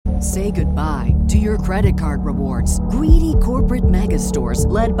Say goodbye to your credit card rewards. Greedy corporate mega stores,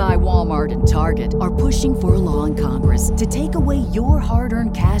 led by Walmart and Target, are pushing for a law in Congress to take away your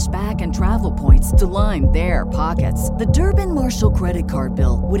hard-earned cash back and travel points to line their pockets. The Durbin-Marshall credit card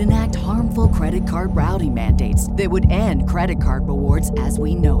bill would enact harmful credit card routing mandates that would end credit card rewards as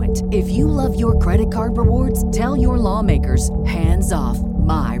we know it. If you love your credit card rewards, tell your lawmakers, hands off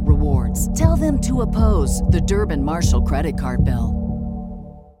my rewards. Tell them to oppose the Durbin-Marshall credit card bill.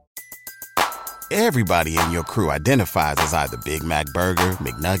 Everybody in your crew identifies as either Big Mac Burger,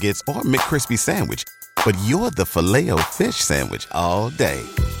 McNuggets, or McCrispy Sandwich. But you're the Filet-O-Fish Sandwich all day.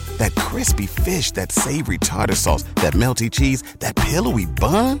 That crispy fish, that savory tartar sauce, that melty cheese, that pillowy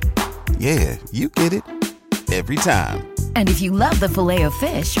bun. Yeah, you get it. Every time. And if you love the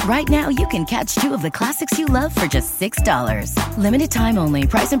Filet-O-Fish, right now you can catch two of the classics you love for just $6. Limited time only.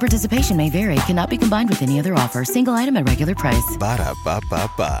 Price and participation may vary. Cannot be combined with any other offer. Single item at regular price.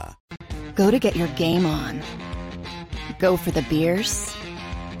 Ba-da-ba-ba-ba. Go to get your game on. Go for the beers.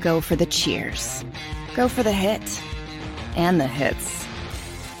 Go for the cheers. Go for the hit and the hits.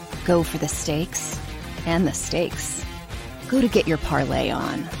 Go for the stakes and the stakes. Go to get your parlay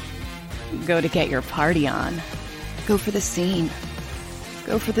on. Go to get your party on. Go for the scene.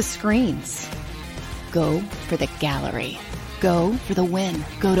 Go for the screens. Go for the gallery. Go for the win.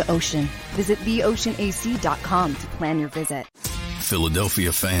 Go to Ocean. Visit theoceanac.com to plan your visit.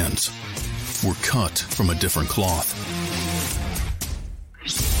 Philadelphia fans, we're cut from a different cloth.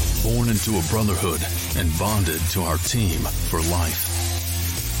 Born into a brotherhood and bonded to our team for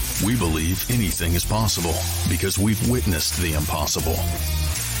life. We believe anything is possible because we've witnessed the impossible.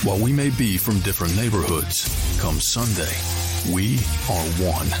 While we may be from different neighborhoods, come Sunday, we are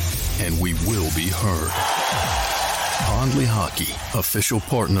one, and we will be heard. Pondley Hockey, official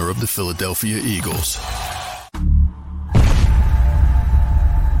partner of the Philadelphia Eagles.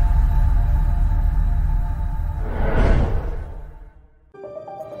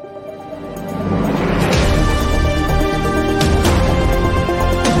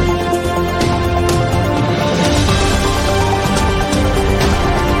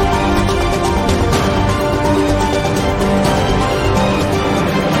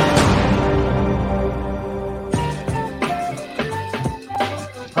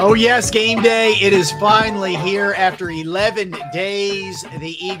 Oh, yes, game day. It is finally here after 11 days.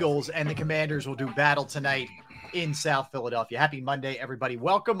 The Eagles and the Commanders will do battle tonight in South Philadelphia. Happy Monday, everybody.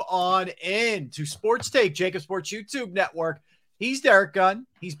 Welcome on in to Sports Take, Jacob Sports YouTube Network. He's Derrick Gunn.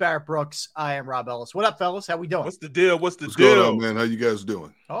 He's Barrett Brooks. I am Rob Ellis. What up, fellas? How we doing? What's the deal? What's going on, man? How you guys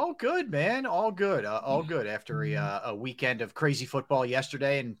doing? All good, man. All good. All good. After a weekend of crazy football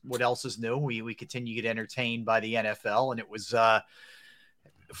yesterday, and what else is new? We continue to get entertained by the NFL, and it was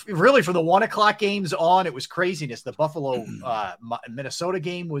really from the 1 o'clock games on, it was craziness. The Buffalo Minnesota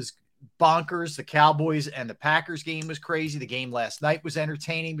game was bonkers. The Cowboys and the Packers game was crazy. The game last night was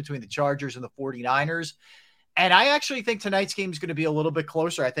entertaining between the Chargers and the 49ers. And I actually think tonight's game is going to be a little bit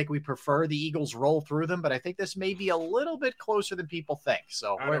closer. I think we prefer the Eagles roll through them, but I think this may be a little bit closer than people think.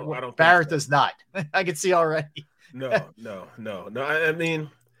 So I don't Barrett think so. does not. I can see already. No. I mean,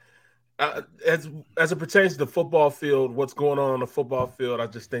 as it pertains to the football field, what's going on the football field, I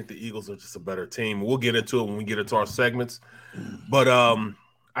just think the Eagles are just a better team. We'll get into it when we get into our segments. But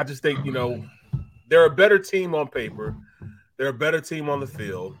I just think, they're a better team on paper. They're a better team on the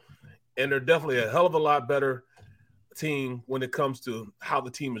field. And they're definitely a hell of a lot better team when it comes to how the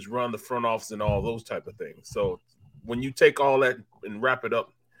team is run, the front office, and all those type of things. So when you take all that and wrap it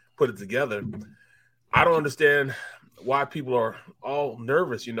up, put it together, I don't understand why people are all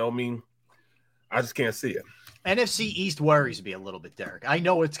nervous. I just can't see it. NFC East worries me a little bit, Derrick. I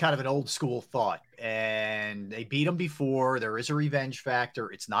know it's kind of an old school thought, and they beat them before. There is a revenge factor.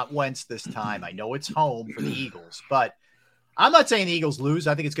 It's not Wentz this time. I know it's home for the Eagles, but I'm not saying the Eagles lose.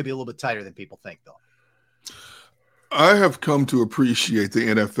 I think it's going to be a little bit tighter than people think, though. I have come to appreciate the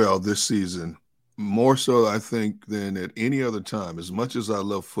NFL this season more so, I think, than at any other time, as much as I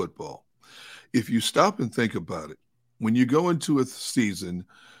love football. If you stop and think about it, when you go into a season,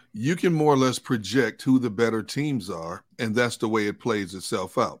 you can more or less project who the better teams are, and that's the way it plays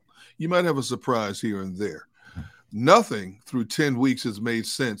itself out. You might have a surprise here and there. Nothing through 10 weeks has made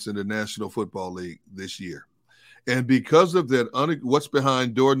sense in the National Football League this year. And because of that, what's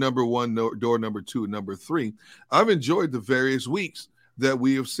behind door number 1, door number 2, number 3, I've enjoyed the various weeks that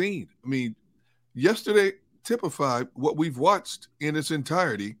we have seen. I mean, yesterday typified what we've watched in its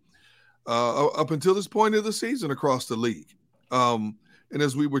entirety up until this point of the season across the league. And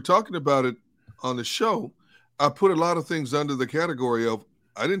as we were talking about it on the show, I put a lot of things under the category of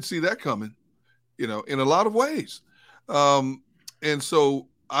I didn't see that coming, in a lot of ways. And so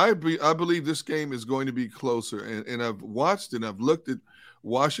I believe this game is going to be closer, and I've watched and I've looked at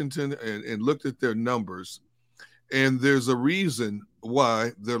Washington and looked at their numbers, and there's a reason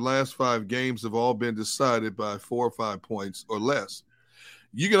why their last 5 games have all been decided by 4 or 5 points or less.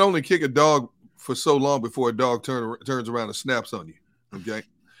 You can only kick a dog for so long before a dog turns around and snaps on you, okay?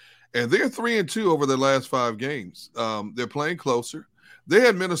 And they're 3-2 over their last 5 games. They're playing closer. They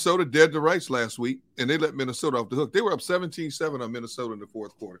had Minnesota dead to rights last week, and they let Minnesota off the hook. They were up 17-7 on Minnesota in the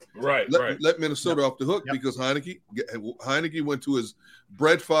fourth quarter. Let Minnesota off the hook because Heineke went to his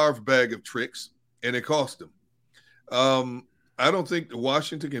Brett Favre bag of tricks, and it cost him. I don't think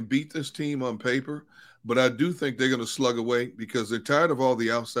Washington can beat this team on paper, but I do think they're going to slug away because they're tired of all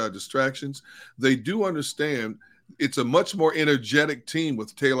the outside distractions. They do understand it's a much more energetic team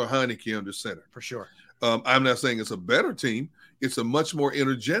with Taylor Heineke under center. For sure. I'm not saying it's a better team. It's a much more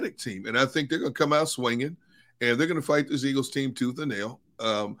energetic team. And I think they're going to come out swinging, and they're going to fight this Eagles team tooth and nail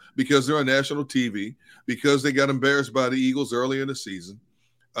because they're on national TV, because they got embarrassed by the Eagles early in the season.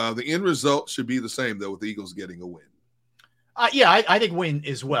 The end result should be the same, though, with the Eagles getting a win. I think win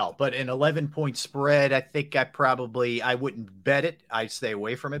as well, but an 11-point spread, I think I wouldn't bet it. I'd stay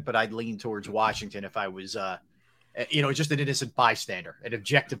away from it, but I'd lean towards Washington if I was, just an innocent bystander, an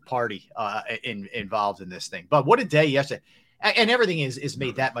objective party involved in this thing. But what a day yesterday. And everything is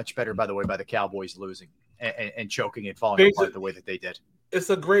made that much better, by the way, by the Cowboys losing and choking and falling apart the way that they did. It's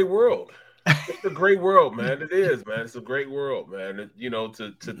a great world. It's a great world, man. It is, man. It's a great world, man.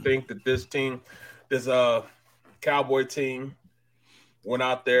 To think that this team, this Cowboy team went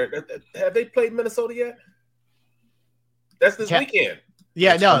out there. Have they played Minnesota yet? That's this weekend.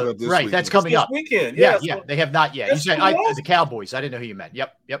 Yeah, no, right. That's coming up. Weekend. Yeah. They have not yet. You said the Cowboys. I didn't know who you meant.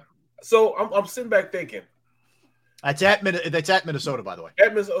 Yep. So I'm sitting back thinking. That's at Minnesota, by the way.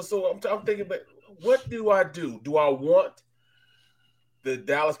 At Minnesota. So I'm thinking, but what do I do? Do I want the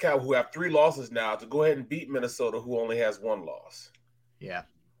Dallas Cowboys, who have 3 losses now, to go ahead and beat Minnesota, who only has 1 loss? Yeah.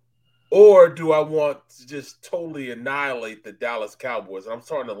 Or do I want to just totally annihilate the Dallas Cowboys? And I'm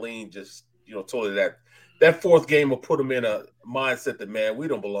starting to lean totally that 4th game will put them in a mindset that, man, we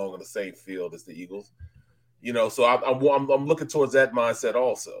don't belong on the same field as the Eagles. So I'm looking towards that mindset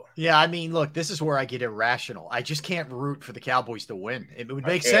also. Yeah, I mean, look, this is where I get irrational. I just can't root for the Cowboys to win. It would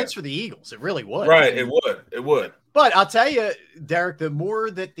make sense for the Eagles. It really would. Right, it would. But I'll tell you, Derrick, the more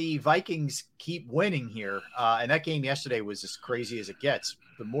that the Vikings keep winning here, and that game yesterday was as crazy as it gets,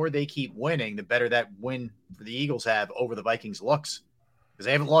 the more they keep winning, the better that win for the Eagles have over the Vikings looks, because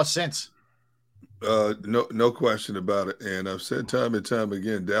they haven't lost since. No question about it. And I've said time and time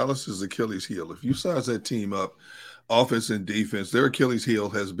again, Dallas is Achilles' heel. If you size that team up, offense and defense, their Achilles' heel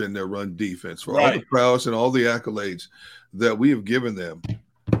has been their run defense. For all the prowess and all the accolades that we have given them,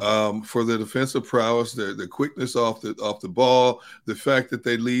 for their defensive prowess, their quickness off the ball, the fact that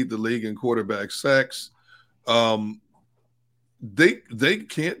they lead the league in quarterback sacks, they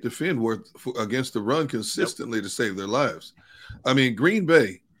can't defend against the run consistently to save their lives. I mean, Green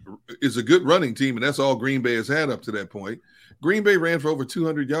Bay is a good running team, and that's all Green Bay has had up to that point. Green Bay ran for over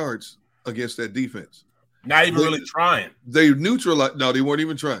 200 yards against that defense. Not even really trying. They neutralized. No, they weren't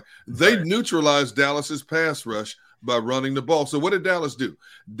even trying. They neutralized Dallas's pass rush by running the ball. So what did Dallas do?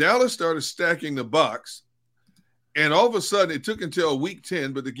 Dallas started stacking the box, and all of a sudden, it took until week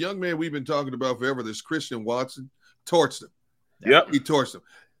 10, but the young man we've been talking about forever, this Christian Watson, torched him. Yep. He torched him.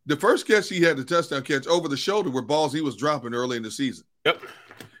 The first catch he had, the touchdown catch over the shoulder, were balls he was dropping early in the season. Yep.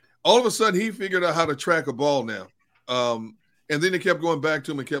 All of a sudden, he figured out how to track a ball now. And then it kept going back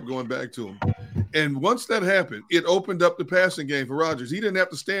to him. And once that happened, it opened up the passing game for Rodgers. He didn't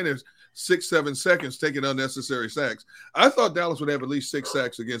have to stand there 6-7 seconds taking unnecessary sacks. I thought Dallas would have at least 6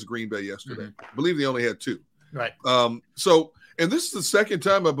 sacks against Green Bay yesterday. I believe they only had 2. Right. And this is the second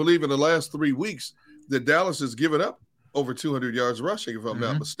time, I believe, in the last 3 weeks that Dallas has given up over 200 yards rushing, if I'm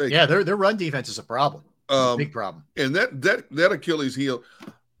not mistaken. Yeah, their run defense is a problem. Big problem. And that Achilles heel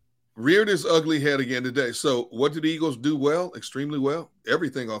reared his ugly head again today. So what did the Eagles do well? Extremely well.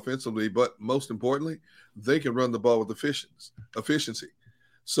 Everything offensively, but most importantly, they can run the ball with efficiency.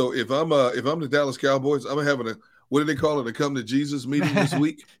 So if I'm the Dallas Cowboys, I'm having what do they call it? A come to Jesus meeting this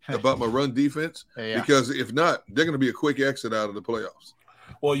week about my run defense. Yeah. Because if not, they're going to be a quick exit out of the playoffs.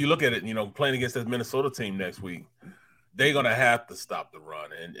 Well, you look at it, playing against that Minnesota team next week, they're going to have to stop the run.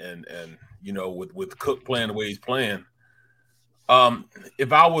 And with Cook playing the way he's playing,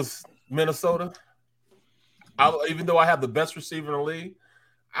 if I was Minnesota, even though I have the best receiver in the league,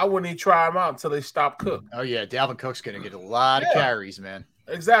 I wouldn't even try him out until they stop Cook. Oh yeah, Dalvin Cook's going to get a lot of carries, man.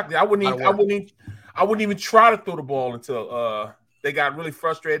 Exactly. I wouldn't even try to throw the ball until they got really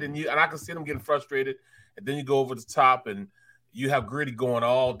frustrated, and I can see them getting frustrated. And then you go over the top, and you have Gritty going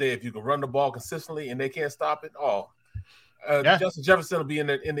all day. If you can run the ball consistently and they can't stop it, Justin Jefferson will be in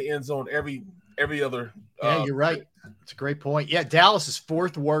the end zone every other. Yeah, you're right. It's a great point. Yeah, Dallas is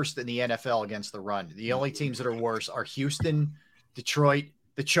 4th worst in the NFL against the run. The only teams that are worse are Houston, Detroit,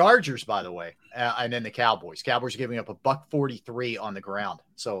 the Chargers, by the way, and then the Cowboys. Cowboys are giving up $143 on the ground.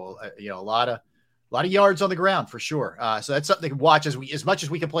 So a lot of yards on the ground for sure. So that's something to watch as much as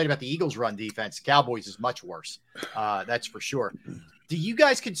we complain about the Eagles' run defense. Cowboys is much worse. That's for sure. Do you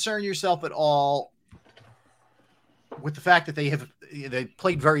guys concern yourself at all with the fact that they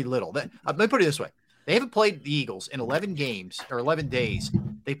played very little? Let me put it this way. They haven't played the Eagles in 11 games or 11 days.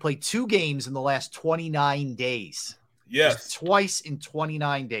 They played 2 games in the last 29 days. Yes. Just twice in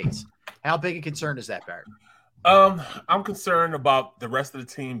 29 days. How big a concern is that, Barrett? I'm concerned about the rest of the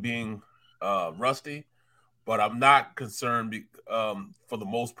team being rusty, but I'm not concerned for the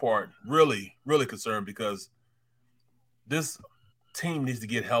most part, really, really concerned because this team needs to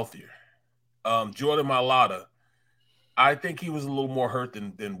get healthier. Jordan Mailata, I think he was a little more hurt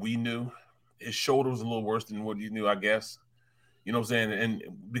than we knew. His shoulder was a little worse than what you knew, I guess. You know what I'm saying? And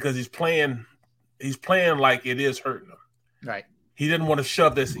because he's playing like it is hurting him. Right. He didn't want to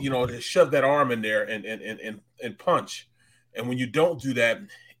shove that arm in there and punch. And when you don't do that,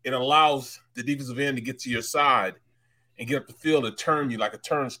 it allows the defensive end to get to your side and get up the field and turn you like a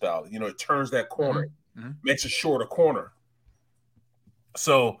turnstile. You know, it turns that corner, makes a shorter corner.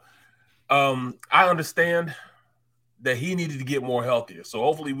 So I understand that he needed to get more healthier. So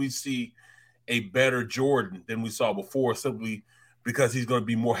hopefully we see a better Jordan than we saw before, simply because he's going to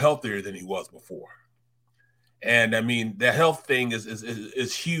be more healthier than he was before. And I mean, the health thing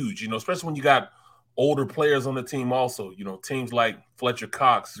is huge, you know, especially when you got older players on the team also, you know, teams like Fletcher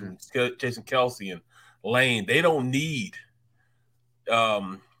Cox, Jason Kelsey, and Lane, they don't need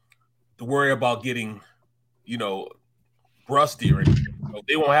to worry about getting, you know, rusty or anything. You know,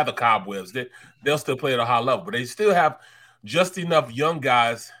 they won't have the cobwebs. They'll still play at a high level, but they still have just enough young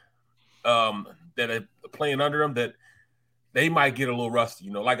guys that are playing under them that they might get a little rusty.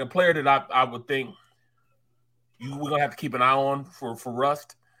 You know, like a player that I would think we're going to have to keep an eye on for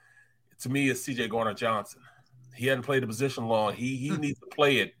rust, to me, is C.J. Garner-Johnson. He hadn't played the position long. He needs to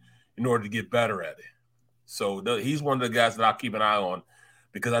play it in order to get better at it. So he's one of the guys that I'll keep an eye on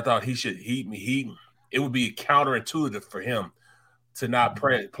because I thought it would be counterintuitive for him to not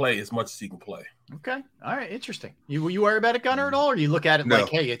play as much as he can play. Okay. All right. Interesting. You worry about it, Gunner, at all? Or you look at it like,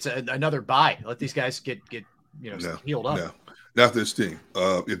 hey, it's another bye. Let these guys get healed up. No, not this team.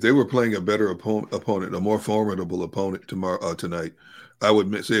 If they were playing a better opponent, a more formidable opponent tonight, I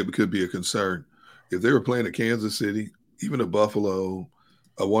would say it could be a concern. If they were playing at Kansas City, even a Buffalo,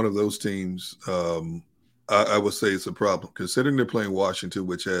 one of those teams, I would say it's a problem. Considering they're playing Washington,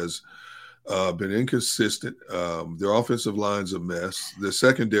 which has been inconsistent. Their offensive line's a mess. Their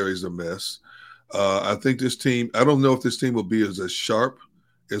secondary is a mess. I think this team, I don't know if this team will be as sharp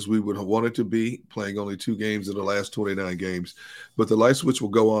as we would want it to be, playing only 2 games in the last 29 games. But the light switch will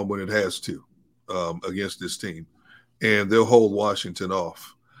go on when it has to against this team. And they'll hold Washington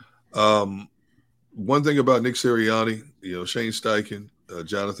off. One thing about Nick Sirianni, Shane Steichen,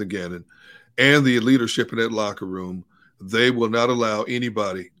 Jonathan Gannon, and the leadership in that locker room, they will not allow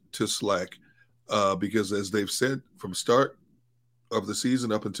anybody to slack because, as they've said from start of the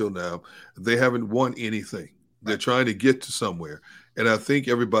season up until now, they haven't won anything. They're trying to get to somewhere. And I think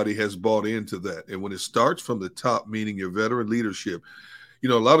everybody has bought into that. And when it starts from the top, meaning your veteran leadership, a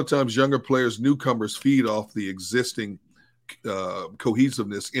lot of times younger players, newcomers feed off the existing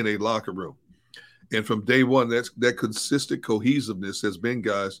cohesiveness in a locker room. And from day one, that consistent cohesiveness has been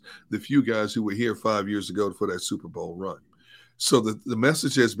the few guys who were here 5 years ago for that Super Bowl run. So the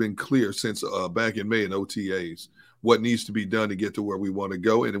message has been clear since back in May in OTAs, what needs to be done to get to where we want to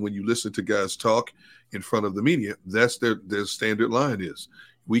go. And when you listen to guys talk in front of the media, that's their standard line is,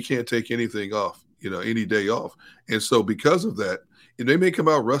 we can't take anything off, any day off. And so because of that, and they may come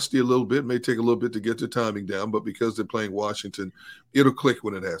out rusty a little bit, may take a little bit to get the timing down, but because they're playing Washington, it'll click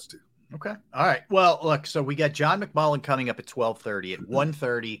when it has to. Okay. All right. Well, look, so we got John McMullen coming up at 12:30. At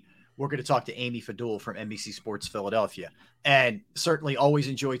 1:30, we're going to talk to Amy Fadul from NBC Sports Philadelphia. And certainly always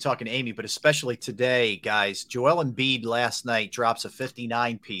enjoy talking to Amy, but especially today, guys. Joel Embiid last night drops a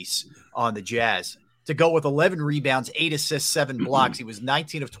 59-piece on the Jazz to go with 11 rebounds, 8 assists, 7 blocks. He was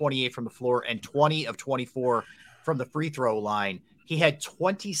 19 of 28 from the floor and 20 of 24 from the free throw line. He had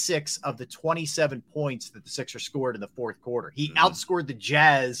 26 of the 27 points that the Sixers scored in the fourth quarter. He outscored the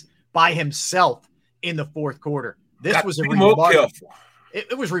Jazz by himself in the fourth quarter. This was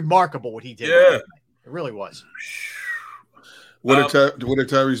it was remarkable what he did. Yeah. It really was. What did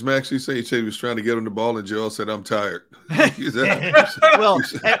Tyrese Maxey say? He said he was trying to get him the ball, and Joel said, "I'm tired." Well,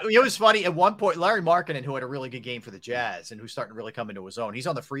 it was funny. At one point, Larry Markkinen, who had a really good game for the Jazz and who's starting to really come into his own, he's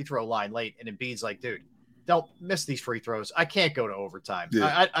on the free throw line late, and Embiid's like, "Dude, don't miss these free throws. I can't go to overtime.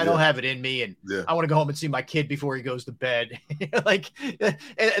 Yeah, I don't have it in me, and I want to go home and see my kid before he goes to bed." Like,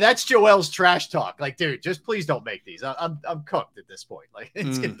 that's Joel's trash talk. Like, dude, just please don't make these. I'm cooked at this point. Like,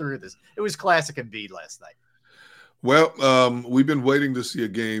 let's get through this. It was classic Embiid last night. Well, we've been waiting to see a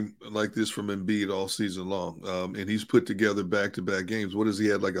game like this from Embiid all season long, and he's put together back-to-back games. What has he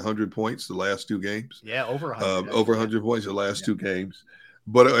had, like 100 points the last two games? Yeah, over 100. Over 100 points the last two games.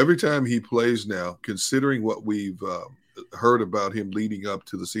 But every time he plays now, considering what we've heard about him leading up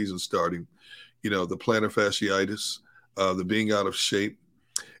to the season starting, the plantar fasciitis, the being out of shape,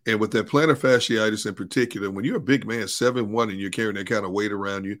 and with that plantar fasciitis in particular, when you're a big man, 7'1", and you're carrying that kind of weight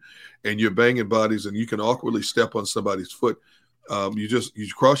around you, and you're banging bodies, and you can awkwardly step on somebody's foot, you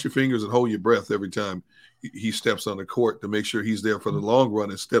cross your fingers and hold your breath every time he steps on the court to make sure he's there for the long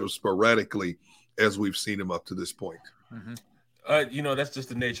run instead of sporadically, as we've seen him up to this point. Mm-hmm. That's just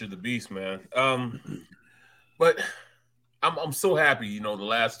the nature of the beast, man. But I'm so happy, the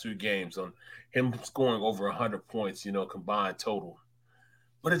last two games on him scoring over 100 points, combined total.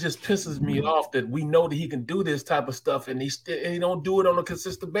 But it just pisses me off that we know that he can do this type of stuff, and he don't do it on a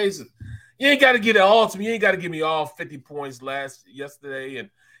consistent basis. You ain't got to get it all to me. You ain't got to give me all 50 points yesterday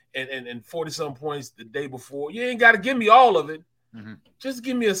and 40-some points the day before. You ain't got to give me all of it. Mm-hmm. Just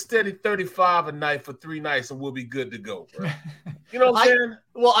give me a steady 35 a night for 3 nights, and we'll be good to go, bro. You know what I'm saying?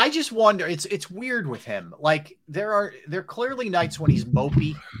 Well, I just wonder. It's weird with him. Like, there are clearly nights when he's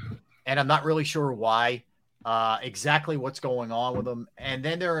mopey, and I'm not really sure why. Exactly what's going on with him. And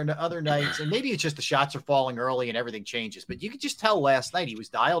then there are other nights, and maybe it's just the shots are falling early and everything changes, but you could just tell last night he was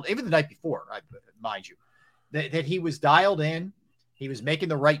dialed, even the night before, mind you, that he was dialed in. He was making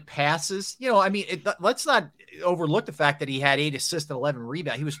the right passes. Let's not overlook the fact that he had 8 assists and 11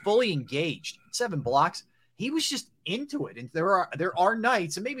 rebounds. He was fully engaged, 7 blocks. He was just into it. And there are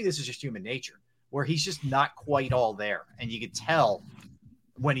nights, and maybe this is just human nature, where he's just not quite all there. And you could tell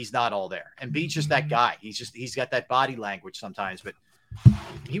when he's not all there. And Bede's just that guy. He's got that body language sometimes, but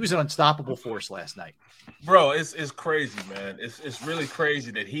he was an unstoppable force last night. Bro, it's crazy, man. It's really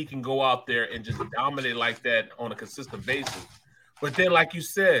crazy that he can go out there and just dominate like that on a consistent basis. But then, like you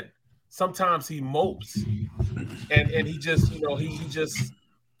said, sometimes he mopes and he just,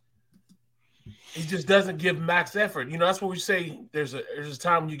 he just doesn't give max effort. That's what we say. There's a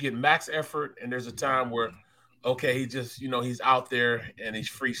time when you get max effort, and there's a time where, okay, he just, he's out there and he's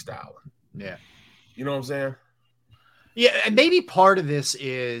freestyling. Yeah. You know what I'm saying? Yeah. And maybe part of this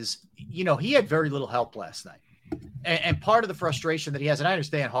is, he had very little help last night. And part of the frustration that he has, and I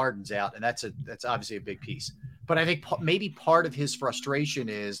understand Harden's out, and that's obviously a big piece. But I think maybe part of his frustration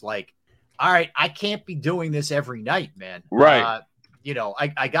is like, all right, I can't be doing this every night, man. Right.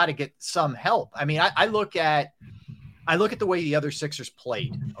 I got to get some help. I mean, I look at the way the other Sixers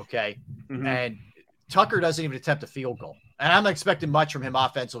played. Okay. Mm-hmm. And Tucker doesn't even attempt a field goal. And I'm not expecting much from him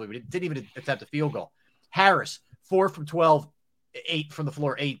offensively, but he didn't even attempt a field goal. Harris, 4 from 12, 8 from the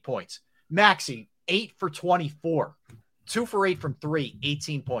floor, 8 points. Maxey, 8 for 24, 2 for 8 from 3,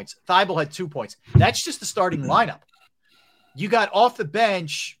 18 points. Thibault had 2 points. That's just the starting lineup. You got off the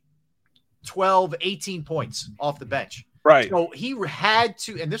bench 12, 18 points off the bench. Right. So he had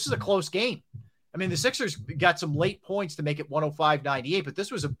to, and this is a close game. I mean, the Sixers got some late points to make it 105-98, but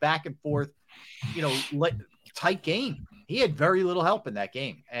this was a back and forth, tight game. He had very little help in that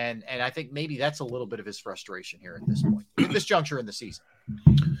game. And I think maybe that's a little bit of his frustration here at this point, at this juncture in the season.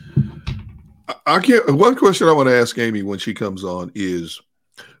 One question I want to ask Amy when she comes on is,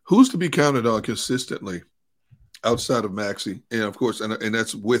 who's to be counted on consistently outside of Maxey? And of course, and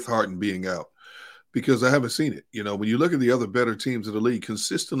that's with Harden being out, because I haven't seen it. When you look at the other better teams in the league,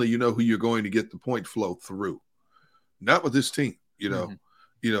 consistently, who you're going to get the point flow through. Not with this team,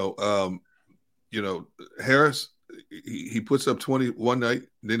 Mm-hmm. Harris, he puts up 20 one night,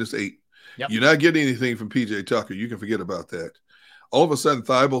 then it's 8. Yep. You're not getting anything from PJ Tucker. You can forget about that. All of a sudden,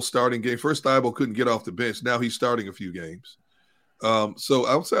 Thibault starting game. First, Thibault couldn't get off the bench. Now he's starting a few games. So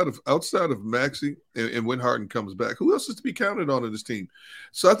outside of Maxey and when Harden comes back, who else is to be counted on in this team?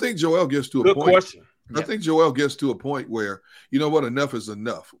 So I think Joel gets to a point. Good question. I think Joel gets to a point where, enough is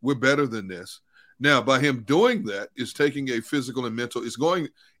enough. We're better than this. Now, by him doing that, is taking a physical and mental. It's going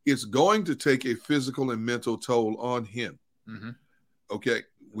to take a physical and mental toll on him. Mm-hmm. Okay,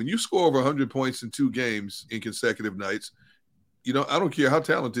 when you score over 100 points in 2 games in consecutive nights, I don't care how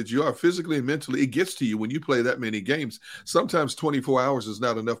talented you are, physically and mentally, it gets to you when you play that many games. Sometimes 24 hours is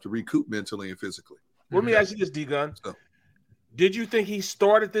not enough to recoup mentally and physically. Let me ask you this, D-Gun. Did you think he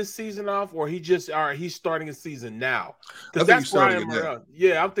started this season off, or he's starting a season now? I Because think he's that's where I starting am it now. around.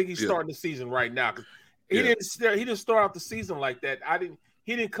 Yeah, I think he's Yeah. starting the season right now. Because Yeah. he didn't start out the season like that.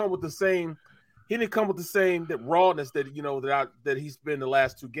 He didn't come with the same. He didn't come with the same rawness that that he's been the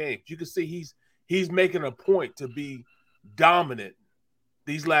last two games. You can see he's making a point to be dominant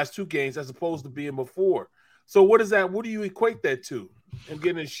these last two games as opposed to being before. So what do you equate that to? Him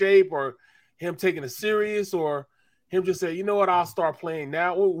getting in shape, or him taking it serious, or him just say, you know what, I'll start playing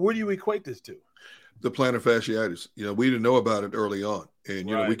now? What do you equate this to? The plantar fasciitis. We didn't know about it early on.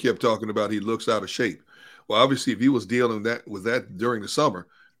 And, we kept talking about he looks out of shape. Well, obviously, if he was dealing with that during the summer,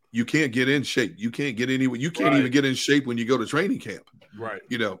 you can't get in shape. You can't get anywhere. You can't even get in shape when you go to training camp. Right.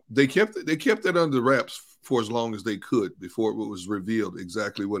 They kept that under wraps for as long as they could before it was revealed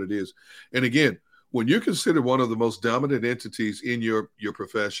exactly what it is. And again, when you're considered one of the most dominant entities in your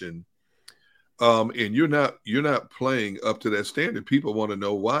profession, and you're not playing up to that standard, people want to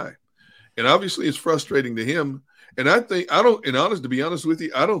know why. And obviously it's frustrating to him. And to be honest with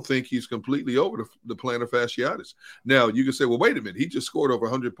you, I don't think he's completely over the plantar fasciitis. Now you can say, well, wait a minute, he just scored over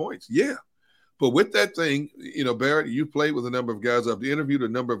 100 points. Yeah. But with that thing, Barrett, you played with a number of guys. I've interviewed a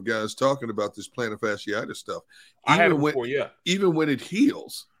number of guys talking about this plantar fasciitis stuff. Even when it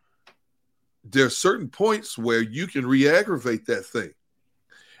heals, there are certain points where you can re-aggravate that thing.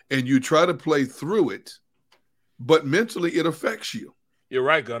 And you try to play through it, but mentally it affects you. You're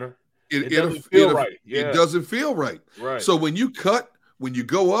right, Gunner. It doesn't feel right. Yeah. It doesn't feel right. Right. So when you cut, when you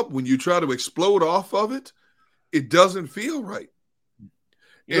go up, when you try to explode off of it, it doesn't feel right.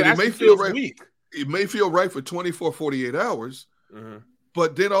 And it may feel right. Weak. It may feel right for 24, 48 hours,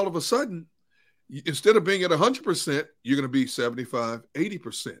 but then all of a sudden, instead of being at 100%, you're going to be 75,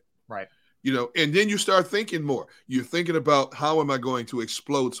 80%. Right. And then you start thinking more. You're thinking about, how am I going to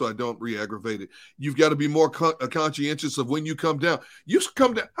explode so I don't re-aggravate it? You've got to be more conscientious of when you come down. You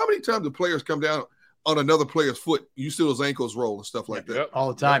come down. How many times do players come down on another player's foot? You see those ankles roll and stuff like that. Yep.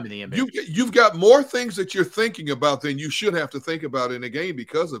 All the time in the NBA. You've got more things that you're thinking about than you should have to think about in a game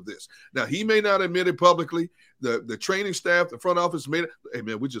because of this. Now, he may not admit it publicly. The training staff, the front office made it. Hey,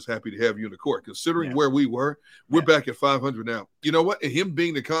 man, we're just happy to have you in the court. Considering where we were, we're back at 500 now. You know what? And him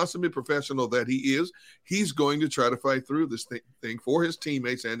being the consummate professional that he is, he's going to try to fight through this thing for his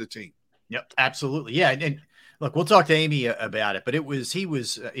teammates and the team. Yep, absolutely. Yeah, and look, we'll talk to Amy about it, but he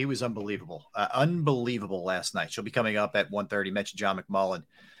was unbelievable, unbelievable last night. She'll be coming up at 1:30. Mentioned John McMullen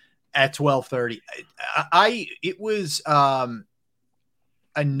at 12:30. It was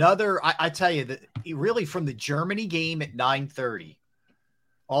another. I tell you that really from the Germany game at 9:30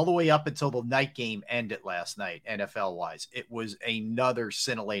 all the way up until the night game ended last night, NFL wise, it was another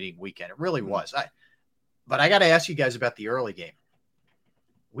scintillating weekend. It really was. But I got to ask you guys about the early game.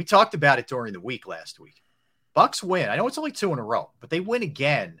 We talked about it during the week last week. Bucks win. I know it's only 2 in a row, but they win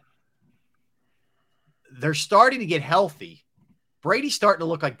again. They're starting to get healthy. Brady's starting to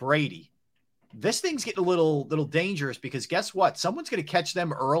look like Brady. This thing's getting a little dangerous because guess what? Someone's going to catch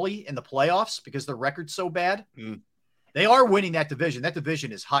them early in the playoffs because their record's so bad. They are winning that division. That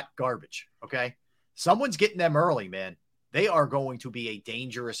division is hot garbage, okay? Someone's getting them early, man. They are going to be a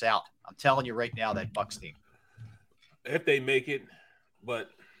dangerous out. I'm telling you right now, that Bucks team. If they make it, but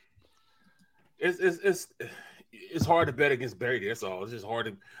it's hard to bet against Brady. That's all. It's just hard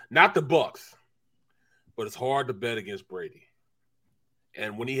to not the Bucks, but it's hard to bet against Brady.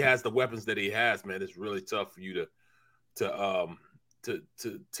 And when he has the weapons that he has, man, it's really tough for you to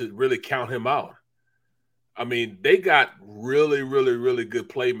really count him out. I mean, they got really, really, really good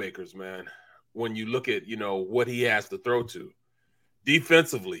playmakers, man. When you look at, what he has to throw to.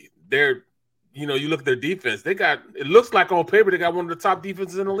 Defensively, you look at their defense. It looks like on paper they got one of the top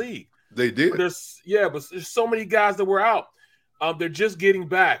defenses in the league. They did. But there's so many guys that were out. They're just getting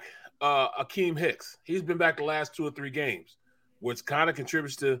back Akeem Hicks. He's been back the last 2 or 3 games, which kind of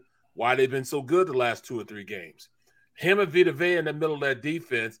contributes to why they've been so good the last 2 or 3 games. Him and Vita Vea in the middle of that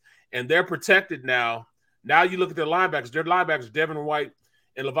defense, and they're protected now. Now you look at their linebackers. Their linebackers, Devin White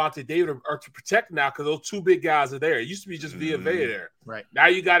and Levante David, are to protect now because those 2 big guys are there. It used to be just Vita Vea there. Right. Now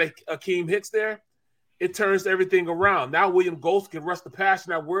you got Akeem Hicks there. It turns everything around. Now William Ghost can rush the pass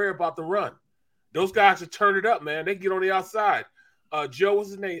and not worry about the run. Those guys should turn it up, man. They can get on the outside. Joe, what's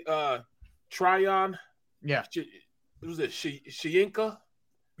his name? Tryon. Yeah. Was it Shiinka?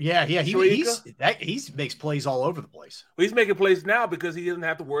 Yeah. He makes plays all over the place. Well, he's making plays now because he doesn't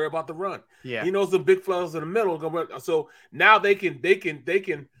have to worry about the run. Yeah. He knows the big fellas in the middle. So now they can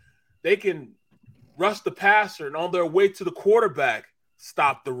rush the passer and on their way to the quarterback,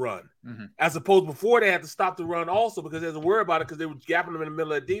 stop the run. Mm-hmm. As opposed before they had to stop the run also because they had to worry about it because they were gapping them in the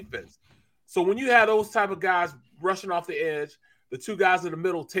middle of the defense. So when you have those type of guys rushing off the edge, the two guys in the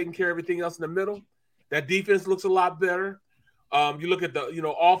middle taking care of everything else in the middle. That defense looks a lot better. You look at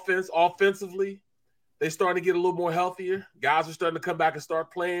the offensively, they starting to get a little more healthier. Guys are starting to come back and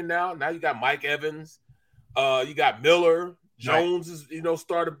start playing now. Now you got Mike Evans, you got Miller, Jones is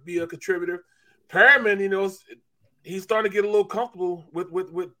starting to be a contributor. Perriman, he's starting to get a little comfortable with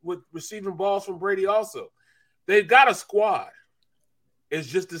receiving balls from Brady. Also, they've got a squad. It's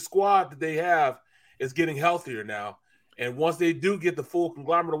just the squad that they have is getting healthier now. And once they do get the full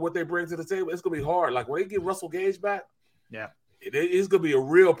conglomerate of what they bring to the table, it's going to be hard. Like when they get Russell Gage back, it's going to be a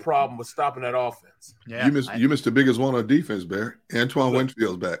real problem with stopping that offense. Yeah, you missed the biggest one on defense, Barrett. Antoine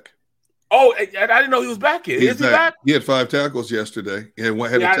Winfield's back. Oh, I didn't know he was back yet. Is he back? He had 5 tackles yesterday and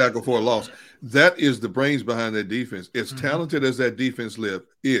had a tackle for a loss. That is the brains behind that defense. As talented as that defense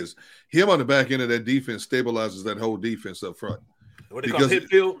is, him on the back end of that defense stabilizes that whole defense up front. What they call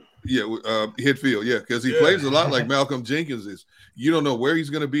Hitfield? Yeah, Hitfield, because he plays a lot like Malcolm Jenkins is. You don't know where he's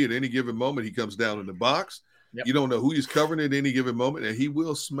going to be at any given moment. He comes down in the box. Yep. You don't know who he's covering at any given moment, and he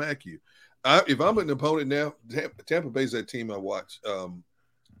will smack you. If I'm an opponent now, Tampa Bay's that team I watch.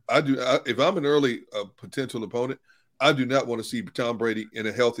 If I'm an early potential opponent, I do not want to see Tom Brady in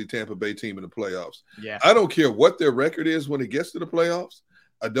a healthy Tampa Bay team in the playoffs. Yeah. I don't care what their record is when it gets to the playoffs.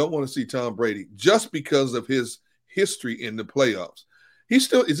 I don't want to see Tom Brady just because of his history in the playoffs.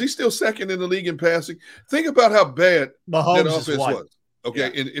 Is he still second in the league in passing? Think about how bad Mahomes that offense was.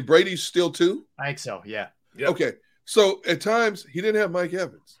 Okay, and Brady's still 2? I think so, yeah. Yep. Okay, so at times he didn't have Mike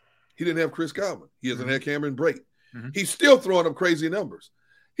Evans. He didn't have Chris Godwin. He hasn't had Cameron Brate. He's still throwing up crazy numbers.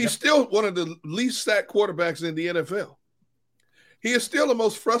 He's still one of the least sacked quarterbacks in the NFL. He is still the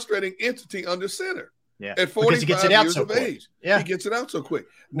most frustrating entity under center at 45 years of age. Yeah. He gets it out so quick.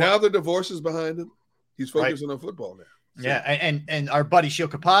 Now the divorce is behind him. He's focusing on football now. So. Yeah, and our buddy Shil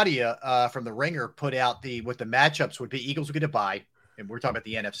Kapadia from the Ringer put out what the matchups would be. Eagles would get a bye, and we're talking about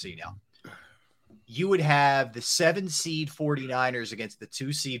the NFC now. You would have the 7-seed 49ers against the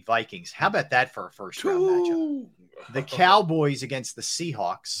 2-seed Vikings. How about that for a first-round matchup? The Cowboys against the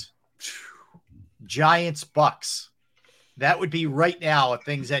Seahawks. Giants, Bucks. That would be right now if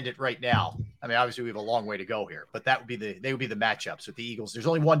things ended right now. I mean, obviously we have a long way to go here, but they would be the matchups with the Eagles. There's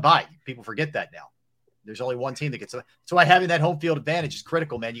only one bye. People forget that now. There's only one team that gets it. That's why having that home field advantage is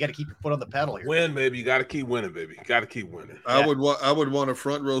critical, man. You got to keep your foot on the pedal here. Win, baby. You got to keep winning, baby. You got to keep winning. I would want a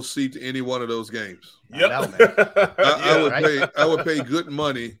front row seat to any one of those games. Yep. I would pay good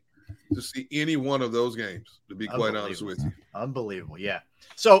money to see any one of those games, to be quite honest with you. Unbelievable, yeah.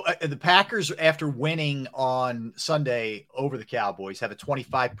 So the Packers, after winning on Sunday over the Cowboys, have a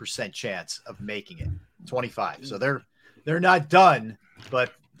 25% chance of making it. 25. So they're not done,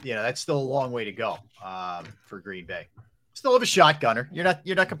 but that's still a long way to go for Green Bay. Still have a shot, Gunner.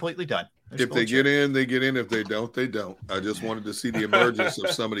 You're not completely done. If they get in, they get in. If they don't, they don't. I just wanted to see the emergence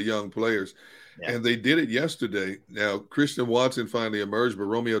of some of the young players. Yeah. And they did it yesterday. Now, Christian Watson finally emerged, but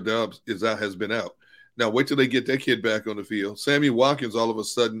Romeo Doubs has been out. Now, wait till they get that kid back on the field. Sammy Watkins all of a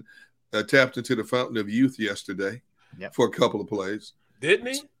sudden tapped into the fountain of youth yesterday for a couple of plays. Didn't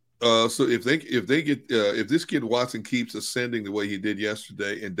he? So if this kid Watson keeps ascending the way he did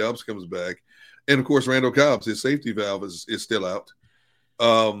yesterday, and Doubs comes back, and of course Randall Cobbs, his safety valve is still out.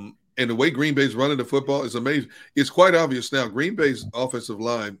 And the way Green Bay's running the football is amazing. It's quite obvious now. Green Bay's offensive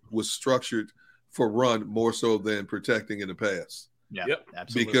line was structured for run more so than protecting in the pass. Yeah, yep,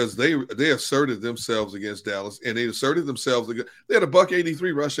 absolutely. Because they asserted themselves against Dallas, and they asserted themselves against. They had a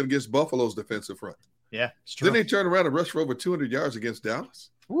 $183 rushing against Buffalo's defensive front. Yeah, it's true. Then they turned around and rushed for over 200 yards against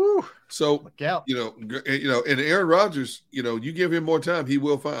Dallas. Woo! So and Aaron Rodgers, you give him more time, he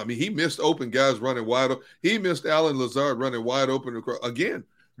will find. I mean, he missed open guys running wide open. He missed Allen Lazard running wide open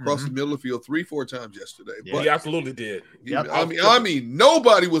across the middle of the field 3-4 times yesterday. Yeah, but he absolutely did. Yep. I mean,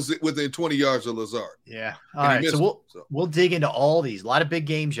 nobody was within 20 yards of Lazard. Yeah. All right. So we'll dig into all these. A lot of big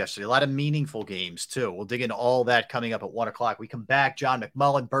games yesterday. A lot of meaningful games too. We'll dig into all that coming up at 1:00. We come back. John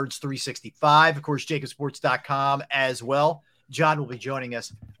McMullen, Birds 365, of course, JacobSports.com as well. John will be joining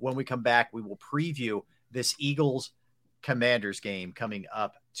us when we come back. We will preview this Eagles Commanders game coming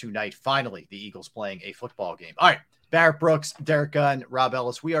up tonight. Finally, the Eagles playing a football game. All right. Barrett Brooks, Derrick Gunn, Rob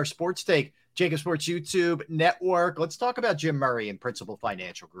Ellis. We are Sports Take, Jacob Sports YouTube Network. Let's talk about Jim Murray and Principal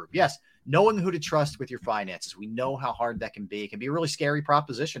Financial Group. Yes, knowing who to trust with your finances. We know how hard that can be. It can be a really scary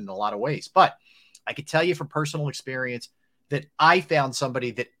proposition in a lot of ways. But I can tell you from personal experience that I found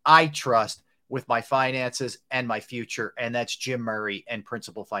somebody that I trust with my finances and my future, and that's Jim Murray and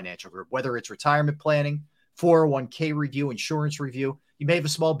Principal Financial Group. Whether it's retirement planning, 401k review, insurance review, you may have a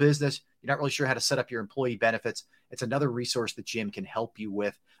small business, you're not really sure how to set up your employee benefits, it's another resource that Jim can help you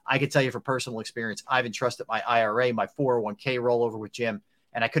with. I can tell you from personal experience, I've entrusted my IRA, my 401k rollover with Jim,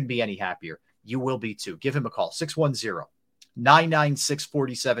 and I couldn't be any happier. You will be too. Give him a call,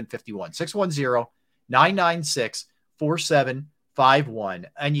 610-996-4751, 610-996-4751.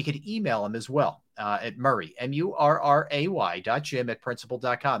 And you can email him as well at Murray,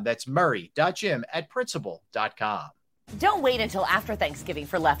 MURRAY.Jim@principal.com. That's Murray.Jim@principal.com. Don't wait until after Thanksgiving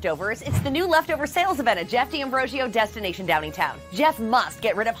for leftovers. It's the new leftover sales event at Jeff D'Ambrosio Destination Downingtown. Jeff must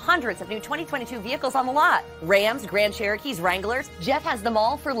get rid of hundreds of new 2022 vehicles on the lot. Rams, Grand Cherokees, Wranglers. Jeff has them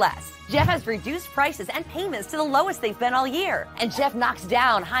all for less. Jeff has reduced prices and payments to the lowest they've been all year. And Jeff knocks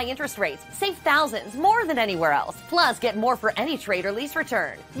down high interest rates. Save thousands more than anywhere else. Plus, get more for any trade or lease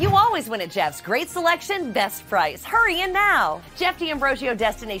return. You always win at Jeff's. Great selection, best price. Hurry in now. Jeff D'Ambrosio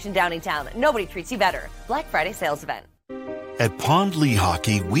Destination Downingtown. Nobody treats you better. Black Friday sales event. At Pond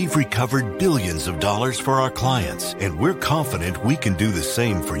Lehocky, we've recovered billions of dollars for our clients, and we're confident we can do the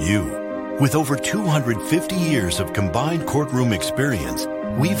same for you. With over 250 years of combined courtroom experience,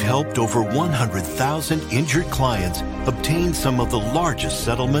 we've helped over 100,000 injured clients obtain some of the largest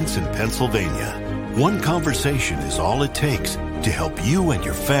settlements in Pennsylvania. One conversation is all it takes to help you and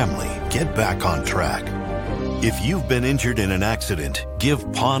your family get back on track. If you've been injured in an accident,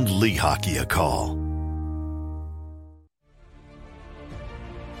 give Pond Lehocky a call.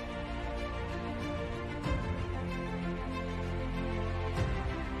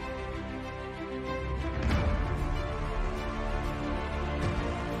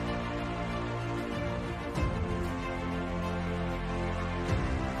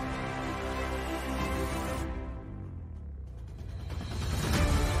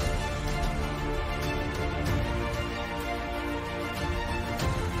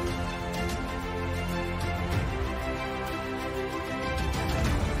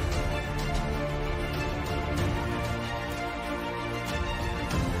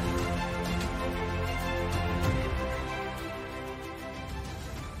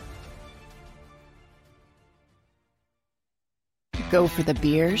 Go for the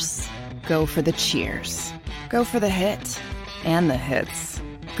beers, go for the cheers, go for the hit and the hits,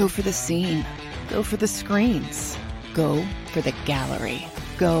 go for the scene, go for the screens, go for the gallery,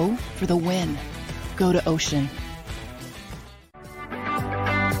 go for the win, go to Ocean.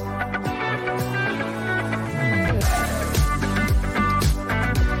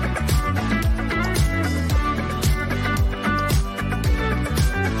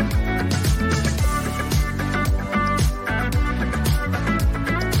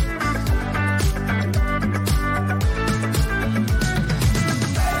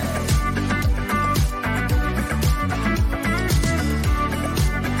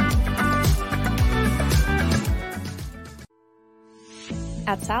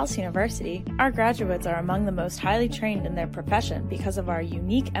 At Salus University, our graduates are among the most highly trained in their profession because of our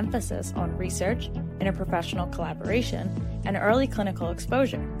unique emphasis on research, interprofessional collaboration, and early clinical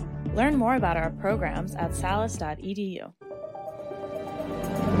exposure. Learn more about our programs at salus.edu.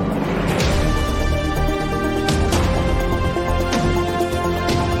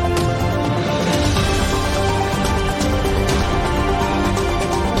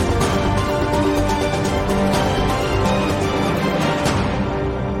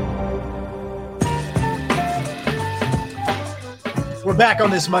 We're back on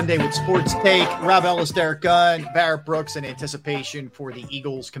this Monday with Sports Take. Rob Ellis, Derrick Gunn, Barrett Brooks in anticipation for the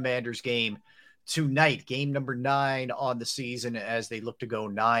Eagles-Commanders game tonight. Game number 9 on the season as they look to go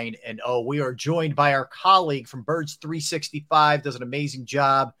 9-0. We are joined by our colleague from Birds 365, does an amazing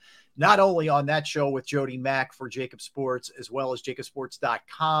job, not only on that show with Jody Mack for Jacob Sports, as well as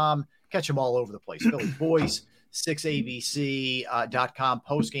jacobsports.com. Catch them all over the place. Philly Voice, 6abc.com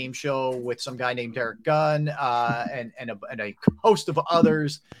post-game show with some guy named Derrick Gunn and a host of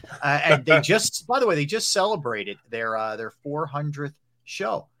others. And they just, by the way, they just celebrated their 400th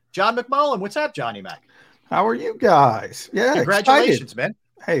show. John McMullen, what's up, Johnny Mac? How are you guys? Yeah, congratulations, man.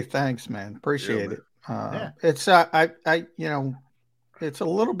 Hey, thanks, man. Appreciate it. Yeah. It's it's a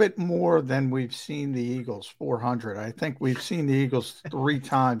little bit more than we've seen the Eagles 400. I think we've seen the Eagles 3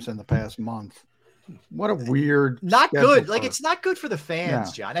 times in the past month. What a weird, not good. Like, it's not good for the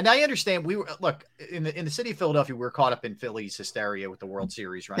fans, John. And I understand we were in the city of Philadelphia. We were caught up in Philly's hysteria with the World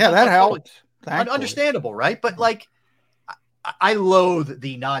Series, right? Yeah, that helped. Understandable, right? But like, I loathe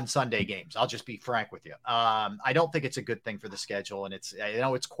the non-Sunday games. I'll just be frank with you. I don't think it's a good thing for the schedule, and it's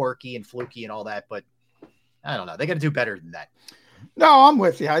it's quirky and fluky and all that, but I don't know. They got to do better than that. No, I'm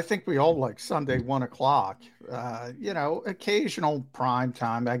with you. I think we all like Sunday 1:00. Occasional prime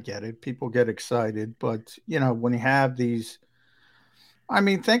time. I get it. People get excited, but when you have these I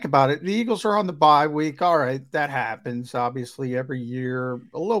mean, think about it. The Eagles are on the bye week. All right, that happens obviously every year,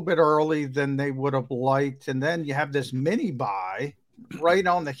 a little bit early than they would have liked. And then you have this mini bye right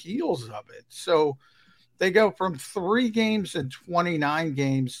on the heels of it. So they go from 3 games and 29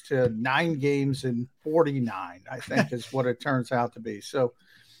 games to 9 games and 49, I think is what it turns out to be. So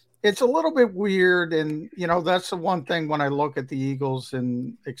it's a little bit weird. And, that's the one thing when I look at the Eagles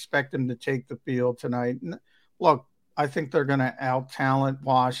and expect them to take the field tonight. And look, I think they're going to out-talent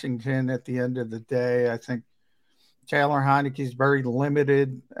Washington at the end of the day. I think Taylor Heineke's very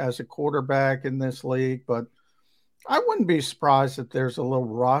limited as a quarterback in this league, but I wouldn't be surprised if there's a little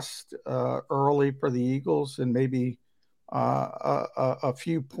rust early for the Eagles and maybe a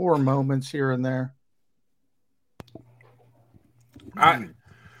few poor moments here and there.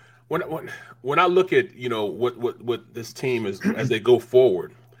 When I look at what this team is as they go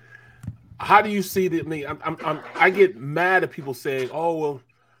forward, how do you see that? I get mad at people saying, "Oh well,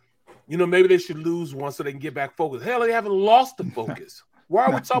 maybe they should lose one so they can get back focused." Hell, they haven't lost the focus. Why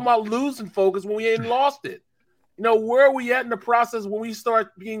are we talking about losing focus when we ain't lost it? Where are we at in the process when we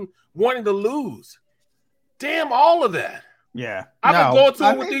start wanting to lose? Damn all of that. Yeah, I've been going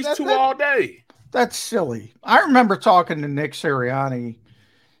to it with these two all day. That's silly. I remember talking to Nick Sirianni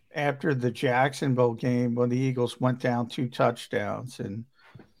after the Jacksonville game when the Eagles went down 2 touchdowns. And,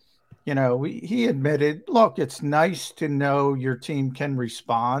 he admitted, look, it's nice to know your team can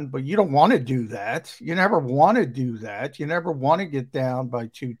respond, but you don't want to do that. You never want to do that. You never want to get down by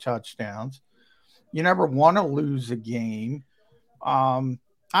 2 touchdowns. You never want to lose a game. I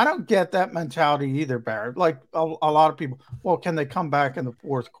don't get that mentality either, Barrett. Like a lot of people, well, can they come back in the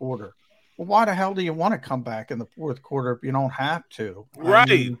fourth quarter? Well, why the hell do you want to come back in the fourth quarter if you don't have to?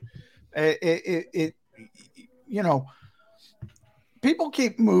 Right. I mean, people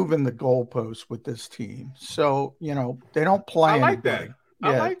keep moving the goalposts with this team. So, they don't play. I like anybody.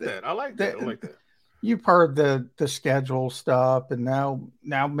 that. I like that. You've heard the schedule stuff, and now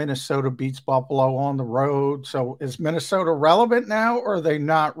Minnesota beats Buffalo on the road. So is Minnesota relevant now, or are they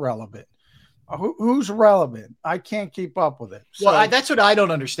not relevant? Who's relevant? I can't keep up with it. So, well, that's what I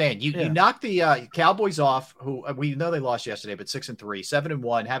don't understand. You knock the Cowboys off, who we know they lost yesterday, but 6-3,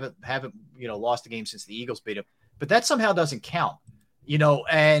 7-1, haven't lost a game since the Eagles beat them. But that somehow doesn't count.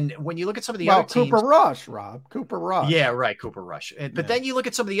 And when you look at some of the other teams, Cooper Rush. Yeah, right. Cooper Rush. But then you look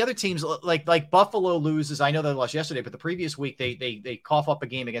at some of the other teams, like Buffalo loses. I know they lost yesterday, but the previous week they cough up a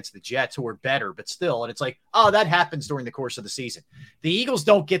game against the Jets, who are better, but still. And it's like, oh, that happens during the course of the season. The Eagles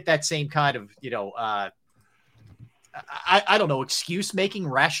don't get that same kind of, I don't know, excuse making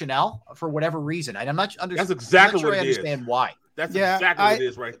rationale for whatever reason. I'm not understanding. That's exactly what I understand why. That's exactly what it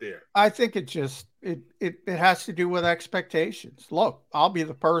is right there. I think it has to do with expectations. Look, I'll be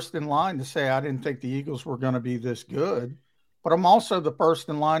the first in line to say I didn't think the Eagles were going to be this good, but I'm also the first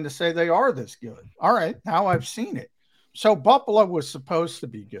in line to say they are this good. All right, now I've seen it. So Buffalo was supposed to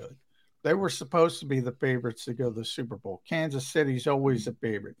be good. They were supposed to be the favorites to go to the Super Bowl. Kansas City's always a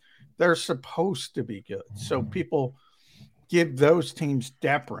favorite. They're supposed to be good. So people give those teams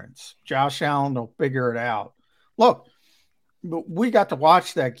deference. Josh Allen will figure it out. Look, we got to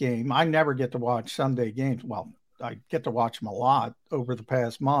watch that game. I never get to watch Sunday games. Well, I get to watch them a lot over the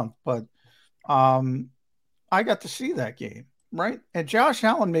past month, but I got to see that game, right? And Josh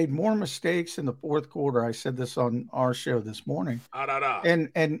Allen made more mistakes in the fourth quarter. I said this on our show this morning.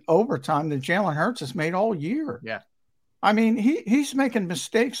 And overtime than Jalen Hurts has made all year. Yeah. I mean, he's making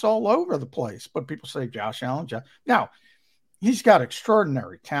mistakes all over the place, but people say Josh Allen. Now, he's got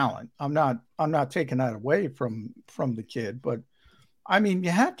extraordinary talent. I'm not taking that away from the kid, but I mean, you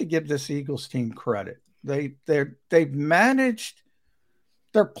have to give this Eagles team credit. They've managed.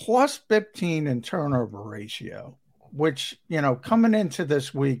 They're plus 15 in turnover ratio, which, coming into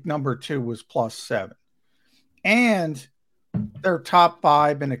this week, number 2 was plus 7, and they're top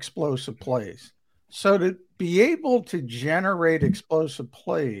 5 in explosive plays. So to be able to generate explosive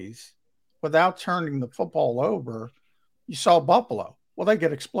plays without turning the football over. You saw Buffalo. Well, they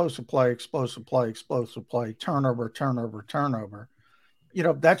get explosive play, turnover.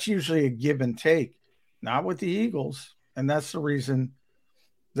 That's usually a give and take, not with the Eagles. And that's the reason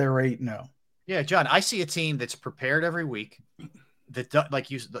they're 8-0. Yeah, John, I see a team that's prepared every week that,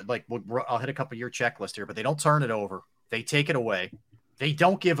 I'll hit a couple of your checklist here, but they don't turn it over. They take it away. They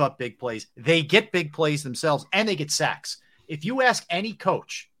don't give up big plays. They get big plays themselves, and they get sacks. If you ask any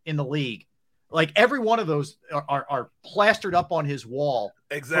coach in the league, like every one of those are plastered up on his wall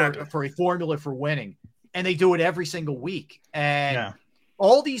for a formula for winning. And they do it every single week. And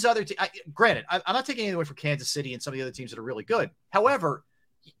all these other teams, granted, I'm not taking anything away from Kansas City and some of the other teams that are really good. However,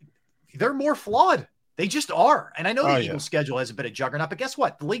 they're more flawed They just are. And I know the yeah. Eagles schedule has a bit of juggernaut, but guess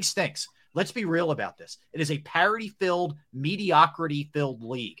what? The league stinks. Let's be real about this. It is a parity-filled, mediocrity-filled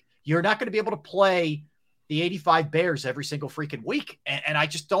league. You're not going to be able to play the 85 Bears every single freaking week. And I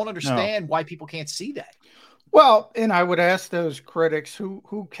just don't understand why people can't see that. Well, and I would ask those critics,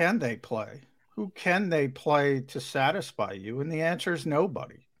 who can they play? Who can they play to satisfy you? And the answer is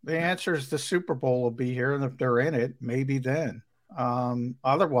nobody. The answer is the Super Bowl will be here, and if they're in it, maybe then.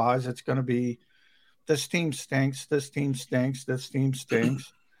 Otherwise, it's going to be this team stinks, this team stinks, this team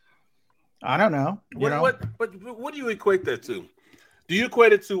stinks. I don't know. What do you equate that to? Do you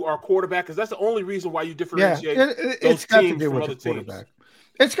equate it to our quarterback? Because that's the only reason why you differentiate those teams from other teams.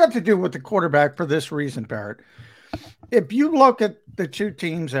 It's got to do with the quarterback for this reason, Barrett. If you look at the two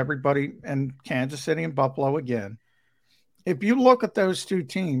teams, everybody, and Kansas City and Buffalo again, if you look at those two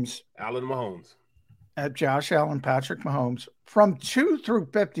teams, Allen Mahomes, at Josh Allen, Patrick Mahomes, from 2 through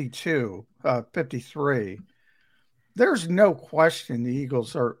 53, there's no question the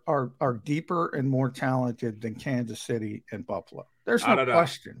Eagles are deeper and more talented than Kansas City and Buffalo. There's no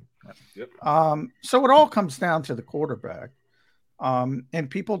question. Yep. So it all comes down to the quarterback. And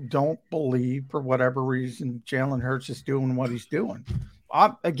people don't believe, for whatever reason, Jalen Hurts is doing what he's doing.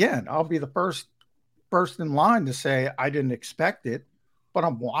 I'll be the first in line to say I didn't expect it, but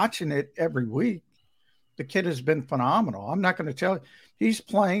I'm watching it every week. The kid has been phenomenal. I'm not going to tell you. He's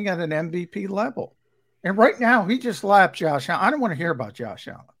playing at an MVP level. And right now, he just lapped Josh Allen. I don't want to hear about Josh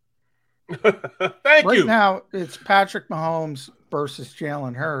Allen. Thank you. Right now, it's Patrick Mahomes versus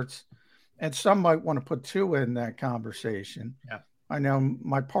Jalen Hurts. And some might want to put two in that conversation. Yeah. I know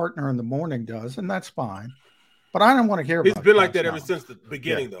my partner in the morning does, and that's fine. But I don't want to hear about it. He's been like that ever since the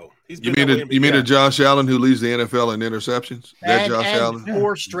beginning, though. You mean a Josh Allen who leads the NFL in interceptions? And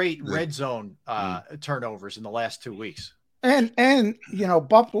 4 straight red zone turnovers in the last 2 weeks. And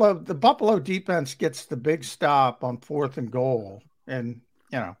the Buffalo defense gets the big stop on 4th and goal. And,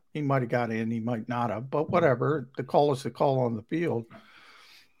 he might have got in, he might not have, but whatever. The call is the call on the field.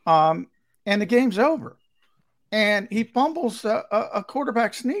 And the game's over. And he fumbles a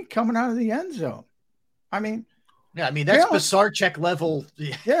quarterback sneak coming out of the end zone. That's Pisarcek level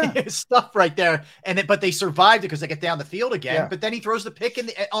stuff right there. But they survived it because they get down the field again. Yeah. But then he throws the pick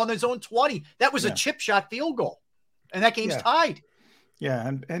on his own 20. That was a chip shot field goal. And that game's tied.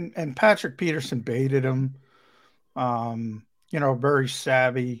 Yeah, and Patrick Peterson baited him. Very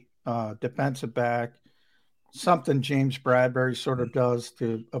savvy defensive back. Something James Bradbury sort of does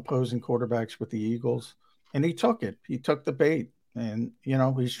to opposing quarterbacks with the Eagles. And he took it. He took the bait. And,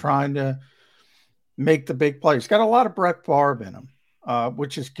 he's trying to make the big play. He's got a lot of Brett Favre in him,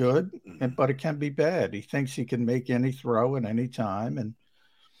 which is good, but it can be bad. He thinks he can make any throw at any time. And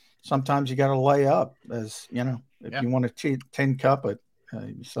sometimes you got to lay up, if you want to tin cup it,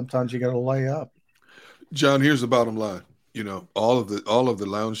 sometimes you got to lay up. John, here's the bottom line. All of the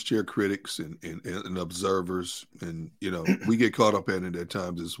lounge chair critics and observers, and we get caught up in it at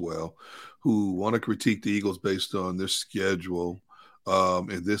times as well, who want to critique the Eagles based on their schedule,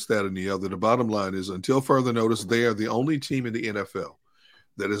 and this, that, and the other. The bottom line is, until further notice, they are the only team in the NFL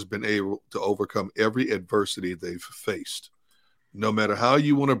that has been able to overcome every adversity they've faced. No matter how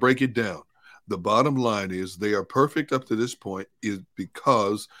you want to break it down, the bottom line is they are perfect up to this point is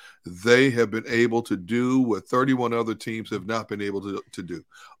because they have been able to do what 31 other teams have not been able to do.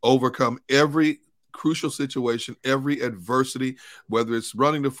 Overcome every crucial situation, every adversity, whether it's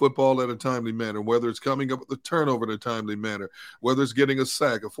running the football at a timely manner, whether it's coming up with a turnover in a timely manner, whether it's getting a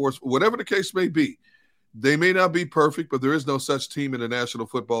sack, a force, whatever the case may be. They may not be perfect, but there is no such team in the National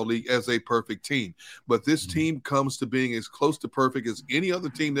Football League as a perfect team. But this team comes to being as close to perfect as any other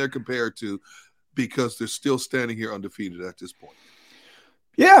team they're compared to because they're still standing here undefeated at this point.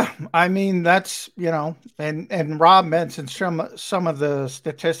 Yeah, that's, and Rob mentioned some of the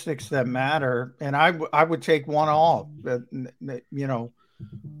statistics that matter, and I would take one off,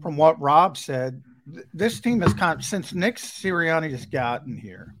 from what Rob said. This team has since Nick Sirianni has gotten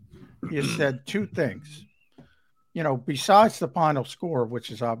here, he has said two things, besides the final score,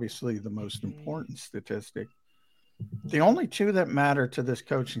 which is obviously the most important statistic. The only two that matter to this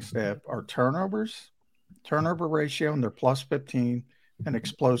coaching staff are turnover ratio, and they're plus 15, and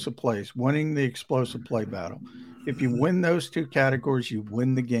explosive plays, winning the explosive play battle. If you win those two categories, you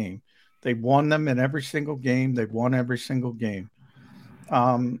win the game. They've won them in every single game. They've won every single game.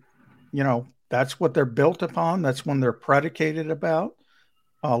 That's what they're built upon. That's when they're predicated about.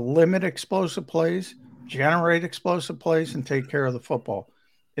 Limit explosive plays, generate explosive plays, and take care of the football.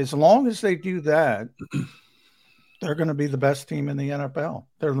 As long as they do that, they're going to be the best team in the NFL.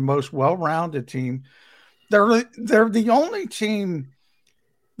 They're the most well-rounded team. They're the only team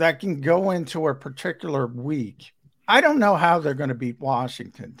that can go into a particular week. I don't know how they're going to beat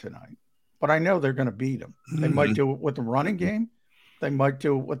Washington tonight, but I know they're going to beat them. They might do it with the running game. They might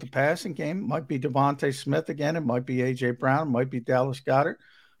do it with the passing game. It might be Devontae Smith again. It might be A.J. Brown. It might be Dallas Goedert.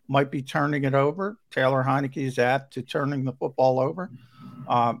 Might be turning it over. Taylor Heineke is apt to turning the football over.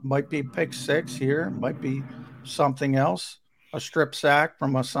 Might be pick six here. Might be something else. A strip sack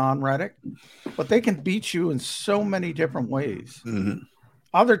from Hassan Reddick. But they can beat you in so many different ways.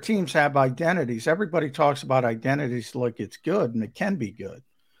 Other teams have identities. Everybody talks about identities like it's good, and it can be good.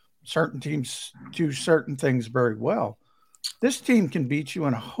 Certain teams do certain things very well. This team can beat you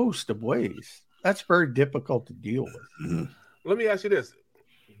in a host of ways. That's very difficult to deal with. Let me ask you this.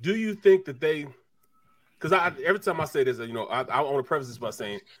 Do you think that they – because every time I say this, I want to preface this by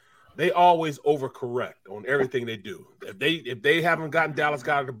saying they always overcorrect on everything they do. If they haven't gotten Dallas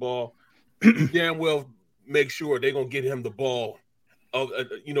Goedert the ball, you damn well make sure they're going to get him the ball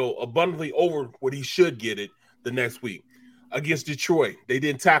abundantly over what he should get it the next week. Against Detroit, they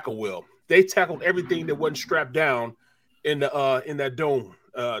didn't tackle well. They tackled everything that wasn't strapped down in that dome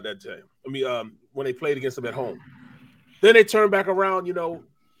that time. When they played against them at home. Then they turn back around,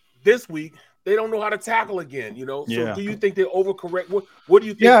 this week they don't know how to tackle again, So do you think they overcorrect? What do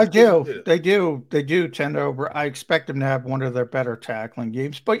you think? Yeah, I do. They do tend to over. I expect them to have one of their better tackling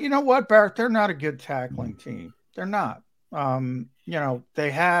games. But you know what, Barrett? They're not a good tackling team. They're not.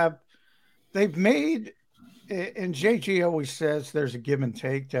 They've made, and JG always says there's a give and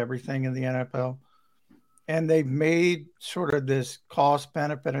take to everything in the NFL. And they've made sort of this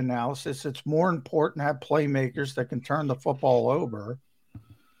cost-benefit analysis. It's more important to have playmakers that can turn the football over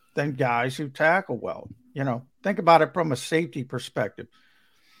than guys who tackle well. Think about it from a safety perspective.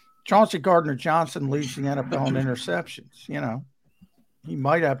 Chauncey Gardner-Johnson leads the NFL in interceptions. He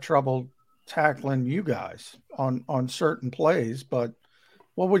might have trouble tackling you guys on certain plays, but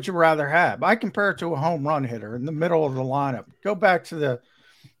what would you rather have? I compare it to a home run hitter in the middle of the lineup. Go back to the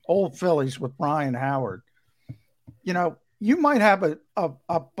old Phillies with Ryan Howard. You might have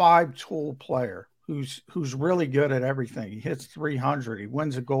a five-tool player who's really good at everything. He hits 300. He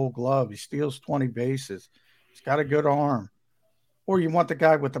wins a Gold Glove. He steals 20 bases. He's got a good arm. Or you want the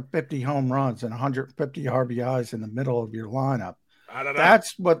guy with the 50 home runs and 150 RBIs in the middle of your lineup.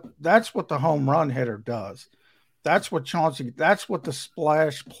 That's what the home run hitter does. That's what the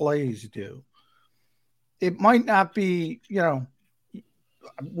splash plays do. It might not be,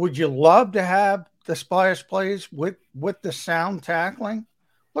 would you love to have the splash plays with the sound tackling?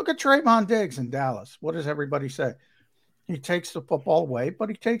 Look at Trayvon Diggs in Dallas. What does everybody say? He takes the football away, but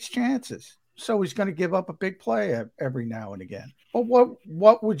he takes chances. So he's going to give up a big play every now and again. But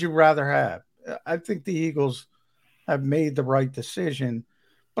what would you rather have? I think the Eagles have made the right decision.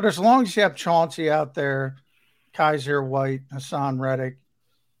 But as long as you have Chauncey out there, Kaiser White, Hassan Reddick,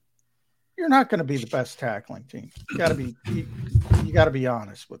 you're not going to be the best tackling team. You got to be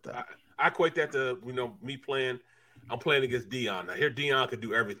honest with that. I equate that to me playing. I'm playing against Dion. Now here, Dion could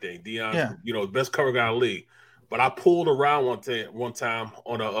do everything. Dion's the best cover guy in the league. But I pulled around one time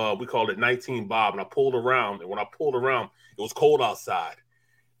on a we called it 19 Bob, and I pulled around. And when I pulled around, it was cold outside,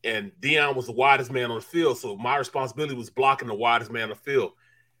 and Dion was the widest man on the field. So my responsibility was blocking the widest man on the field.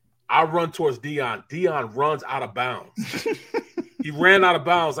 I run towards Dion. Dion runs out of bounds. He ran out of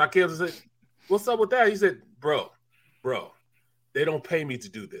bounds. I came and said, "What's up with that?" He said, "Bro, they don't pay me to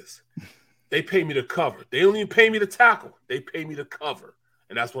do this. They pay me to cover. They don't even pay me to tackle. They pay me to cover,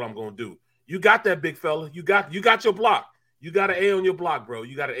 and that's what I'm going to do. You got that, big fella. You got your block. You got an A on your block, bro.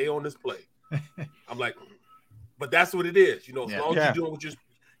 You got an A on this play." I'm like, but that's what it is. As long as you're doing what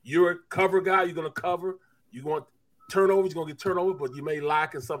you're a cover guy, you're going to cover. You want turnovers, you're going to get turnover, but you may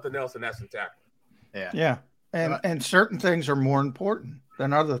lack in something else, and that's in tackling. Yeah. And certain things are more important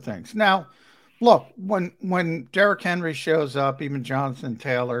than other things. Now, look, when Derrick Henry shows up, even Jonathan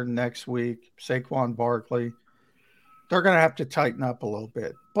Taylor next week, Saquon Barkley, they're going to have to tighten up a little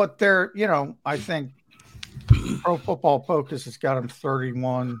bit. But they're, I think Pro Football Focus has got them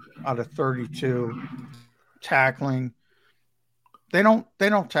 31 out of 32 tackling. They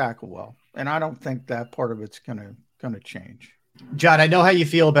don't tackle well, and I don't think that part of it's going to change. John, I know how you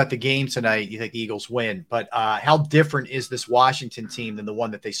feel about the game tonight. You think the Eagles win, but how different is this Washington team than the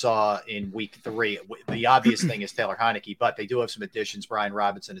one that they saw in week 3? The obvious thing is Taylor Heineke, but they do have some additions, Brian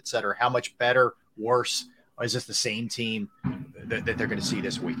Robinson, et cetera. How much better, worse, or is this the same team that they're going to see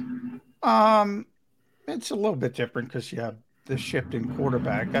this week? It's a little bit different because you have the shifting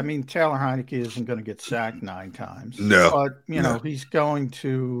quarterback. I mean, Taylor Heineke isn't going to get sacked 9 times. No. But, he's going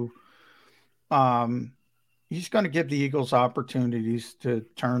to he's going to give the Eagles opportunities to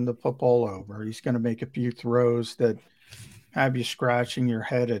turn the football over. He's going to make a few throws that have you scratching your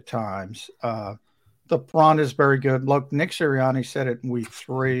head at times. The front is very good. Look, Nick Sirianni said it in week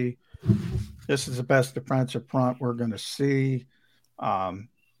 3. This is the best defensive front we're going to see.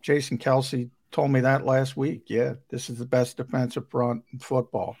 Jason Kelsey told me that last week. Yeah, this is the best defensive front in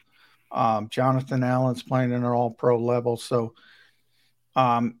football. Jonathan Allen's playing in an all-pro level. So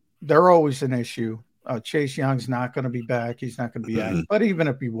they're always an issue. Chase Young's not going to be back. He's not going to be active. But even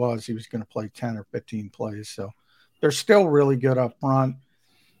if he was going to play 10 or 15 plays. So they're still really good up front.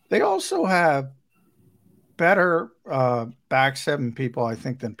 They also have better back 7 people, I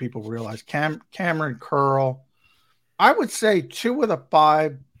think, than people realize. Cameron Curl. I would say 2 of the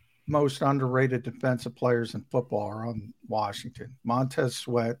 5 most underrated defensive players in football are on Washington. Montez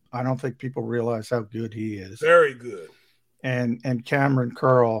Sweat. I don't think people realize how good he is. Very good. And Cameron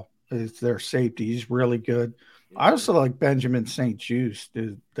Curl is their safety. He's really good. I also like Benjamin St-Juste,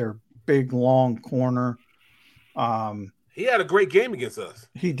 their big, long corner. He had a great game against us.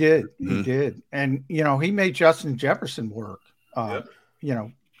 He did. He did. And, he made Justin Jefferson work.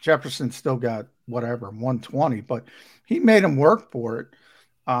 Jefferson still got 120, but he made him work for it.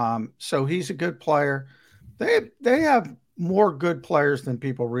 So he's a good player. They have more good players than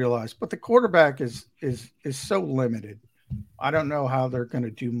people realize, but the quarterback is so limited. I don't know how they're going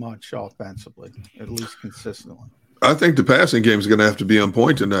to do much offensively, at least consistently. I think the passing game is going to have to be on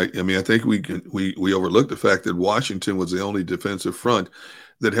point tonight. I mean, I think we overlooked the fact that Washington was the only defensive front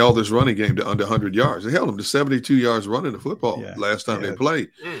that held this running game to under 100 yards. They held them to 72 yards running the football last time they played.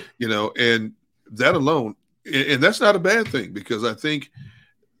 And that alone, and that's not a bad thing, because I think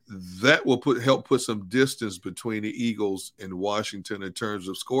that will help put some distance between the Eagles and Washington in terms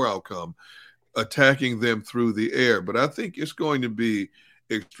of score outcome, attacking them through the air. But I think it's going to be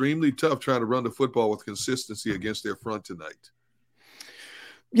extremely tough trying to run the football with consistency against their front tonight.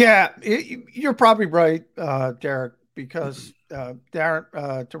 Yeah, you're probably right, Derrick, because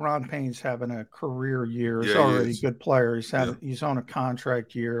Deron Payne's having a career year. He's already a good player. He's on a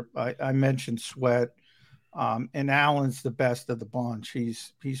contract year. I mentioned Sweat, and Allen's the best of the bunch.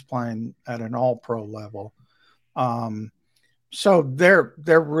 He's playing at an all-pro level. So they're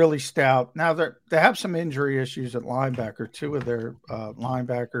really stout. Now they have some injury issues at linebacker. 2 of their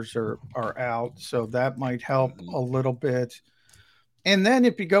linebackers are out, so that might help a little bit. And then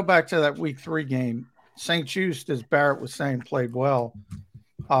if you go back to that week 3 game, St-Juste, as Barrett was saying, played well.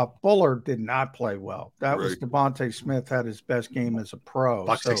 Fuller did not play well. That was Devontae Smith had his best game as a pro.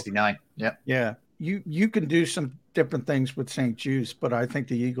 $169. Yep. Yeah. You can do some different things with St-Juste, but I think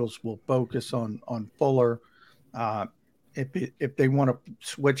the Eagles will focus on Fuller. If they want to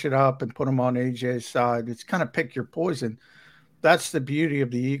switch it up and put him on AJ's side, it's kind of pick your poison. That's the beauty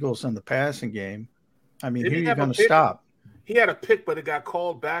of the Eagles in the passing game. I mean, who are you going to stop? He had a pick, but it got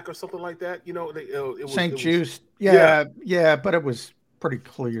called back or something like that. It was St-Juste. Yeah, but it was pretty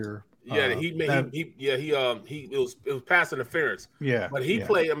clear. Yeah, it was pass interference. Yeah, but he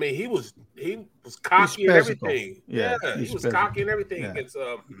played. I mean, he was cocky and everything. Yeah, he was cocky and everything against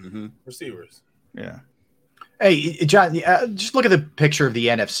receivers. Yeah. Hey, John, just look at the picture of the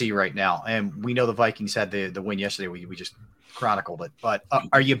NFC right now. And we know the Vikings had the win yesterday. We just chronicled it. But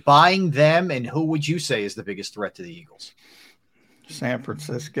are you buying them? And who would you say is the biggest threat to the Eagles? San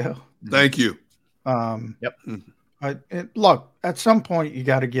Francisco. Thank you. Yep. Look, at some point, you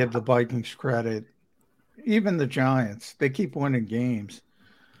got to give the Vikings credit. Even the Giants, they keep winning games.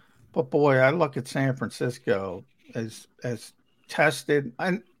 But, boy, I look at San Francisco as tested.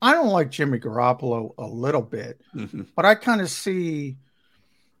 I don't like Jimmy Garoppolo a little bit, but I kind of see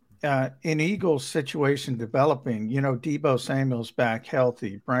an Eagles situation developing. Deebo Samuel's back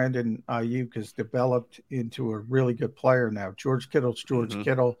healthy. Brandon Ayuk has developed into a really good player now. George Kittle's George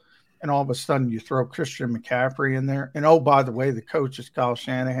Kittle. And all of a sudden you throw Christian McCaffrey in there. And, oh, by the way, the coach is Kyle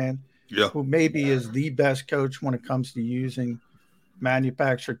Shanahan, who maybe is the best coach when it comes to using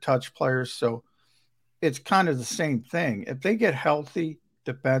manufactured touch players. So it's kind of the same thing. If they get healthy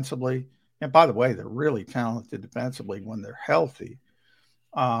defensively, and by the way, they're really talented defensively when they're healthy.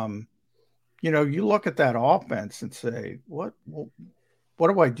 You look at that offense and say, what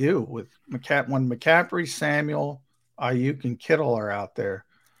do I do with when McCaffrey, Samuel, Ayuk, and Kittle are out there?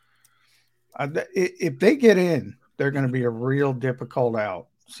 If they get in, they're going to be a real difficult out,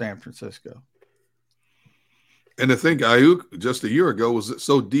 San Francisco. And to think Ayuk just a year ago was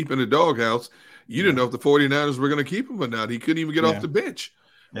so deep in the doghouse, you didn't know if the 49ers were going to keep him or not. He couldn't even get off the bench.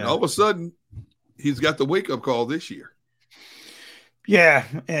 And all of a sudden, he's got the wake-up call this year. Yeah,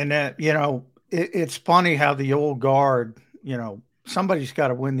 and, it's funny how the old guard, somebody's got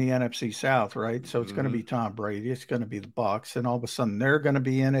to win the NFC South, right? So it's going to be Tom Brady. It's going to be the Bucs, and all of a sudden they're going to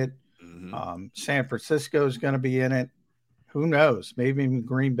be in it. San Francisco is going to be in it. who knows? Maybe even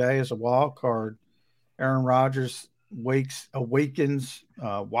Green Bay is a wild card. Aaron Rodgers awakens.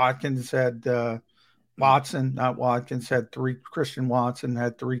 Watkins had Christian Watson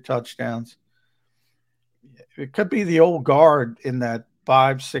had 3 touchdowns. It could be the old guard in that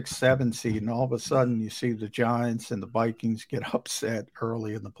 5, 6, 7 seed, and all of a sudden you see the Giants and the Vikings get upset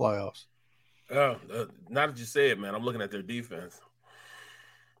early in the playoffs. Now that you say it, man, I'm looking at their defense.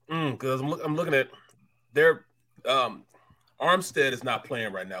 Because I'm looking at their Armstead is not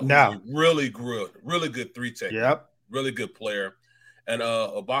playing right now. No. Really good 3 tech. Yep. Really good player. And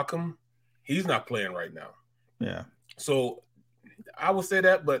Obakam, he's not playing right now. Yeah. So I would say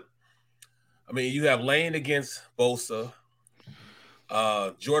that, but I mean, you have Lane against Bosa,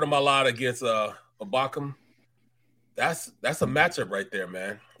 Jordan Mailata against Obakam. That's a matchup right there,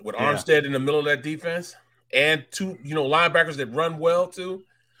 man. With Armstead in the middle of that defense and 2, linebackers that run well too.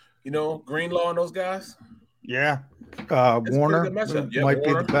 Greenlaw and those guys. Yeah. Warner might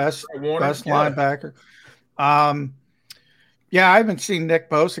be the best linebacker. I haven't seen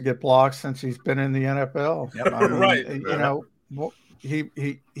Nick Bosa get blocked since he's been in the NFL. Yep. Right.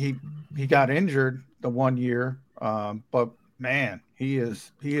 He got injured the one year, but man, he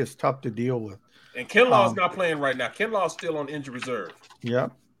is tough to deal with. And Kinlaw's not playing right now. Kinlaw's still on injury reserve.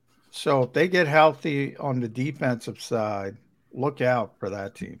 Yep. So if they get healthy on the defensive side, look out for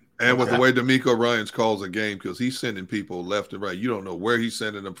that team. And with the way DeMeco Ryans calls a game, because he's sending people left and right. You don't know where he's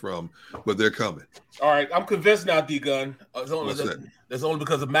sending them from, but they're coming. All right. I'm convinced now, D-Gun. That's only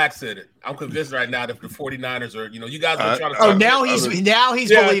because of Max said it. I'm convinced right now that the 49ers are, you guys are trying to talk now he's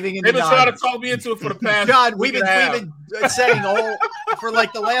believing in the Niners. They've been trying to talk me into it for the past. John, we've been saying for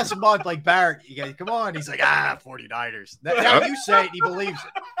like the last month, like Barrett, you guys, come on. He's like, 49ers. Now you say it, he believes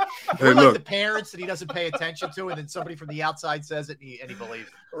it. We're like the parents that he doesn't pay attention to, and then somebody from the outside says it and he believes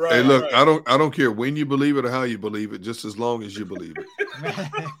it. Right, hey, look, right. I don't care when you believe it or how you believe it, just as long as you believe it.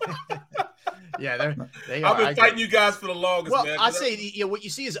 Yeah, they I've been fighting you guys for the longest, man. I say what you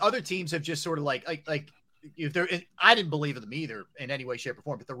see is other teams have just sort of like if they're. I didn't believe in them either in any way, shape, or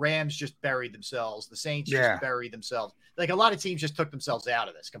form. But the Rams just buried themselves. The Saints just buried themselves. Like a lot of teams just took themselves out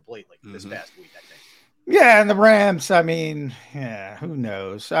of this completely this past week, I think. Yeah, and the Rams. I mean, who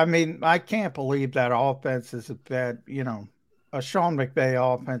knows? I mean, I can't believe that offense is a bad. A Sean McVay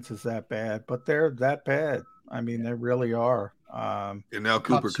offense is that bad, but they're that bad. I mean, they really are. And now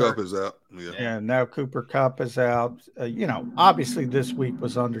Cooper Kupp is out. Yeah, now Cooper Kupp is out. Obviously this week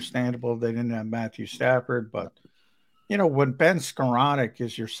was understandable. They didn't have Matthew Stafford, but when Ben Skoranek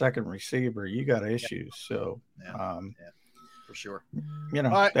is your second receiver, you got issues. So, for sure. They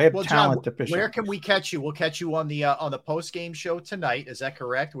have talent John, where can we catch you? We'll catch you on the post-game show tonight. Is that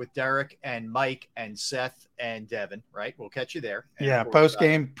correct? With Derrick and Mike and Seth and Devin, right? We'll catch you there. And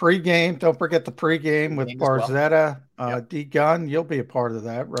post-game, pre-game. Don't forget the pre-game with Barzetta, D Gunn. You'll be a part of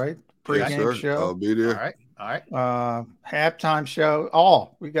that, right? Pre-game show. I'll be there. All right. Halftime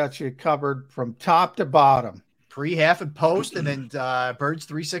show. We got you covered from top to bottom. Pre, half, and post, and then Birds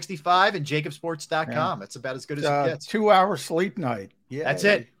 365 and JacobSports.com. Yeah. That's about as good as it gets. 2-hour sleep night. Yeah, that's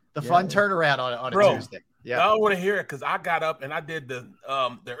it. The fun turnaround on a Tuesday. Yeah, I don't want to hear it because I got up and I did the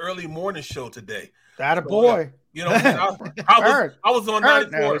early morning show today. That a boy. I was on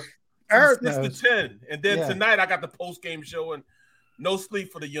 94 from 6 to 10, and then tonight I got the post game show and no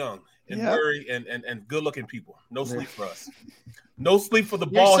sleep for the young and very and good looking people. No sleep for us. No sleep for the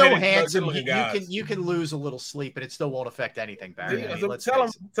ball. You're so handsome. You can lose a little sleep, and it still won't affect anything, Barry. Yeah, tell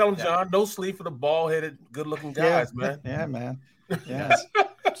him, John. No sleep for the ball-headed, good-looking guys, man. Yeah, man. Yeah,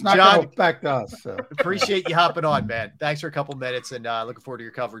 it's not going to affect us. So. Appreciate you hopping on, man. Thanks for a couple minutes, and looking forward to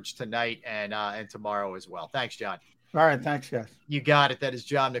your coverage tonight and tomorrow as well. Thanks, John. All right, thanks, guys. You got it. That is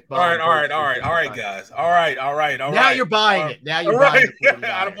John McMullen. All right, guys. All right. Now you're buying it. Now you're buying it.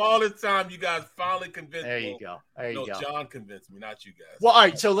 Out of all this time, you guys finally convinced me. There you go. No, John convinced me, not you guys. Well, all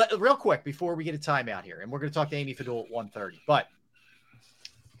right. So real quick before we get a timeout here, and we're going to talk to Amy Fadul at 1:30. But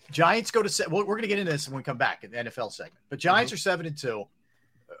Giants go to we're going to get into this when we come back in the NFL segment. But Giants are 7-2.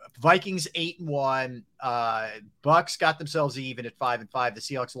 Vikings 8-1. Bucks got themselves even at 5-5. The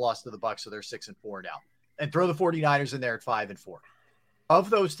Seahawks lost to the Bucks, so they're 6-4 now. And throw the 49ers in there at 5-4.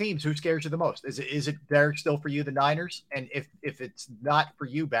 Of those teams, who scares you the most? Is it Derrick still for you, the Niners? And if it's not for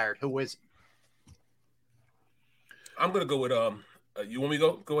you, Barrett, who is? I'm gonna go with you want me to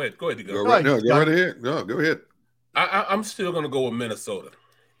go? Go ahead. Go ahead. Go right ahead. No, go ahead. I'm still gonna go with Minnesota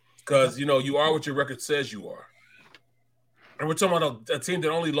because you are what your record says you are, and we're talking about a team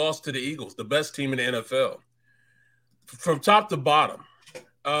that only lost to the Eagles, the best team in the NFL, from top to bottom.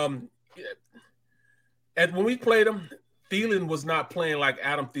 And when we played them, Thielen was not playing like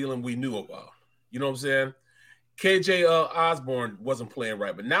Adam Thielen we knew about. You know what I'm saying? KJ Osborne wasn't playing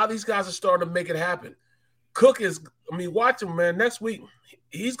right, but now these guys are starting to make it happen. Cook is, watch him, man. Next week,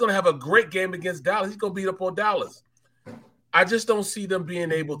 he's going to have a great game against Dallas. He's going to beat up on Dallas. I just don't see them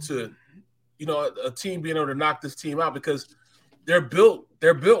being able to, a team being able to knock this team out because they're built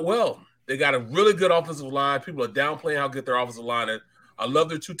well. They got a really good offensive line. People are downplaying how good their offensive line is. I love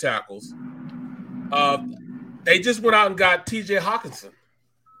their 2 tackles. They just went out and got TJ Hawkinson.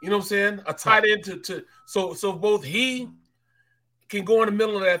 You know what I'm saying? A tight end so both he can go in the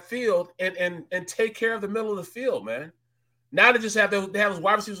middle of that field and take care of the middle of the field, man. Now they just have those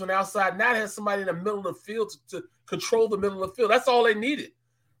wide receivers on the outside. Now they have somebody in the middle of the field to control the middle of the field. That's all they needed,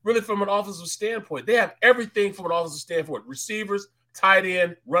 really, from an offensive standpoint. They have everything from an offensive standpoint: receivers, tight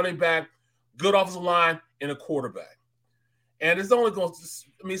end, running back, good offensive line, and a quarterback. And it's only going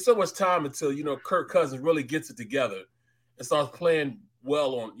to, so much time until, Kirk Cousins really gets it together and starts playing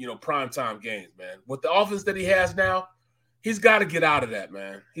well on, primetime games, man. With the offense that he has now, he's got to get out of that,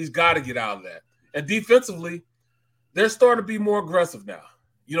 man. He's got to get out of that. And defensively, they're starting to be more aggressive now.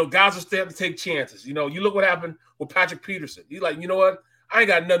 Guys are starting to take chances. You look what happened with Patrick Peterson. He's like, you know what? I ain't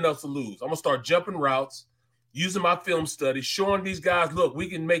got nothing else to lose. I'm going to start jumping routes, using my film study, showing these guys, look, we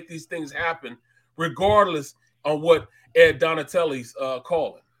can make these things happen regardless of what Ed Donatelli's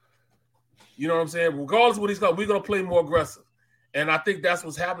calling. You know what I'm saying? Regardless of what he's calling, we're going to play more aggressive. And I think that's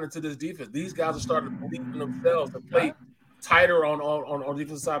what's happening to this defense. These guys are starting to believe in themselves and play tighter on the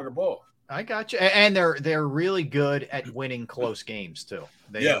defensive side of the ball. I got you. And they're really good at winning close games, too.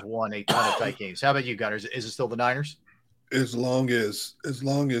 They have won a ton of tight games. How about you, Gunner? Is it still the Niners? As long as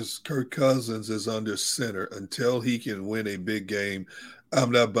Kirk Cousins is under center, until he can win a big game,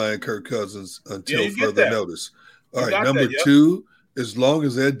 I'm not buying Kirk Cousins until further notice. All right, number 2, as long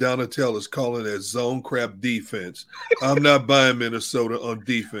as Ed Donatel is calling that zone crap defense, I'm not buying Minnesota on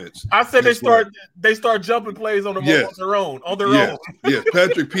defense. I said they start jumping plays on their own. Yeah,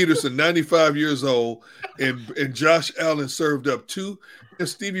 Patrick Peterson, 95 years old, and Josh Allen served up 2. And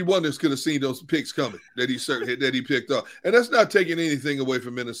Stevie Wonders could have seen those picks coming that he picked up. And that's not taking anything away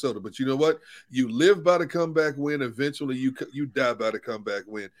from Minnesota. But you know what? You live by the comeback win. Eventually, you die by the comeback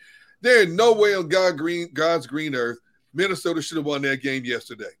win. There ain't no way on God's green earth Minnesota should have won that game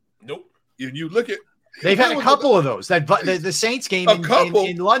yesterday. Nope. And you look at – They've had a couple of those. The Saints game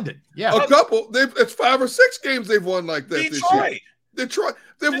in London. Yeah. A couple. It's 5 or 6 games they've won like that this year. Detroit.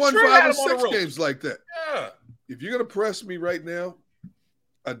 They've won 5 or 6 games like that. Yeah. If you're going to press me right now,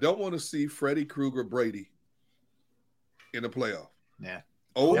 I don't want to see Freddie Krueger Brady in the playoff. Yeah.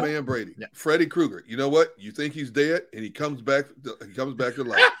 Old man Brady. Yeah. Freddie Krueger. You know what? You think he's dead and he comes back to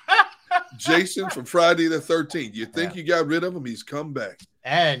life. Jason from Friday the 13th. You think you got rid of him? He's come back.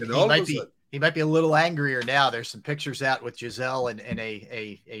 And he might be a little angrier now. There's some pictures out with Giselle and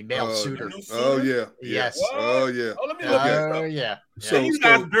a male suitor. Oh yeah. Yes. What? Oh yeah. Oh, let me look at it. Oh yeah. So you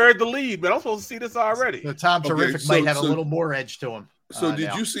guys buried the lead, man. I'm supposed to see this already. So Tom Terrific might have a little more edge to him. So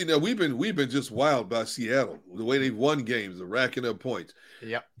did you see? Now we've been just wild by Seattle, the way they've won games, the racking up points.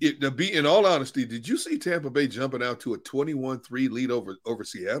 Yep. In all honesty, did you see Tampa Bay jumping out to a 21-3 lead over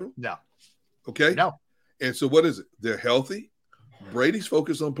Seattle? No. Okay. No. And so what is it? They're healthy. Brady's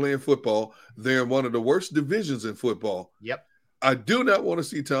focused on playing football. They're in one of the worst divisions in football. Yep. I do not want to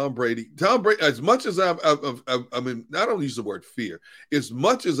see Tom Brady. As much as I mean, I don't use the word fear. As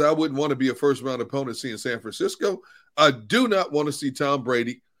much as I wouldn't want to be a first-round opponent seeing San Francisco, I do not want to see Tom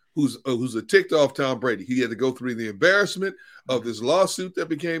Brady, who's a ticked-off Tom Brady. He had to go through the embarrassment of this divorce suit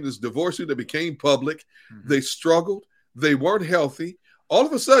that became public. Mm-hmm. They struggled. They weren't healthy. All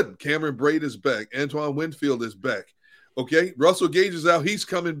of a sudden, Cameron Braid is back. Antoine Winfield is back. Okay? Russell Gage is out. He's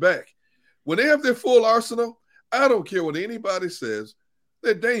coming back. When they have their full arsenal, I don't care what anybody says.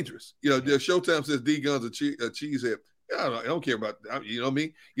 They're dangerous. Showtime says D Gunn's a cheesehead. I don't care about that. You know what I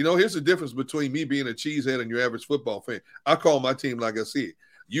mean? Here's the difference between me being a cheesehead and your average football fan. I call my team like I see it.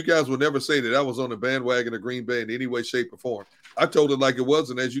 You guys will never say that I was on the bandwagon of Green Bay in any way, shape, or form. I told it like it was,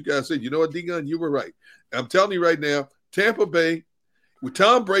 and as you guys said, you know what, D Gunn, you were right. I'm telling you right now, Tampa Bay, with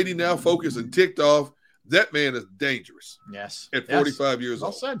Tom Brady now focused and ticked off, that man is dangerous. Yes. At 45 years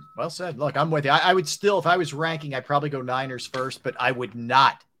old. Well said. Look, I'm with you. I would still, if I was ranking, I'd probably go Niners first, but I would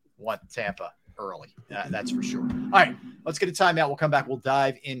not want Tampa early. That's for sure. All right, let's get a timeout. We'll come back. We'll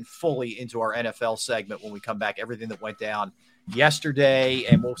dive in fully into our NFL segment when we come back, everything that went down yesterday,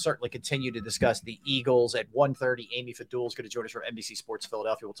 and we'll certainly continue to discuss the Eagles at 1:30. Amy Fadul is going to join us from NBC Sports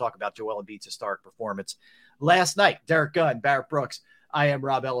Philadelphia. We'll talk about Joel Embiid's historic performance last night. Derrick Gunn, Barrett Brooks. I am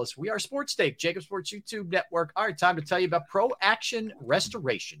Rob Ellis. We are Sports Take, Jacob Sports YouTube Network. All right, time to tell you about Pro Action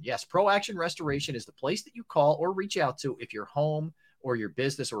Restoration. Yes, Pro Action Restoration is the place that you call or reach out to if your home or your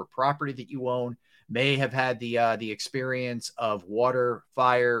business or a property that you own may have had the experience of water,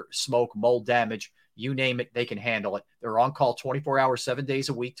 fire, smoke, mold damage, you name it, they can handle it. They're on call 24 hours, 7 days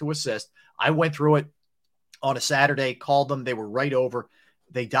a week to assist. I went through it on a Saturday, called them. They were right over.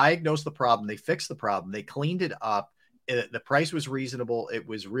 They diagnosed the problem. They fixed the problem. They cleaned it up. The price was reasonable. It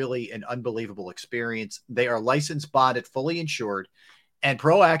was really an unbelievable experience. They are licensed, bonded, fully insured. And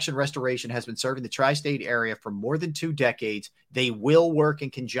Pro Action Restoration has been serving the tri-state area for more than 2 decades. They will work in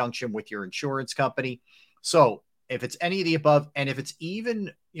conjunction with your insurance company. So if it's any of the above, and if it's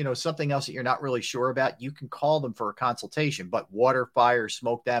even, something else that you're not really sure about, you can call them for a consultation. But water, fire,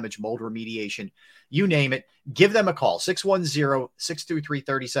 smoke damage, mold remediation, you name it, give them a call,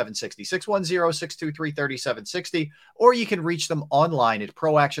 610-623-3760, 610-623-3760, or you can reach them online at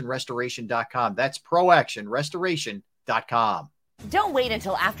proactionrestoration.com. That's proactionrestoration.com. Don't wait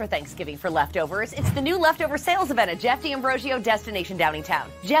until after Thanksgiving for leftovers. It's the new leftover sales event at Jeff D'Ambrosio Destination Downtown.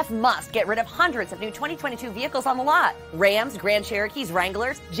 Jeff must get rid of hundreds of new 2022 vehicles on the lot. Rams, Grand Cherokees,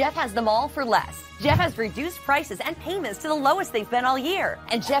 Wranglers. Jeff has them all for less. Jeff has reduced prices and payments to the lowest they've been all year.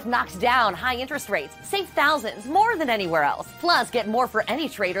 And Jeff knocks down high interest rates. Save thousands more than anywhere else. Plus, get more for any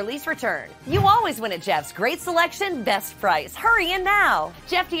trade or lease return. You always win at Jeff's. Great selection, best price. Hurry in now.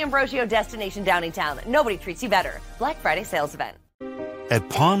 Jeff D'Ambrosio Destination Downtown. Nobody treats you better. Black Friday sales event. At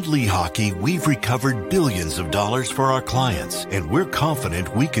Pond Lehocky, we've recovered billions of dollars for our clients, and we're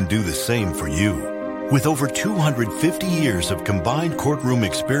confident we can do the same for you. With over 250 years of combined courtroom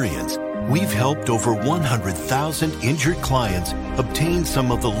experience, we've helped over 100,000 injured clients obtain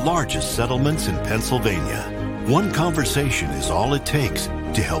some of the largest settlements in Pennsylvania. One conversation is all it takes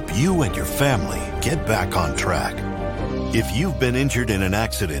to help you and your family get back on track. If you've been injured in an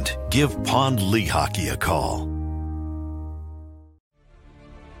accident, give Pond Lehocky a call.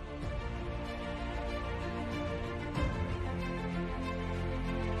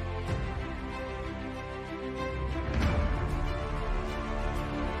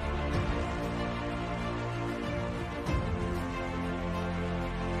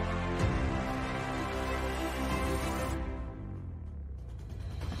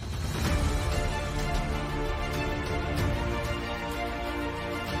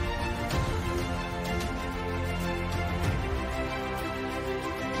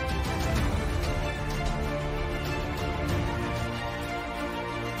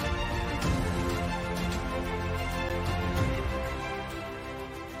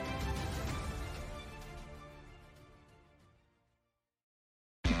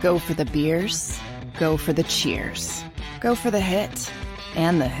 Go for the beers, go for the cheers, go for the hit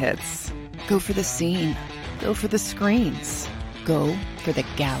and the hits, go for the scene, go for the screens, go for the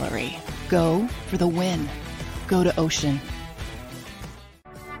gallery, go for the win, go to Ocean.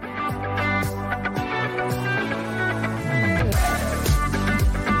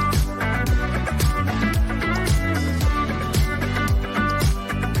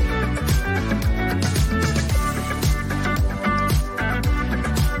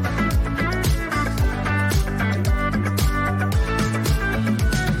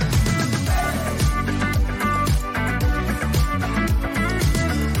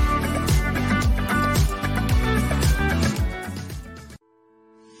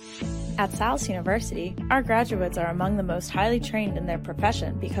 At Salus University, our graduates are among the most highly trained in their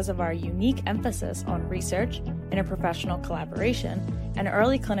profession because of our unique emphasis on research, interprofessional collaboration, and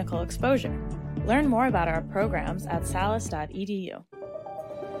early clinical exposure. Learn more about our programs at salus.edu.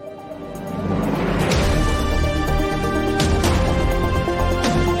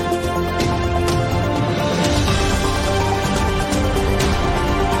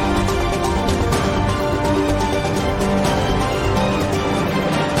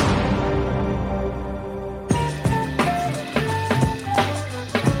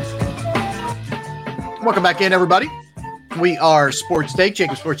 Welcome back in, everybody. We are Sports Take,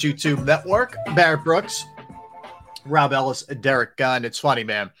 Jacob Sports YouTube Network. Barrett Brooks, Rob Ellis, Derrick Gunn. It's funny,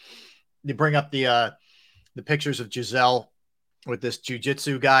 man. You bring up the pictures of Giselle with this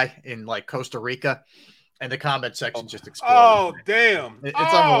jiu-jitsu guy in like Costa Rica, and the comment section just exploded. Oh, damn. It's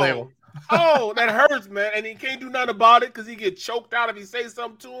unbelievable. Oh, that hurts, man. And he can't do nothing about it because he get choked out if he say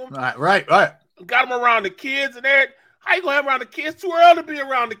something to him. Right. Got him around the kids and everything. How you gonna have around the kids? Too early to be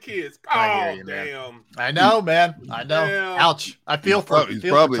around the kids. I hear you, damn. I know, man. I know. Damn. Ouch. I feel for him.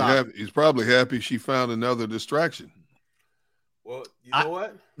 He's probably happy she found another distraction. Well, you know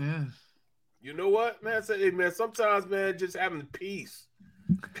what? Yeah. You know what, man? Say, hey, man, sometimes, man, just having peace.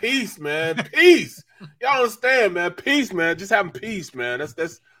 Peace, man. Peace. Y'all understand, man. Peace, man. Just having peace, man.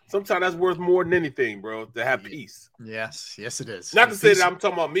 That's sometimes that's worth more than anything, bro, to have peace. Yes, it is. Not to say that I'm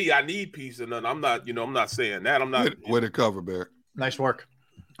talking about me. I need peace and nothing. I'm not saying that. I'm not. Way to cover, Barrett. Nice work.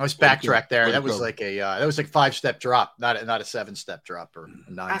 I was backtrack there. That was cover. like a 5-step drop, not a 7-step drop or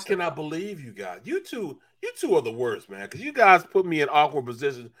a 9. I cannot believe you guys. You two are the worst, man. Because you guys put me in awkward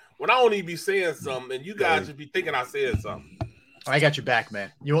positions when I don't even be saying something, and you guys just be thinking I said something. I got your back,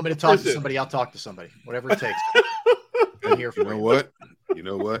 man. You want me to talk to somebody? I'll talk to somebody. Whatever it takes. I'm here for you. You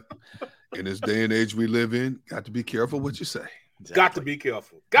know what? In this day and age we live in, got to be careful what you say. Exactly. Got to be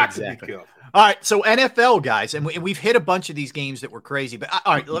careful. To be careful. All right, so NFL guys, and we've hit a bunch of these games that were crazy. But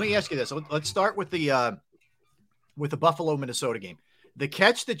all right, let me ask you this. Let's start with the Buffalo Minnesota game. The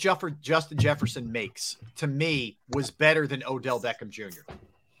catch that Justin Jefferson makes to me was better than Odell Beckham Jr.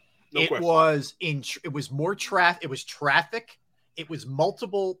 It was traffic. It was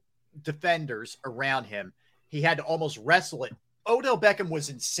multiple defenders around him. He had to almost wrestle it. Odell Beckham was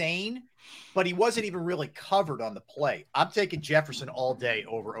insane, but he wasn't even really covered on the play. I'm taking Jefferson all day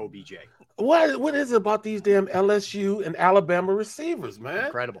over OBJ. What is it about these damn LSU and Alabama receivers, man?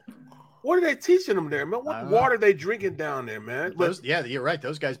 Incredible. What are they teaching them there, man? What water are they drinking down there, man? You're right.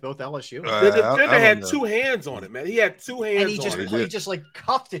 Those guys both LSU. The defender had 2 hands on it, man. He had 2 hands on it. He just like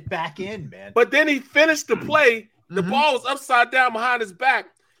cuffed it back in, man. But then he finished the play. The ball was upside down behind his back.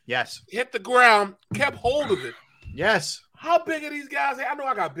 Yes. Hit the ground, kept hold of it. Yes. How big are these guys? I know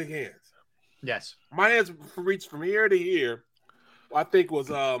I got big hands. Yes. My hands reached from here to here. I think it was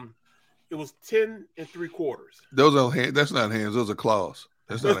 10 3/4. Those are hands. That's not hands. Those are claws.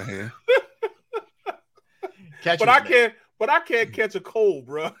 That's not a hand. But I can't catch a cold,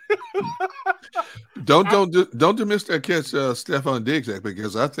 bro. Don't miss that catch, Stephon Diggs,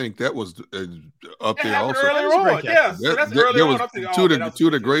 because I think that was up there also. Yes, that's early on. Two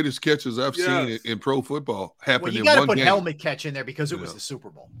of the greatest catches I've seen in pro football happened in one game. You got to put helmet catch in there because it was the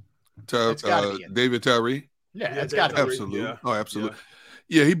Super Bowl. David Tyree. Yeah, it's got to be. Absolutely. Yeah. Oh, absolutely.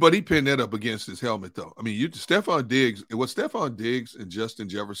 Yeah, but he pinned that up against his helmet, though. I mean, Stephon Diggs, what Stephon Diggs and Justin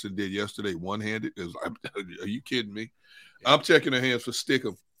Jefferson did yesterday, one-handed, are you kidding me? Yeah. I'm checking their hands for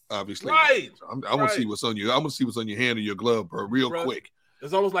stickum, obviously. Right. I want to see what's on you. I want to see what's on your hand or your glove, bro, quick.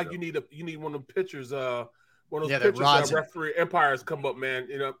 It's almost like you need one of them pictures. One of those pictures referee empires come up, man.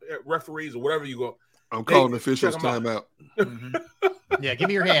 Referees or whatever you go. I'm calling officials timeout. Mm-hmm. Yeah, give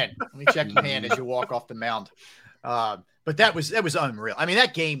me your hand. Let me check your hand as you walk off the mound. But that was unreal. I mean,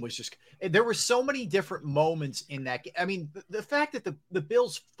 that game was just – there were so many different moments in that game. I mean, the fact that the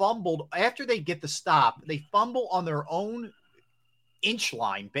Bills fumbled – after they get the stop, they fumble on their own inch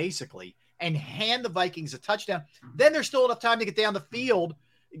line, basically, and hand the Vikings a touchdown. Then there's still enough time to get down the field.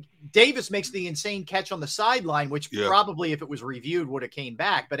 Davis makes the insane catch on the sideline, which probably, if it was reviewed, would have came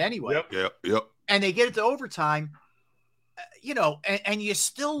back. But anyway. Yep. And they get it to overtime, and you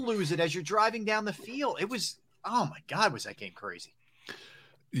still lose it as you're driving down the field. It was – oh, my God, was that game crazy.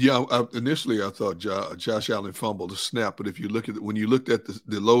 Yeah, initially I thought Josh Allen fumbled the snap, but if you look at it, when you looked at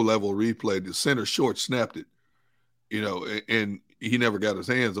the low-level replay, the center short snapped it, and he never got his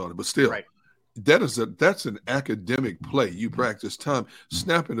hands on it. But still, that's an academic play. You practice time.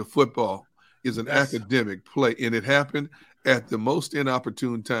 Snapping the football is an academic play, and it happened at the most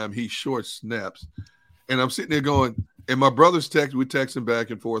inopportune time. He short snaps, and I'm sitting there going – and my brother's we're texting back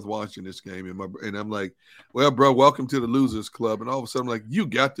and forth watching this game. And I'm like, well, bro, welcome to the losers club. And all of a sudden I'm like, you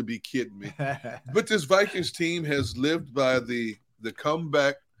got to be kidding me. But this Vikings team has lived by the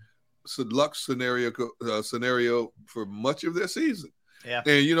comeback luck scenario for much of their season. Yeah.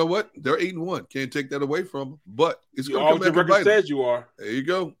 And you know what? They're 8-1. Can't take that away from them. But it's going to come back and bite them. You are. There you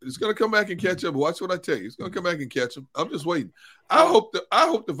go. It's going to come back and catch up. Watch what I tell you. It's going to come back and catch them. I'm just waiting. I hope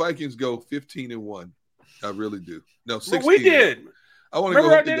the Vikings go 15-1. I really do. No, 16. Well, we did. I want to go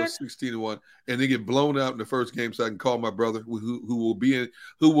 16-1, and then get blown out in the first game, so I can call my brother, who will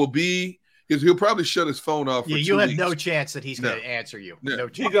be. He'll probably shut his phone off. For you have no chance that he's going to answer you. No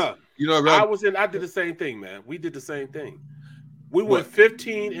chance. I did the same thing, man. We did the same thing. We went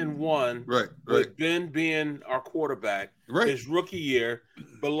 15-1. Right. With Ben being our quarterback, his rookie year,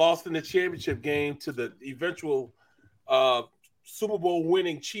 but lost in the championship game to the eventual Super Bowl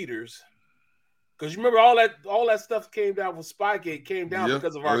winning cheaters. Because you remember all that stuff came down with Spygate came down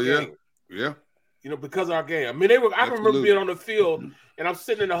because of our game. Yeah. Because of our game. I mean, I remember being on the field and I'm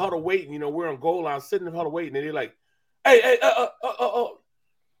sitting in the huddle waiting. We're on goal line, sitting in the huddle waiting, and they're like, "Hey,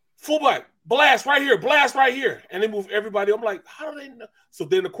 fullback, blast right here," and they move everybody. I'm like, how do they know? So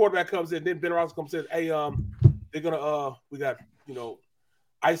then the quarterback comes in. Then Ben Ross comes in. Hey, they're gonna we got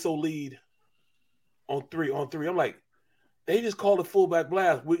ISO lead on three. I'm like. They just called a fullback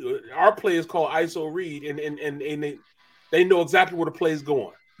blast. Our play is called ISO read, and they know exactly where the play is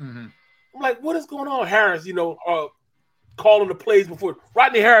going. Mm-hmm. I'm like, what is going on? Harris, calling the plays before.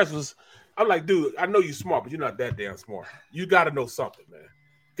 Rodney Harris I'm like, dude, I know you're smart, but you're not that damn smart. You got to know something, man.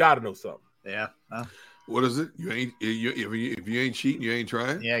 Got to know something. Yeah. What is it? If you ain't cheating, you ain't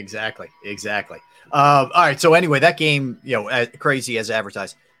trying. Yeah, exactly. All right. So anyway, that game, as crazy as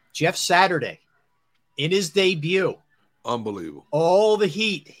advertised. Jeff Saturday, in his debut, unbelievable. All the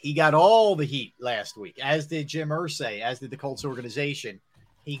heat. He got all the heat last week, as did Jim Irsay, as did the Colts organization.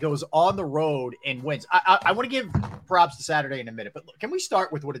 He goes on the road and wins. I want to give props to Saturday in a minute, but can we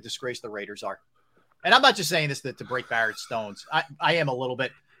start with what a disgrace the Raiders are? And I'm not just saying this to break Barrett's stones. I am a little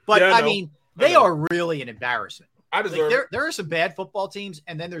bit, but I mean, they are really an embarrassment. I deserve it. There are some bad football teams,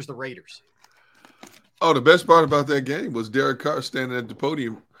 and then there's the Raiders. Oh, the best part about that game was Derrick Carr standing at the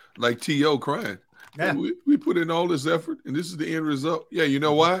podium like T.O. crying. Yeah. We put in all this effort, and this is the end result. Yeah, you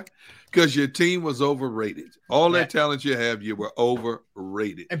know why? Because your team was overrated. All that talent you have, you were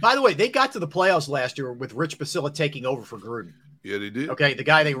overrated. And by the way, they got to the playoffs last year with Rich Basila taking over for Gruden. Yeah, they did. Okay, the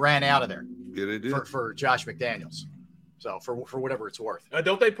guy they ran out of there. Yeah, they did. For Josh McDaniels. So for whatever it's worth.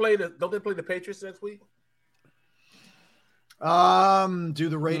 Don't they play the Patriots next week? Do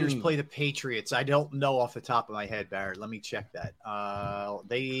the Raiders play the Patriots? I don't know off the top of my head, Barrett. Let me check that.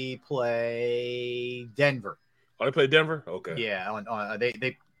 They play Denver. Oh, they play Denver? Okay. Yeah,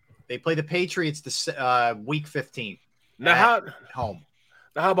 they play the Patriots this week 15. Now home.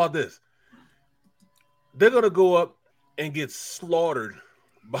 Now how about this? They're gonna go up and get slaughtered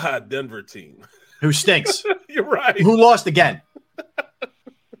by a Denver team who stinks. You're right. Who lost again?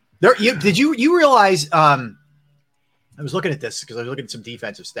 Did you realize? I was looking at this because I was looking at some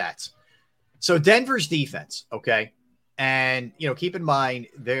defensive stats. So Denver's defense, okay, and keep in mind,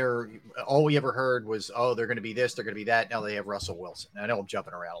 all we ever heard was, oh, they're going to be this, they're going to be that. Now they have Russell Wilson. I know I'm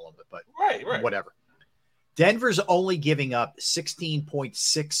jumping around a little bit, but right, whatever. Denver's only giving up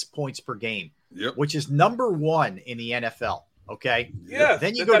 16.6 points per game, which is number 1 in the NFL. Okay. Yeah.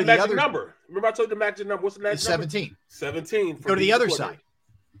 Then you go to the other number. Remember I told you the magic number. What's the magic number? 17. 17. Go to the other side.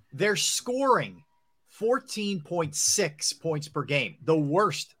 They're scoring 14.6 points per game, the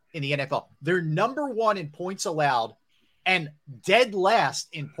worst in the NFL. They're number 1 in points allowed and dead last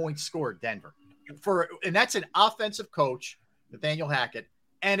in points scored, Denver. And that's an offensive coach, Nathaniel Hackett,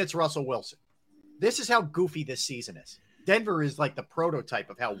 and it's Russell Wilson. This is how goofy this season is. Denver is like the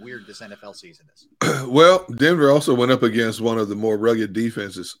prototype of how weird this NFL season is. Well, Denver also went up against one of the more rugged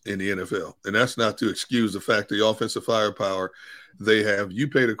defenses in the NFL, and that's not to excuse the fact the offensive firepower they have. You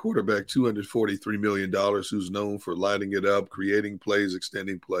paid a quarterback $243 million who's known for lighting it up, creating plays,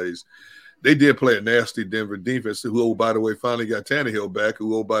 extending plays. They did play a nasty Denver defense who, oh, by the way, finally got Tannehill back,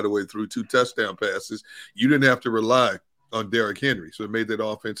 who, oh, by the way, threw 2 touchdown passes. You didn't have to rely on Derrick Henry. So it made that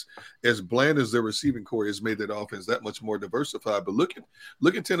offense, as bland as their receiving core has made that offense that much more diversified. But look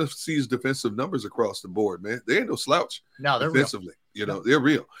at Tennessee's defensive numbers across the board, man. They ain't no slouch. No, they're defensively. Real. They're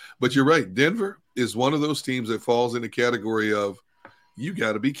real. But you're right. Denver is one of those teams that falls in the category of, you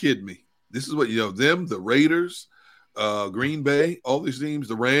got to be kidding me. This is what, them, the Raiders, Green Bay, all these teams,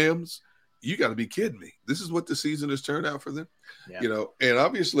 the Rams, you got to be kidding me. This is what the season has turned out for them. Yeah. And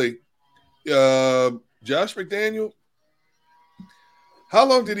obviously Josh McDaniel, how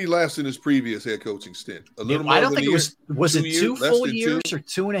long did he last in his previous head coaching stint? A little more. I don't than think it was it 2 full years or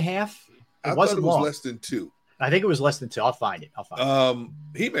 2.5? It wasn't long. Less than 2. I think it was less than 2. I'll find it.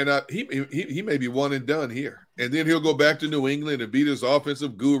 He may not. He may be one and done here, and then he'll go back to New England and be this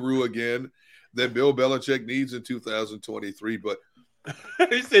offensive guru again that Bill Belichick needs in 2023. But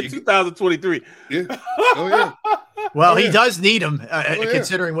he said 2023. Yeah. Oh yeah. Well, he does need him,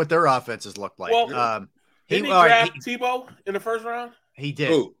 considering what their offenses look like. Well, didn't he draft Tebow in the first round? He did.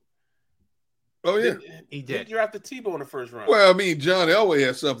 Who? Oh yeah, he did. He drafted Tebow in the first round. Well, I mean, John Elway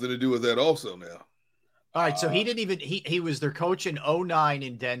has something to do with that also now. All right, so he didn't even he was their coach in 2009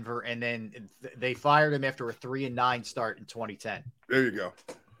 in Denver, and then they fired him after a 3-9 start in 2010. There you go.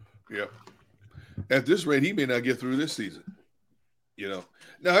 Yeah. At this rate, he may not get through this season. Now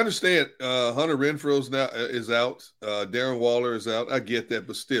I understand Hunter Renfro's now is out. Darren Waller is out. I get that,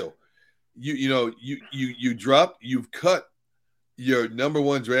 but still, you've cut your number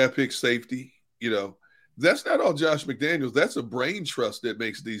 1 draft pick safety. That's not all Josh McDaniels. That's a brain trust that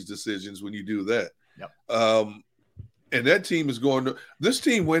makes these decisions when you do that. Yep. And that team is this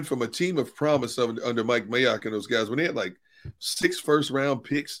team went from a team of promise under Mike Mayock and those guys when they had like 6 first-round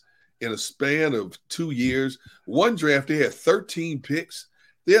picks in a span of 2 years. One draft, they had 13 picks.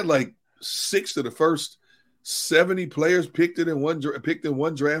 They had like 6 of the first 70 players picked in one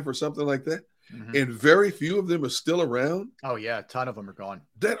draft or something like that. Mm-hmm. And very few of them are still around. Oh, yeah. A ton of them are gone.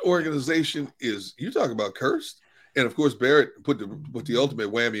 That organization is, you talk about cursed. And of course, Barrett put the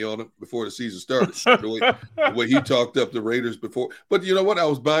ultimate whammy on him before the season started. the way he talked up the Raiders before. But you know what? I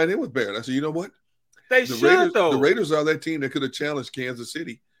was buying in with Barrett. I said, you know what? The Raiders are that team that could have challenged Kansas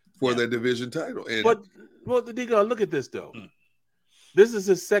City for their division title. But Digo, look at this though. This is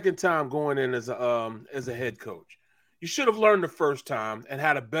his second time going in as a head coach. You should have learned the first time and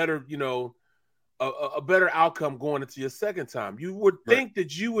had a better, a better outcome going into your second time. You would think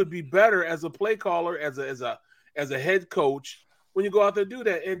that you would be better as a play caller, as a head coach when you go out there and do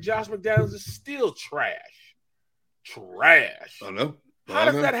that. And Josh McDaniels is still trash. Trash. I know. How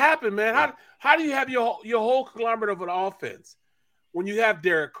does that happen, man? How do you have your whole conglomerate of an offense when you have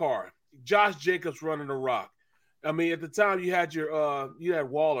Derrick Carr, Josh Jacobs running the rock? I mean, at the time you had you had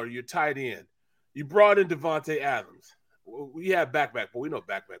Waller, your tight end. You brought in Devontae Adams. We had backpack boy. We know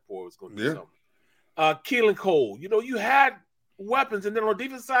backpack boy was going to do something. Keelan Cole. You had weapons, and then on the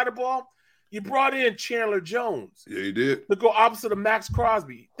defense side of the ball, you brought in Chandler Jones. Yeah, you did. To go opposite of Max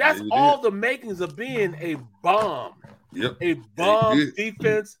Crosby. That's all the makings of being a bomb. Yep. A bomb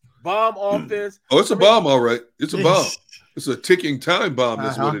defense, bomb offense. Oh, it's a bomb, all right. It's a bomb. It's a ticking time bomb.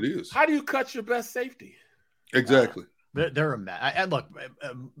 That's what it is. How do you cut your best safety? Exactly. They're a mess. And look,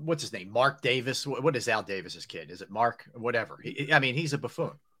 what's his name? Mark Davis. What is Al Davis's kid? Is it Mark? Whatever. He's a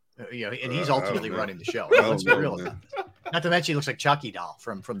buffoon. And he's ultimately running the show. Let's be real about this. Not to mention, he looks like Chucky doll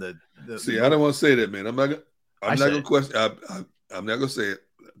from the. See, I don't want to say that, man. I'm not going to question. I'm not going to say it.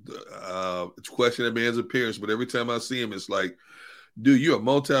 It's question that man's appearance, but every time I see him, it's like, dude, you're a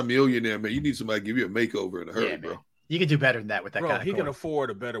multi-millionaire, man. You need somebody to give you a makeover in a hurry, bro. You can do better than that with that bro, kind of he can afford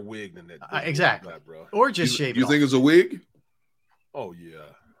a better wig than that. Exactly. That, bro. Or just shave it You off. think it's a wig? Oh, yeah.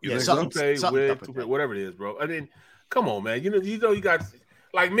 You think Toupee, wig, whatever it is, bro. I mean, come on, man. You got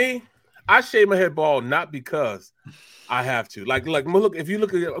 – like me, I shave my head bald not because I have to. Like look, if you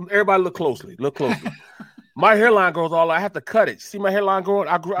look at – everybody look closely. Look closely. My hairline grows all – I have to cut it. See my hairline growing?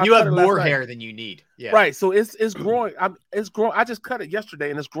 You have more hair than you need. Yeah. Right. So it's growing. It's growing. I just cut it yesterday,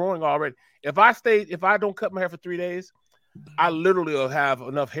 and it's growing already. If I don't cut my hair for 3 days, I literally will have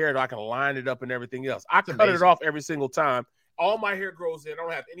enough hair that I can line it up and everything else. I cut it off every single time. All my hair grows in. I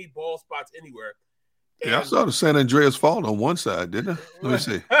don't have any bald spots anywhere. Yeah, I saw the San Andreas Fault on one side, didn't I? Let me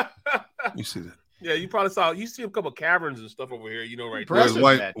see. Let me see that. Yeah, you probably saw. You see a couple of caverns and stuff over here. Right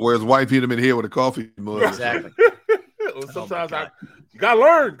there. Where his wife hit him in here with a coffee mug. Exactly. Well, sometimes you gotta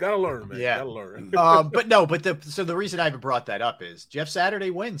learn, man. Yeah, gotta learn. So the reason I even brought that up is Jeff Saturday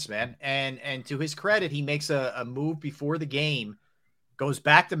wins, man, and to his credit, he makes a move before the game, goes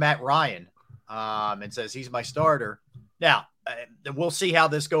back to Matt Ryan, and says he's my starter. Now we'll see how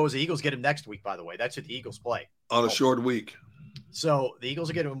this goes. The Eagles get him next week, by the way. That's who the Eagles play on a short week. So the Eagles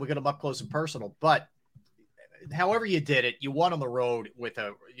will get him. We'll get him up close and personal, but. However you did it, you won on the road with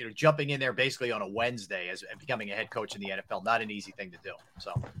jumping in there basically on a Wednesday as becoming a head coach in the NFL. Not an easy thing to do.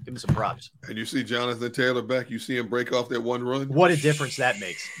 So give him some props. And you see Jonathan Taylor back. You see him break off that one run. What a difference that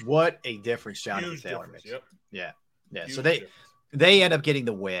makes. What a difference Jonathan Taylor makes. Yep. Yeah. Huge So they end up getting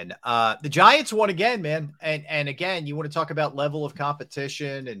the win. The Giants won again, man. And again, you want to talk about level of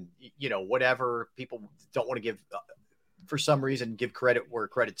competition and whatever. People don't want to give for some reason give credit where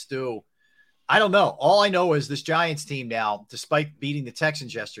credit's due. I don't know. All I know is this Giants team now, despite beating the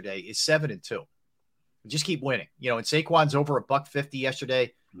Texans yesterday, is 7-2. Just keep winning. And Saquon's over $150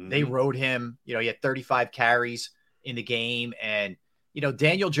 yesterday. Mm-hmm. They rode him. He had 35 carries in the game. And,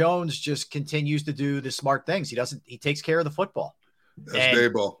 Daniel Jones just continues to do the smart things. He takes care of the football. That's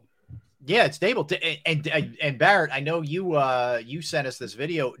Daboll. Yeah, it's Daboll. And Barrett, I know you sent us this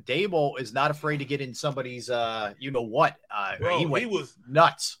video. Daboll is not afraid to get in somebody's Bro, he was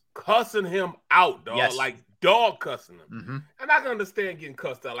nuts. Cussing him out, dog. Yes. Like dog cussing him. Mm-hmm. And I can understand getting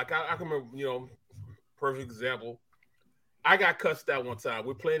cussed out. Like I can remember, perfect example. I got cussed out one time.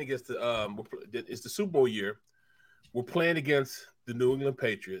 We're playing against it's the Super Bowl year. We're playing against the New England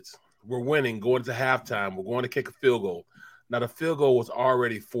Patriots. We're winning, going to halftime. We're going to kick a field goal. Now the field goal was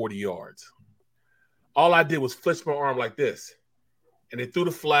already 40 yards. All I did was flick my arm like this. And they threw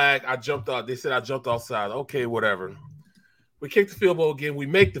the flag. I jumped out. They said I jumped offside. Okay, whatever. We kick the field goal again. We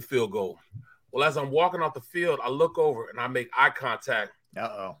make the field goal. Well, as I'm walking off the field, I look over and I make eye contact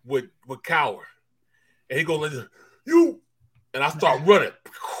with Cowher. And he goes, you. And I start running.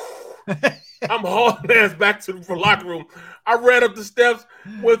 I'm hauling ass back to the locker room. I ran up the steps,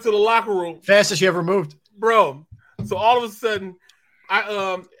 went to the locker room. Fastest you ever moved. Bro. So all of a sudden,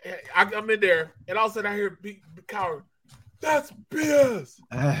 I'm in there, and all of a sudden I hear Cowher, that's BS.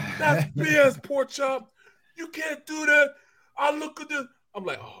 That's BS, pork chop. You can't do that. I look at this. I'm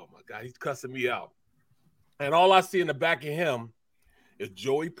like, oh, my God, he's cussing me out. And all I see in the back of him is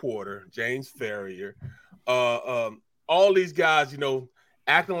Joey Porter, James Ferrier, all these guys,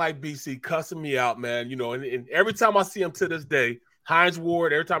 acting like BC, cussing me out, man. And every time I see him to this day, Hines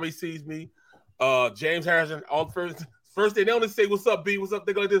Ward, every time he sees me, James Harrison, all first day, they only say, "What's up, B? What's up?"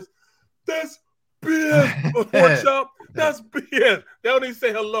 They go like this. That's BS, pork chop. That's BS. They don't even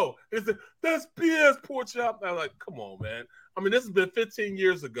say hello. They say, "That's BS, pork chop." I'm like, come on, man. I mean, this has been 15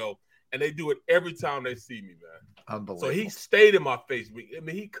 years ago, and they do it every time they see me, man. Unbelievable. So he stayed in my face. I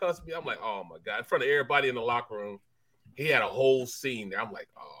mean, he cussed me. I'm like, oh my God, in front of everybody in the locker room. He had a whole scene there. I'm like,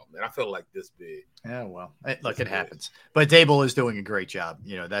 oh man, I felt like this big. Yeah, well, look, it happens. But Dable is doing a great job.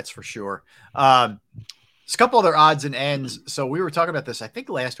 That's for sure. There's a couple other odds and ends. So we were talking about this, I think,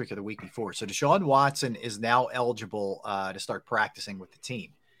 last week or the week before. So Deshaun Watson is now eligible to start practicing with the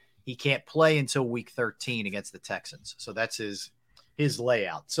team. He can't play until week 13 against the Texans. So that's his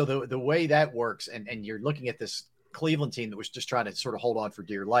layout. So the way that works, and you're looking at this Cleveland team that was just trying to sort of hold on for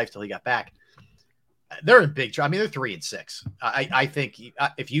dear life till he got back. They're in big trouble. I mean, they're 3-6. I think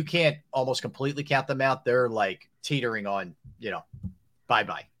if you can't almost completely count them out, they're like teetering on,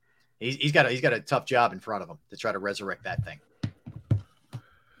 bye-bye. He's got a tough job in front of him to try to resurrect that thing.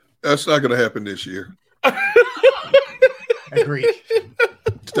 That's not going to happen this year. Agreed.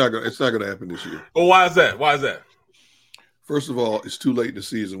 It's not going to happen this year. Well, why is that? First of all, it's too late in the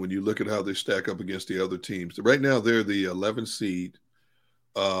season when you look at how they stack up against the other teams. Right now, they're the 11th seed.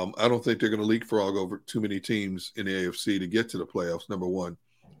 I don't think they're going to leapfrog over too many teams in the AFC to get to the playoffs, number one.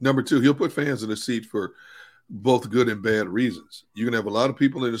 Number two, he'll put fans in the seat for both good and bad reasons. You're going to have a lot of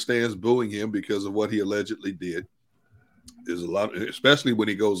people in the stands booing him because of what he allegedly did. There's a lot, especially when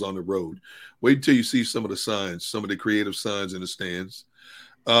he goes on the road. Wait until you see some of the signs, some of the creative signs in the stands.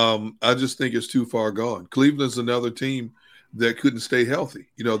 I just think it's too far gone. Cleveland's another team that couldn't stay healthy.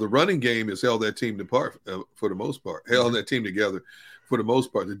 The running game has held that team apart for the most part, held that team together for the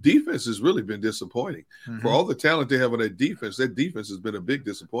most part. The defense has really been disappointing. For all the talent they have on that defense has been a big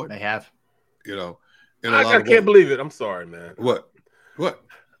disappointment. They have. I can't believe it. I'm sorry, man. What?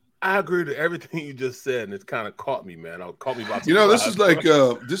 I agree to everything you just said, and it's kind of caught me, man. Caught me by surprise.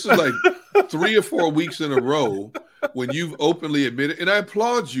 This is like 3 or 4 weeks in a row when you've openly admitted, and I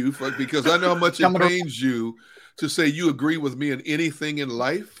applaud you because I know how much it pains you to say you agree with me in anything in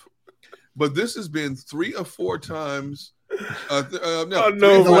life. But this has been 3 or 4 times.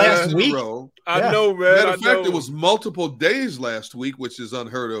 Last week. I know, man. Matter of fact, it was multiple days last week, which is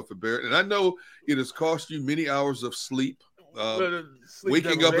unheard of for Barrett. And I know it has cost you many hours of sleep.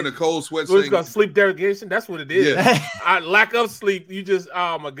 Waking up in a cold sweat. So it's got sleep derogation. That's what it is. Yeah. Lack of sleep. You just,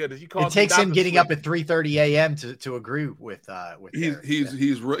 oh my goodness. It takes him getting up at 3:30 a.m. to agree with.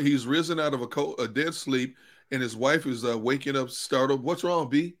 He's risen out of a dead sleep, and his wife is waking up startled. What's wrong,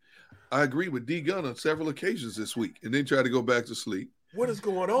 B? I agree with D. Gunn on several occasions this week, and then try to go back to sleep. What is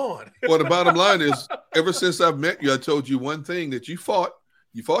going on? Well, the bottom line is, ever since I've met you, I told you one thing, that you fought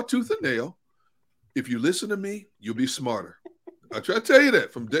tooth and nail. If you listen to me, you'll be smarter. I try to tell you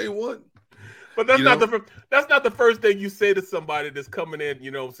that from day one. But that's not the first thing you say to somebody that's coming in,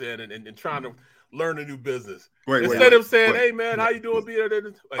 and trying to learn a new business. Instead of saying, "Hey man, how you doing?"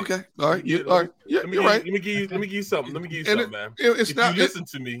 Okay, all right, all right. Yeah, you're right. Let me give you something. Man. If you listen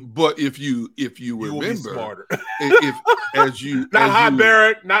to me, but if you remember, will be smarter. Not hi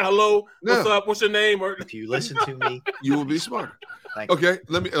Barrett, not hello. What's up? What's your name? Or if you listen to me, you will be smarter. Okay,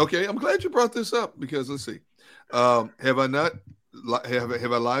 I'm glad you brought this up because let's see. Have I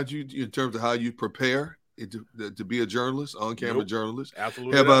lied to you in terms of how you prepare to be a journalist, on-camera journalist?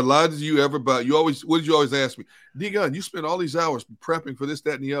 Absolutely. Have I lied to you ever about what did you always ask me? D. Gunn, you spend all these hours prepping for this,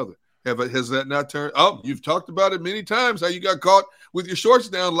 that, and the other. Has that not turned? Oh, you've talked about it many times, how you got caught with your shorts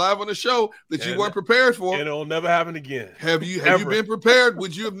down live on the show that you weren't prepared for. And it'll never happen again. Have you been prepared?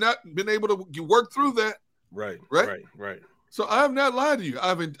 Would you have not been able to work through that? Right. So I have not lied to you.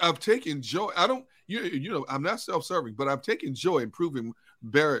 I've taken joy. I'm not self-serving, but I've taken joy in proving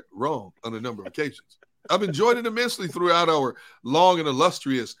Barrett wrong on a number of occasions. I've enjoyed it immensely throughout our long and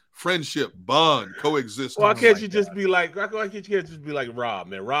illustrious friendship bond coexistence. Why can't you just be like Rob,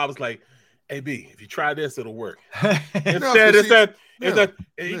 man? Rob's like, "Hey B, if you try this, it'll work." Instead, he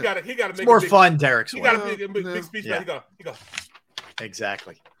got to make it's more fun, Derrick's. He got a big speech. He go.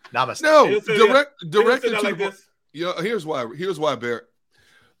 Exactly. Namaste. No, direct it like this. Here's why, Barrett.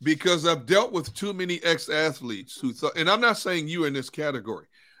 Because I've dealt with too many ex-athletes who thought, and I'm not saying you in this category.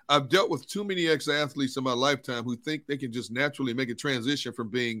 I've dealt with too many ex-athletes in my lifetime who think they can just naturally make a transition from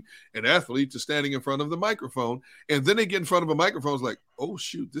being an athlete to standing in front of the microphone. And then they get in front of a microphone, it's like, oh,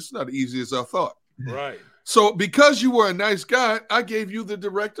 shoot, this is not as easy as I thought. Right. So because you were a nice guy, I gave you the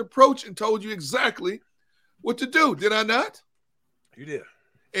direct approach and told you exactly what to do. Did I not? You did.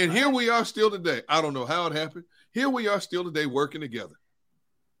 And here we are still today. I don't know how it happened. Here we are still today working together.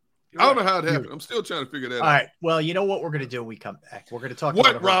 I don't know how it happened. I'm still trying to figure that out. All right. Well, you know what we're going to do when we come back? We're going to talk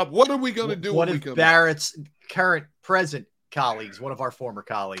about Rob? What are we going to do when we come back? One of Barrett's present colleagues, one of our former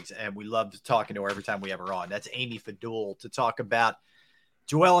colleagues, and we love talking to her every time we have her on. That's Amy Fadul to talk about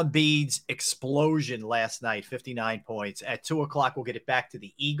Joel Embiid's explosion last night, 59 points. At 2 o'clock, we'll get it back to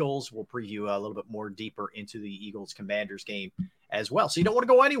the Eagles. We'll preview a little bit more deeper into the Eagles-Commanders game as well. So you don't want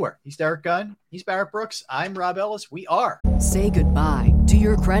to go anywhere. He's Derrick Gunn. He's Barrett Brooks. I'm Rob Ellis. We are. Say goodbye to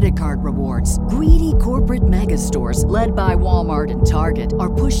your credit card rewards. Greedy corporate mega stores, led by Walmart and Target,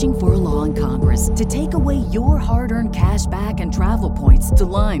 are pushing for a law in Congress to take away your hard-earned cash back and travel points to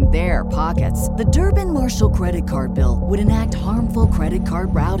line their pockets. The Durbin-Marshall credit card bill would enact harmful credit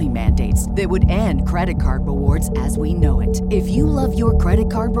card routing mandates that would end credit card rewards as we know it. If you love your credit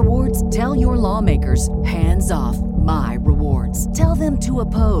card rewards, tell your lawmakers, hands off my rewards. Tell them to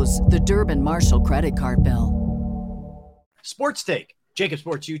oppose the Durbin-Marshall credit card bill. Sports Take, Jacob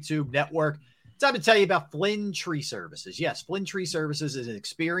Sports YouTube Network. Time to tell you about Flynn Tree Services. Yes, Flynn Tree Services is an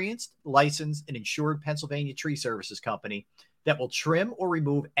experienced, licensed, and insured Pennsylvania tree services company that will trim or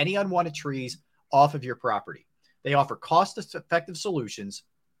remove any unwanted trees off of your property. They offer cost-effective solutions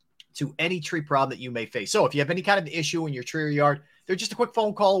to any tree problem that you may face. So if you have any kind of issue in your tree or yard, they're just a quick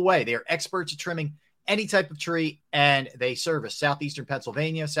phone call away. They are experts at trimming any type of tree, and they service southeastern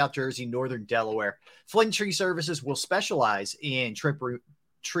Pennsylvania, South Jersey, northern Delaware. Flynn Tree Services will specialize in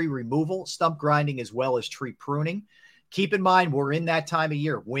tree removal, stump grinding, as well as tree pruning. Keep in mind, we're in that time of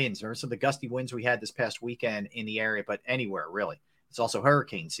year. Winds. Remember some of the gusty winds we had this past weekend in the area, but anywhere, really. It's also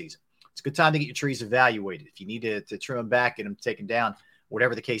hurricane season. It's a good time to get your trees evaluated. If you need to trim them back, get them taken down,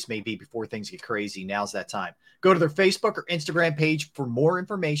 whatever the case may be before things get crazy, now's that time. Go to their Facebook or Instagram page for more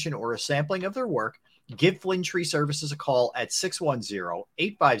information or a sampling of their work. Give Flynn Tree Services a call at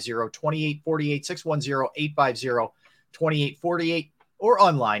 610-850-2848, 610-850-2848, or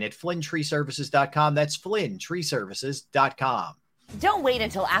online at flynntreeservices.com. That's flynntreeservices.com. Don't wait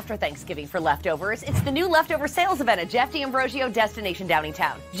until after Thanksgiving for leftovers. It's the new leftover sales event at Jeff D'Ambrosio Destination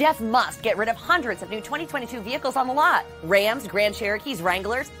Downtown. Jeff must get rid of hundreds of new 2022 vehicles on the lot. Rams, Grand Cherokees,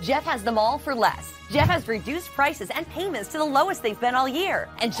 Wranglers. Jeff has them all for less. Jeff has reduced prices and payments to the lowest they've been all year.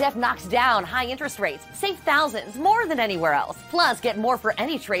 And Jeff knocks down high interest rates. Save thousands, more than anywhere else. Plus, get more for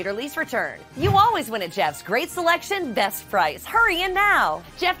any trade or lease return. You always win at Jeff's. Great selection, best price. Hurry in now.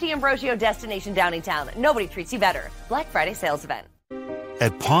 Jeff D'Ambrosio Destination Downtown. Nobody treats you better. Black Friday sales event.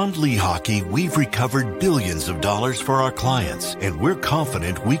 At Pond Lehocky, we've recovered billions of dollars for our clients, and we're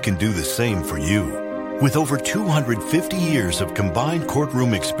confident we can do the same for you. With over 250 years of combined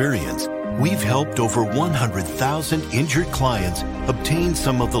courtroom experience, we've helped over 100,000 injured clients obtain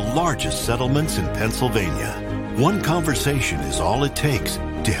some of the largest settlements in Pennsylvania. One conversation is all it takes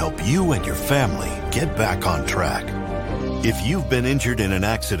to help you and your family get back on track. If you've been injured in an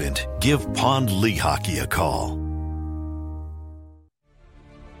accident, give Pond Lehocky a call.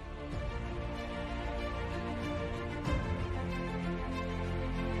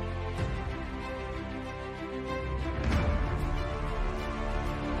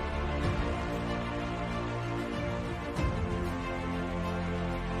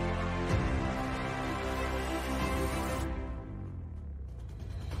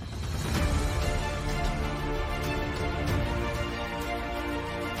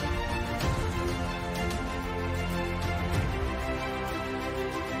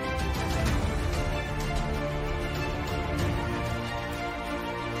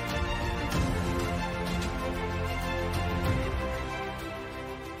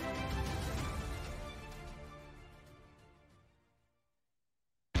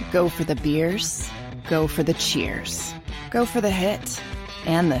 Go for the beers, go for the cheers, go for the hit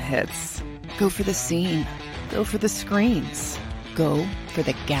and the hits, go for the scene, go for the screens, go for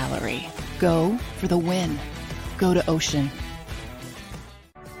the gallery, go for the win, go to Ocean.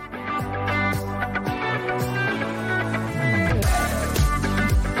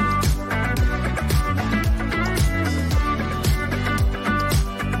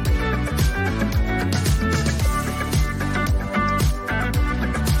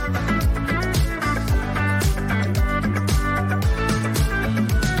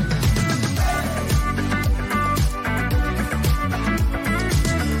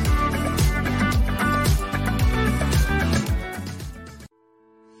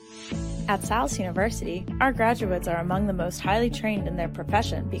 At Salus University, our graduates are among the most highly trained in their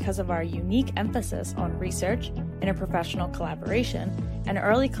profession because of our unique emphasis on research, interprofessional collaboration, and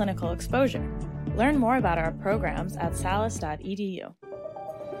early clinical exposure. Learn more about our programs at salus.edu.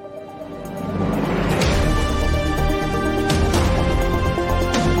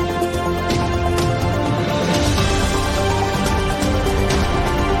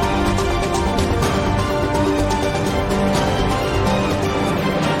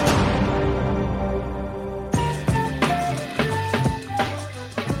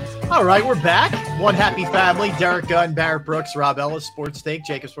 All right, we're back. One happy family. Derrick, Gunn, Barrett, Brooks, Rob Ellis, Sports Take,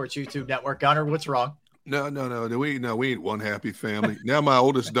 Jacob Sports YouTube Network. Gunner, what's wrong? No. We ain't one happy family. Now my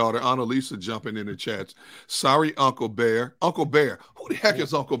oldest daughter, Annalisa, jumping in the chats. Sorry, Uncle Bear. Uncle Bear. Who the heck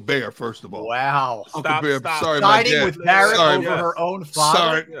is Uncle Bear, first of all? Wow. Uncle Bear. Stop. Sorry, my Siding dad. with Barrett Sorry, over her own father.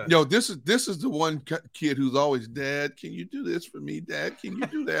 Sorry. Yeah. Yo, this is the one kid who's always, Dad, can you do this for me? Dad, can you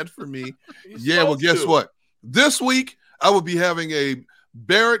do that for me? Yeah, well, guess what? This week, I will be having a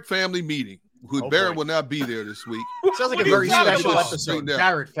Barrett family meeting. Barrett will not be there this week. Sounds like a very special episode.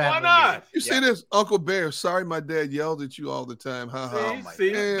 Barrett family. Why not? You see this? Uncle Bear, sorry my dad yelled at you all the time.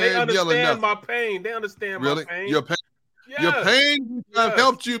 See, they understand my pain. They understand really? My pain. Your pain? Yes. Your pain have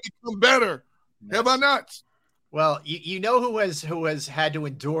helped you become better. Yes. Have I not? Well, you know who has had to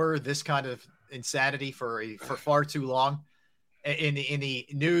endure this kind of insanity for far too long in the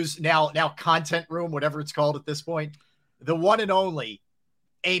news now content room, whatever it's called at this point. The one and only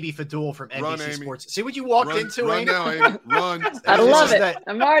Amy Fadul from NBC Sports. See what you walked into, Run Amy? now, Amy. Run. I love it.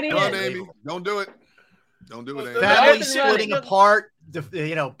 I'm already Run, in. Amy. Don't do it. Don't do it, Amy. Family splitting apart.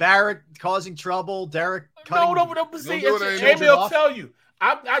 Barrett causing trouble. Derrick cutting. No. See, Amy will tell you.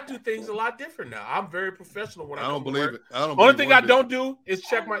 I do things a lot different now. I'm very professional when I don't believe it. Only thing I don't do is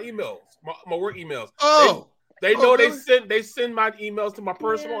check my emails, my work emails. Oh, they know really? they send my emails to my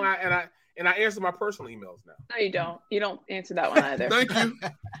personal, and I answer my personal emails now. No, you don't. You don't answer that one either. Thank you.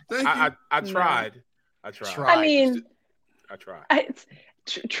 I tried. I mean, I tried.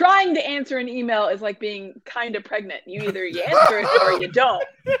 Trying to answer an email is like being kind of pregnant. You either answer it or you don't.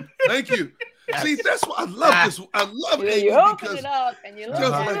 Thank you. See, that's why I love this. I love it. You open it up and you look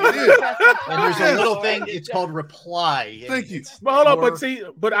at it. And there's a little thing. It's called reply. Thank you. But hold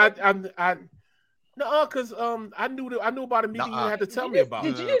on. But I no, because I knew about a meeting you had to tell me about.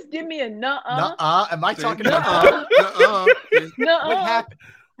 Did you just give me a nuh-uh? Nuh-uh. Am I talking about nuh-uh? What happened?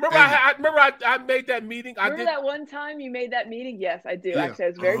 Remember I made that meeting. Remember that one time you made that meeting? Yes, I do. Yeah. Actually, I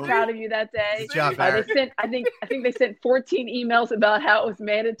was very proud of you that day. Good job, Barrett. I think they sent 14 emails about how it was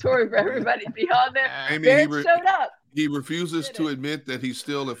mandatory for everybody to be on there. Amy, Barrett showed up. He refuses to admit that he's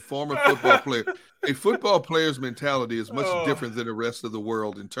still a former football player. A football player's mentality is much different than the rest of the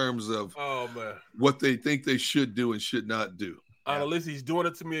world in terms of what they think they should do and should not do. Ellis, he's doing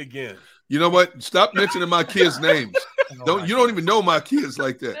it to me again. You know what? Stop mentioning my kids' names. You don't even know my kids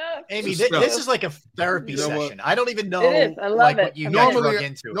like that. Amy, this is like a therapy session. I don't even know. It is. I love it. What you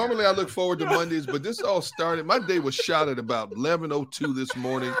normally I look forward to Mondays, but this all started. My day was shot at about 11:02 this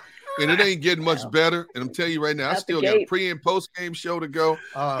morning, and it ain't getting much better. And I'm telling you right now, I still got a pre and post game show to go.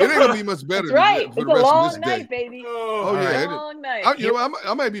 It ain't gonna be much better. That's right. For it's the rest a long of this night, day. baby. Oh yeah, long night.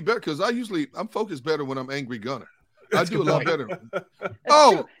 I might be better because I'm focused better when I'm angry Gunner. I do a lot better.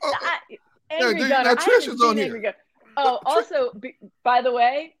 Angry Gunner. Trisha's on here. Also, by the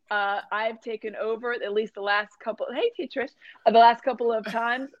way, I've taken over at least the last couple. Hey, Trish, the last couple of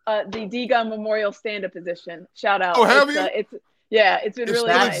times, the D-Gun Memorial stand-up position. Shout out. Oh, have you? It's been really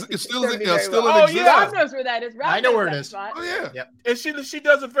nice. It's still in existence. Rob knows where that is. I know where it is. Oh yeah. Yep. And she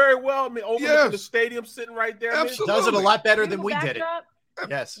does it very well. I mean, over the stadium, sitting right there. Absolutely. Does it a lot better than we did it.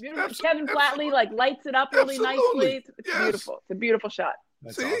 Yes. Kevin Flatley lights it up really nicely. It's beautiful. It's a beautiful shot.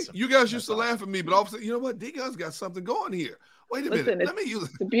 That's awesome. You guys used to laugh at me, but all of a sudden, you know what? D-Gun's got something going here. Wait a minute. Let me use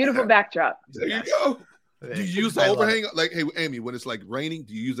it. It's a beautiful backdrop. There you go. Do you use the overhang? Like, hey, Amy, when it's like raining,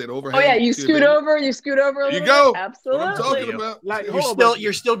 do you use that overhang? Oh yeah, you scoot over. You scoot over. There you go. Absolutely. What I'm talking about. Like,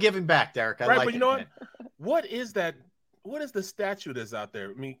 you're still giving back, Derrick. Right, but you know what? What is that? What is the statue that's out there?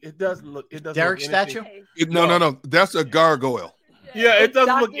 I mean, it doesn't Derrick statue? No. That's a gargoyle. Yeah, it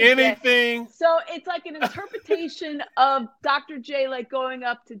doesn't look anything. So it's like an interpretation of Dr. J going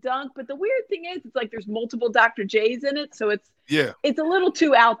up to dunk. But the weird thing is, it's like there's multiple Dr. J's in it. So it's a little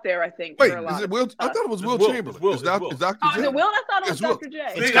too out there, I think. Wait, is it Will? I thought it was Will Chamberlain. Is Dr. J? Is it Will? I thought it was Dr. J.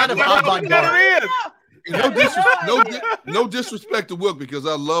 It's kind of avant-garde. No disrespect to Wilt because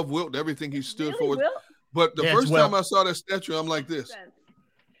I love Wilt and everything he stood for. But the first time I saw that statue, I'm like this.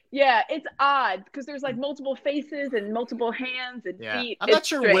 Yeah, it's odd because there's like multiple faces and multiple hands and feet. I'm not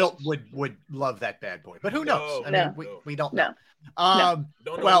sure Wilt would love that bad boy, but who knows? I mean, we don't know.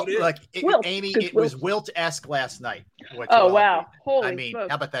 Well, like Amy, it was Wilt-esque last night. Oh, wow. Holy smokes.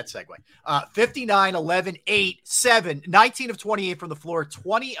 How about that segue? 59, 11, 8, 7, 19 of 28 from the floor,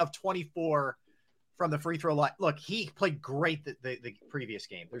 20 of 24 from the free throw line. Look, he played great the previous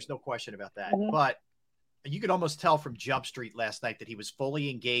game. There's no question about that. Mm-hmm. But you could almost tell from Jump Street last night that he was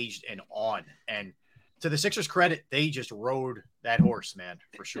fully engaged and on. And to the Sixers' credit, they just rode that horse, man,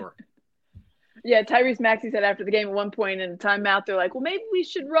 for sure. Yeah, Tyrese Maxey said after the game at one point in the timeout, they're like, well, maybe we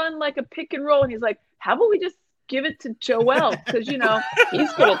should run like a pick and roll. And he's like, how about we just give it to Joel because, you know,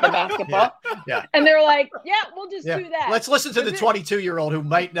 he's good at the basketball. Yeah. And they're like, yeah, we'll just do that. Let's listen to the 22-year-old who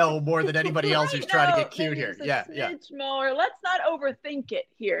might know more than anybody else who's trying to get cute here. Yeah. More. Let's not overthink it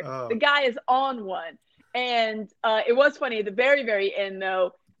here. The guy is on one. And it was funny at the very, very end,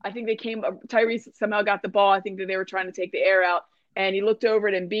 though. I think Tyrese somehow got the ball. I think that they were trying to take the air out. And he looked over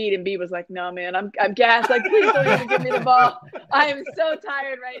at Embiid, and Embiid was like, no, man, I'm gassed. Like, please don't even give me the ball. I am so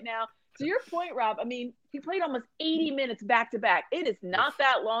tired right now. To your point, Rob, I mean, he played almost 80 minutes back-to-back. It is not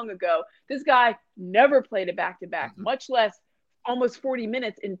that long ago. This guy never played a back-to-back, much less almost 40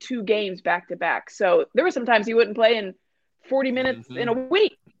 minutes in 2 games back-to-back. So there were some times he wouldn't play in 40 minutes in a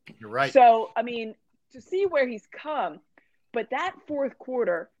week. You're right. So, I mean, to see where he's come, but that fourth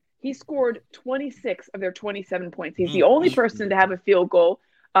quarter, he scored 26 of their 27 points. He's the only person to have a field goal.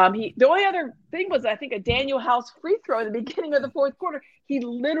 The only other thing was, I think, a Daniel House free throw at the beginning of the fourth quarter. He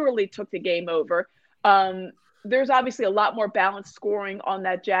literally took the game over. There's obviously a lot more balanced scoring on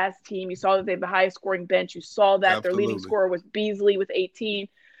that Jazz team. You saw that they have the highest scoring bench. You saw that Their leading scorer was Beasley with 18.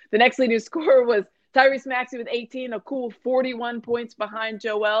 The next leading scorer was Tyrese Maxey with 18, a cool 41 points behind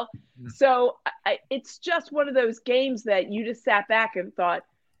Joel. So it's just one of those games that you just sat back and thought,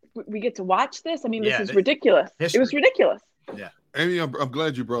 we get to watch this? I mean, this is ridiculous. History. It was ridiculous. Yeah. Amy, I'm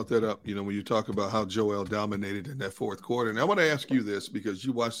glad you brought that up, you know, when you talk about how Joel dominated in that fourth quarter. And I want to ask you this because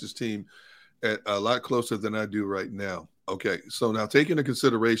you watch this team at a lot closer than I do right now. Okay, so now taking into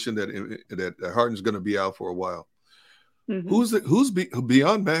consideration that Harden's going to be out for a while, who's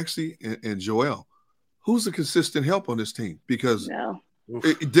beyond Maxey and Joel? Who's the consistent help on this team? Because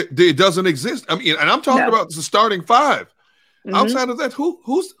it doesn't exist. I mean, and I'm talking about the starting 5. Outside of that,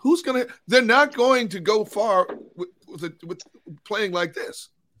 who's going to? They're not going to go far with playing like this.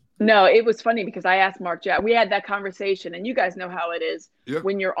 No, it was funny because I asked Mark Jack. We had that conversation, and you guys know how it is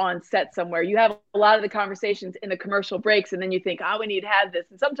when you're on set somewhere. You have a lot of the conversations in the commercial breaks, and then you think, we need to have this.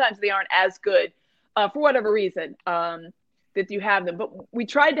 And sometimes they aren't as good for whatever reason that you have them. But we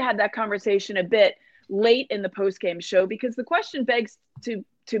tried to have that conversation a bit late in the post-game show because the question begs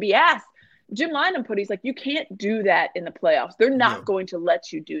to be asked. Jim Lynam he's like, you can't do that in the playoffs. They're not going to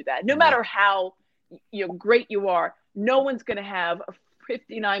let you do that. No matter how great you are, no one's going to have a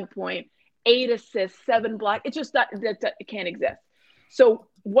 59-point, 8 assists, 7 blocks. It's just it can't exist. So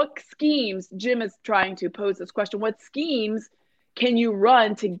what schemes, Jim is trying to pose this question, what schemes can you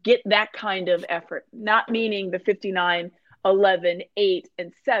run to get that kind of effort? Not meaning the 59, 11, 8,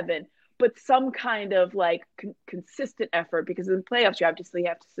 and 7, but some kind of like consistent effort because in the playoffs, you obviously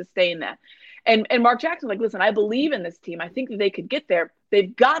have to sustain that. And Mark Jackson's like, listen, I believe in this team. I think that they could get there.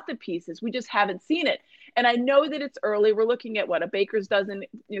 They've got the pieces. We just haven't seen it. And I know that it's early. We're looking at a Baker's dozen,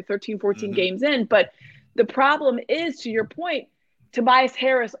 13, 14 games in. But the problem is, to your point, Tobias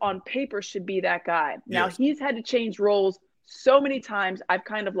Harris on paper should be that guy. Now he's had to change roles so many times. I've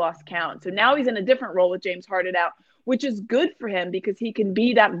kind of lost count. So now he's in a different role with James Harden out, which is good for him because he can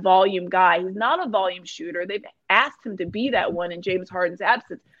be that volume guy. He's not a volume shooter. They've asked him to be that one in James Harden's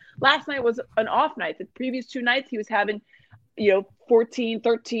absence. Last night was an off night. The previous 2 nights, he was having, 14,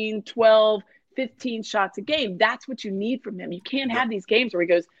 13, 12, 15 shots a game. That's what you need from him. You can't have these games where he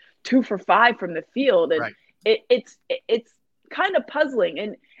goes 2 for 5 from the field. And it's kind of puzzling.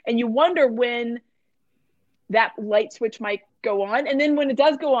 And you wonder when that light switch might go on. And then when it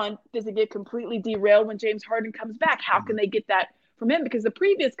does go on, does it get completely derailed when James Harden comes back? How can they get that from him? Because the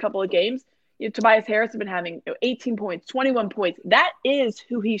previous couple of games, Tobias Harris has been having 18 points, 21 points. That is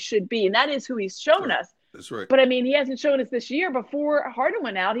who he should be, and that is who he's shown us. That's right. But, I mean, he hasn't shown us this year. Before Harden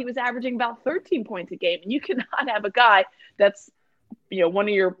went out, he was averaging about 13 points a game. And you cannot have a guy that's, one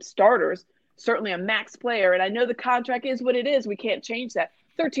of your starters, certainly a max player. And I know the contract is what it is. We can't change that.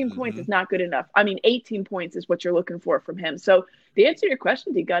 13 points is not good enough. I mean, 18 points is what you're looking for from him. So the answer to your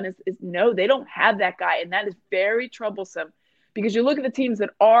question, D. Gunn, is no, they don't have that guy. And that is very troublesome because you look at the teams that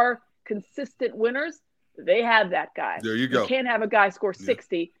are consistent winners, they have that guy. There you go. You can't have a guy score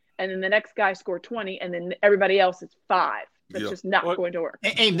 60 and then the next guy score 20 and then everybody else is 5. That's just not going to work.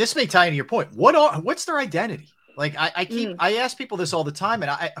 And this may tie into your point. What's their identity? Like I ask people this all the time,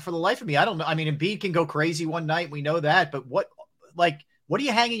 and for the life of me, I don't know. I mean, Embiid can go crazy one night. We know that, but what are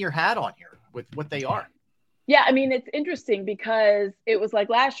you hanging your hat on here with what they are? Yeah, I mean, it's interesting because it was like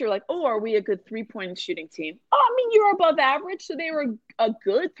last year, like, are we a good 3-point shooting team? Oh, I mean, you're above average. So they were a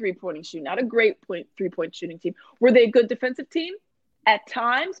good 3-point shooting, not a great 3-point shooting team. Were they a good defensive team? At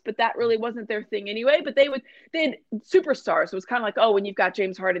times, but that really wasn't their thing anyway. But they had superstars. So it was kind of like, when you've got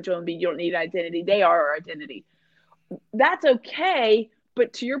James Harden, Joel Embiid, you don't need identity. They are our identity. That's okay.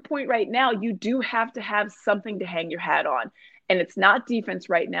 But to your point right now, you do have to have something to hang your hat on. And it's not defense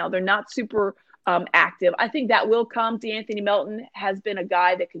right now. They're not super active. I think that will come. DeAnthony Melton has been a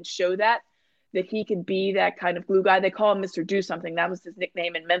guy that can show that he can be that kind of glue guy. They call him Mr. Do Something. That was his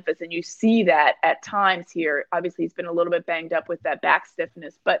nickname in Memphis. And you see that at times here. Obviously, he's been a little bit banged up with that back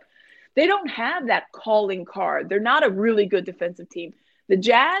stiffness, but they don't have that calling card. They're not a really good defensive team. The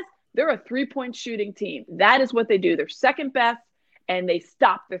Jazz, they're a three-point shooting team. That is what they do. They're second best, and they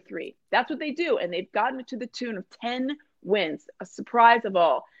stop the three. That's what they do. And they've gotten to the tune of 10 wins, a surprise of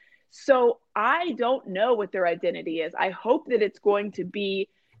all. So I don't know what their identity is. I hope that it's going to be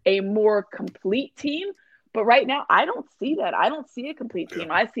a more complete team. But right now, I don't see that. I don't see a complete team.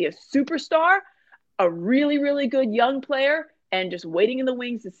 I see a superstar, a really, really good young player, and just waiting in the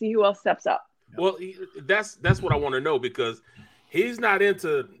wings to see who else steps up. Well, that's what I want to know, because he's not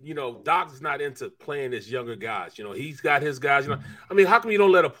into, Doc's not into playing his younger guys. He's got his guys. I mean, how come you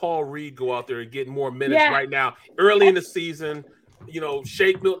don't let a Paul Reed go out there and get more minutes right now, early in the season?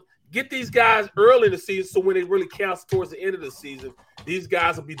 Shake Milton. Get these guys early in the season, so when it really counts towards the end of the season, these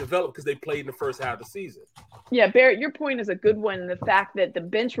guys will be developed because they played in the first half of the season. Yeah, Barrett, your point is a good one. The fact that the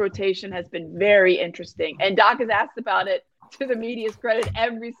bench rotation has been very interesting. And Doc has asked about it, to the media's credit,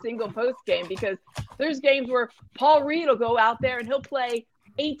 every single post game, because there's games where Paul Reed will go out there and he'll play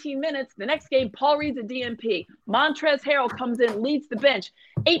 18 minutes. The next game, Paul Reed's a DNP. Montrezl Harrell comes in, leads the bench,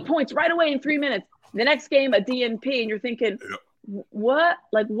 8 points right away in 3 minutes. The next game, a DNP, and you're thinking, what?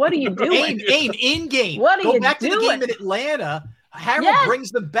 Like, what are you doing? Aim in game. What are Go you back to doing? the game in Atlanta. Harrell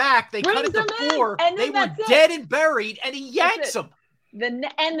brings them back. They cut it to 4. And they were dead and buried, and he yanks them.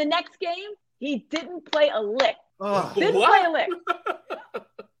 And the next game, he didn't play a lick. Play a lick.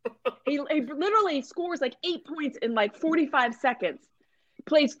 He literally scores like 8 points in like 45 seconds.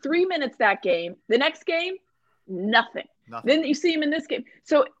 Plays 3 minutes that game. The next game, nothing. Then you see him in this game.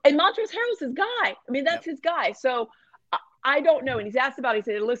 So, and Montrezl Harrell's his guy. I mean, that's his guy. So I don't know. And he's asked about it.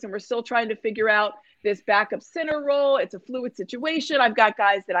 He said, listen, we're still trying to figure out this backup center role. It's a fluid situation. I've got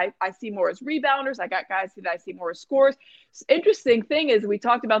guys that I see more as rebounders. I got guys that I see more as scorers. Interesting thing is, we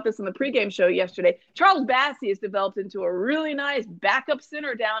talked about this on the pregame show yesterday. Charles Bassey has developed into a really nice backup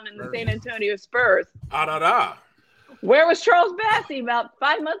center down in the San Antonio Spurs. Where was Charles Bassey about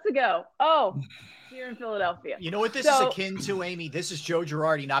 5 months ago? Oh, here in Philadelphia. You know what this is akin to, Amy? This is Joe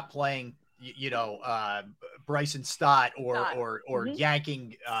Girardi not playing, Bryson Stott or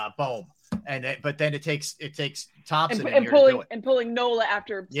yanking Bohm. But then it takes Thompson and pulling Nola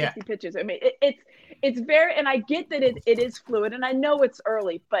after 60 pitches. I mean, it's very, and I get that it is fluid, and I know it's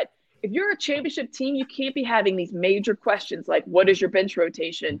early, but if you're a championship team, you can't be having these major questions like, what is your bench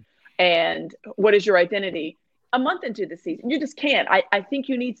rotation and what is your identity a month into the season? You just can't. I think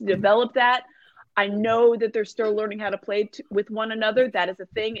you need to develop that. I know that they're still learning how to play with one another. That is a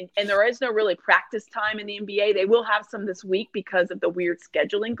thing. And there is no really practice time in the NBA. They will have some this week because of the weird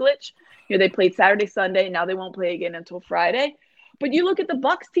scheduling glitch. They played Saturday, Sunday. Now they won't play again until Friday. But you look at the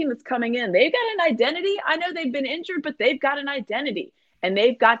Bucks team that's coming in. They've got an identity. I know they've been injured, but they've got an identity. And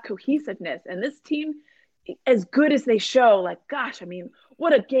they've got cohesiveness. And this team, as good as they show, like, gosh, I mean,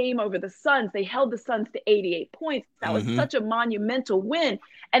 what a game over the Suns. They held the Suns to 88 points. That was such a monumental win.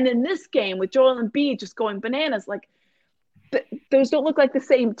 And then this game with Joel Embiid just going bananas, like, those don't look like the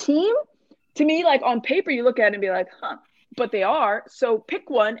same team. To me, like, on paper, you look at it and be like, but they are. So pick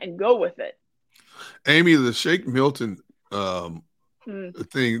one and go with it. Amy, the Shake Milton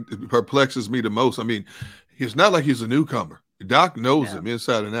thing perplexes me the most. I mean, it's not like he's a newcomer. Doc knows him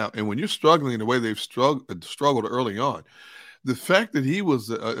inside and out. And when you're struggling the way they've struggled early on, the fact that he was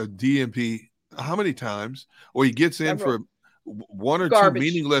a DNP how many times, or he gets in for one or two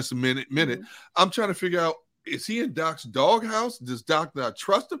meaningless minute, I'm trying to figure out, is he in Doc's doghouse? Does Doc not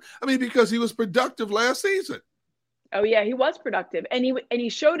trust him? I mean, because he was productive last season. Oh yeah, he was productive, and he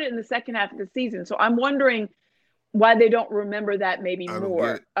showed it in the second half of the season. So I'm wondering why they don't remember that maybe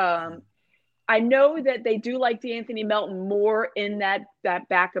more. I know that they do like DeAnthony Melton more in that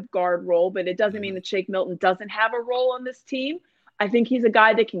backup guard role, but it doesn't mean that Shake Milton doesn't have a role on this team. I think he's a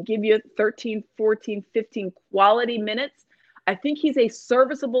guy that can give you 13, 14, 15 quality minutes. I think he's a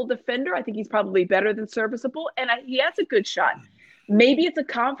serviceable defender. I think he's probably better than serviceable, and he has a good shot. Maybe it's a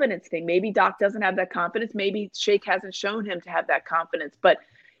confidence thing. Maybe Doc doesn't have that confidence. Maybe Shake hasn't shown him to have that confidence, but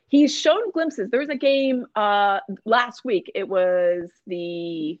he's shown glimpses. There was a game last week. It was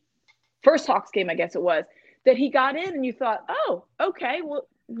the first Hawks game, I guess it was, that he got in and you thought, oh, okay, well,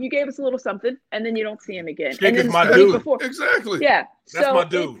 you gave us a little something, and then you don't see him again. Shake and then is my dude. Exactly. Yeah. That's so my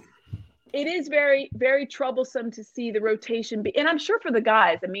dude. It is very, very troublesome to see the rotation and I'm sure for the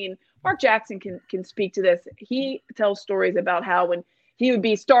guys, I mean, Mark Jackson can speak to this. He tells stories about how when he would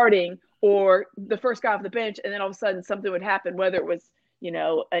be starting or the first guy off the bench, and then all of a sudden something would happen, whether it was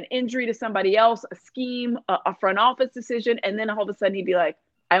an injury to somebody else, a scheme, a front office decision. And then all of a sudden he'd be like,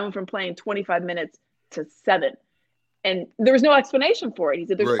 I went from playing 25 minutes to 7. And there was no explanation for it. He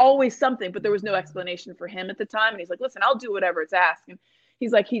said, there's always something, but there was no explanation for him at the time. And he's like, listen, I'll do whatever it's asked. And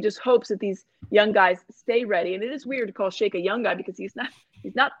he's like, he just hopes that these young guys stay ready. And it is weird to call Shake a young guy because he's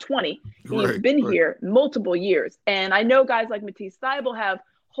not 20. He's been here multiple years. And I know guys like Matisse Thybulle have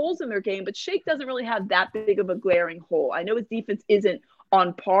holes in their game, but Shake doesn't really have that big of a glaring hole. I know his defense isn't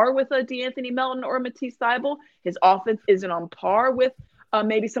on par with a DeAnthony Melton or a Matisse Thybulle. His offense isn't on par with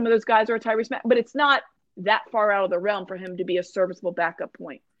maybe some of those guys or a Tyrese Maxey, but it's not that far out of the realm for him to be a serviceable backup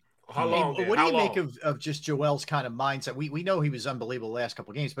point. What do you make of just Joel's kind of mindset? We know he was unbelievable the last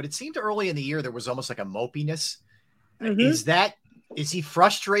couple of games, but it seemed early in the year there was almost like a mopiness. Is he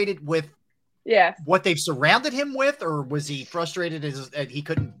frustrated with what they've surrounded him with, or was he frustrated that he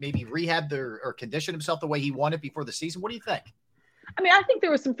couldn't maybe rehab or condition himself the way he wanted before the season? What do you think? I mean, I think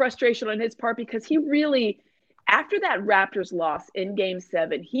there was some frustration on his part because he really, after that Raptors loss in Game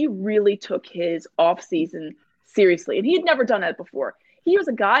 7, he really took his offseason seriously, and he had never done that before. He was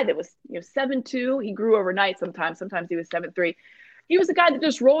a guy that was 7'2". He grew overnight sometimes. Sometimes he was 7'3". He was a guy that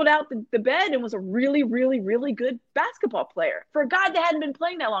just rolled out the bed and was a really, really, really good basketball player. For a guy that hadn't been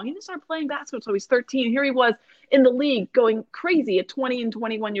playing that long, he didn't start playing basketball until he was 13. And here he was in the league going crazy at 20 and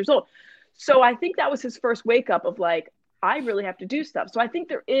 21 years old. So I think that was his first wake up of like, I really have to do stuff. So I think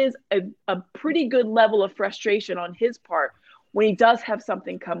there is a pretty good level of frustration on his part when he does have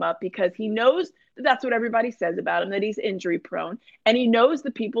something come up, because he knows that that's what everybody says about him, that he's injury prone. And he knows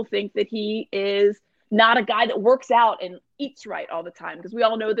that people think that he is not a guy that works out and eats right all the time, because we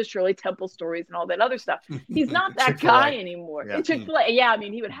all know the Shirley Temple stories and all that other stuff. He's not that guy anymore. Yeah. Chick-fil-A, I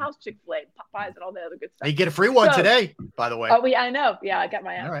mean, he would house Chick-fil-A, Popeyes, and all that other good stuff. You get a free one today, by the way. Oh, I know. Yeah, I got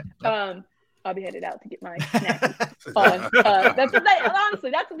my app. All right. I'll be headed out to get my snack on. Honestly,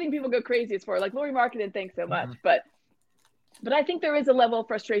 that's the thing people go crazy for. Like Lori Marketing, thanks so much. But I think there is a level of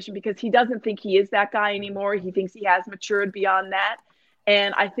frustration because he doesn't think he is that guy anymore. He thinks he has matured beyond that.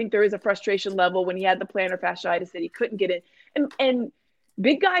 And I think there is a frustration level when he had the plantar fasciitis that he couldn't get in. And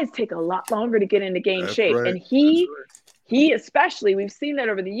big guys take a lot longer to get into game shape. Right. And he especially, we've seen that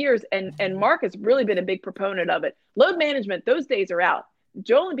over the years. And Mark has really been a big proponent of it. Load management, those days are out.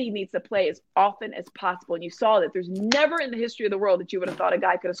 Joel Embiid needs to play as often as possible. And you saw that there's never in the history of the world that you would have thought a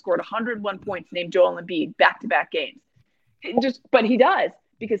guy could have scored 101 points named Joel Embiid back-to-back games. But he does,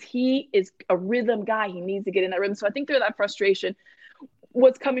 because he is a rhythm guy. He needs to get in that rhythm. So I think there's that frustration.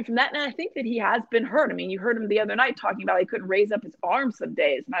 What's coming from that? And I think that he has been hurt. I mean, you heard him the other night talking about he couldn't raise up his arm some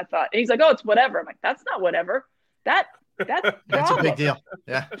days. And I thought, and he's like, oh, it's whatever. I'm like, that's not whatever. That's a big deal.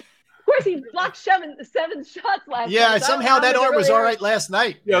 Yeah. Of course, he blocked seven shots last night. Yeah, somehow that arm was all right last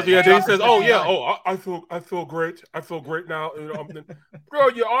night. Yeah. He says, I feel great. I feel great now. Bro,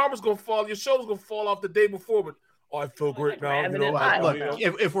 your arm is gonna fall, your shoulder's gonna fall off the day before, but I feel great now.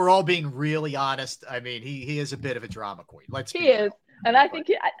 If we're all being really honest, I mean, he is a bit of a drama queen. He is, and I think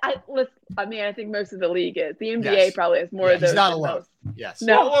I think most of the league is. The NBA probably has more of those. He's not alone. Yes.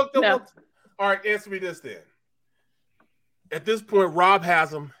 No. All right, answer me this then. At this point, Rob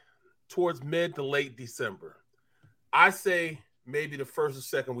has him towards mid to late December. I say maybe the first or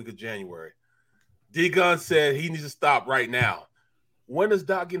second week of January. D. Gunn said he needs to stop right now. When is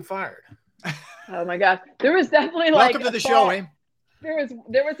Doc getting fired? Oh my God. There was definitely welcome to the show, Aim. There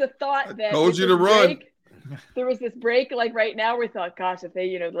was a thought that told you to run. There was this break like right now where we thought, gosh, if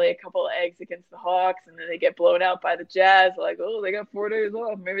they, lay a couple of eggs against the Hawks and then they get blown out by the Jazz, like, oh, they got 4 days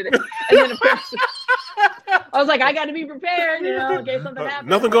off. Maybe they and then of course I was like, I got to be prepared, in case something happens.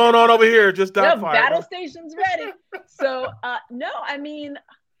 Nothing going on over here, just Doc fired. Battle station's ready. So no, I mean,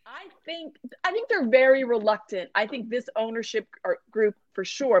 I think they're very reluctant. I think this ownership group for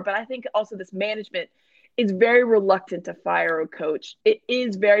sure, but I think also this management is very reluctant to fire a coach. It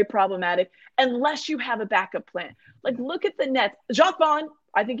is very problematic unless you have a backup plan. Like, look at the Nets. Jacques Vaughn,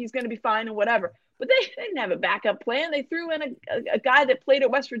 I think he's going to be fine and whatever. But they didn't have a backup plan. They threw in a guy that played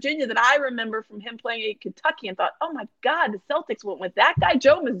at West Virginia that I remember from him playing at Kentucky and thought, oh, my God, the Celtics went with that guy,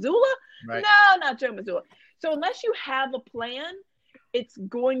 Joe Mazzulla? Right. No, not Joe Mazzulla. So unless you have a plan, it's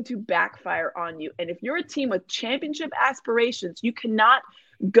going to backfire on you. And if you're a team with championship aspirations, you cannot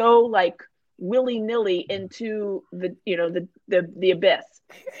go like willy-nilly into the abyss.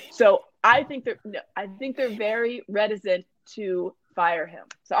 So I think they're very reticent to fire him.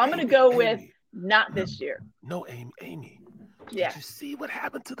 So I'm going to go with not this year. No, Amy. Yeah. Did you see what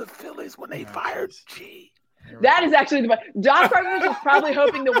happened to the Phillies when they fired G? That is actually Doc Rivers was probably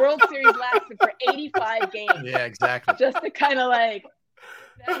hoping the World Series lasted for 85 games. Yeah, exactly. Just to kind of like,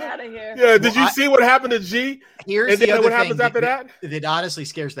 Out of here. Yeah, did you see what happened to G? Here's and the then other what thing happens after that? That honestly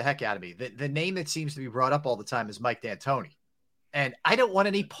scares the heck out of me. The name that seems to be brought up all the time is Mike D'Antoni. And I don't want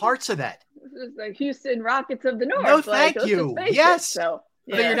any parts of that. This is like Houston Rockets of the North. No, thank you. Yes. So,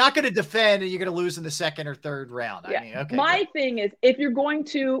 yeah. But you're not going to defend and you're going to lose in the second or third round. Yeah. I mean, okay. My thing is, if you're going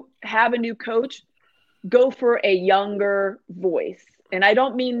to have a new coach, go for a younger voice. And I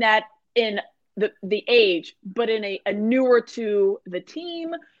don't mean that in the age, but in a newer to the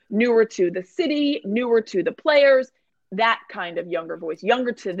team, newer to the city, newer to the players, that kind of younger voice,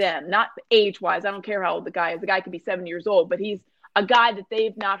 younger to them, not age-wise. I don't care how old the guy is. The guy could be 7 years old, but he's a guy that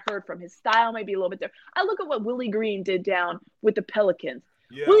they've not heard from. His style may be a little bit different. I look at what Willie Green did down with the Pelicans.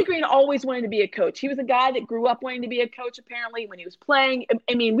 Yeah. Willie Green always wanted to be a coach. He was a guy that grew up wanting to be a coach, apparently, when he was playing.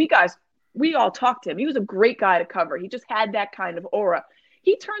 I mean, we all talked to him. He was a great guy to cover. He just had that kind of aura.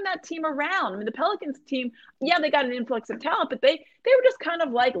 He turned that team around. I mean, the Pelicans team, yeah, they got an influx of talent, but they were just kind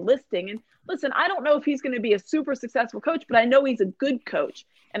of like listing. And listen, I don't know if he's going to be a super successful coach, but I know he's a good coach.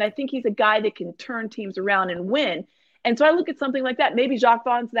 And I think he's a guy that can turn teams around and win. And so I look at something like that. Maybe Jacques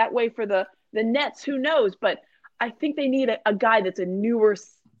Vaughn's that way for the Nets. Who knows? But I think they need a guy that's a newer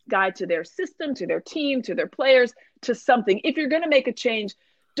guy to their system, to their team, to their players, to something. If you're going to make a change,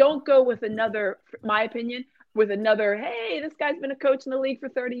 don't go with another, my opinion, with another, hey, this guy's been a coach in the league for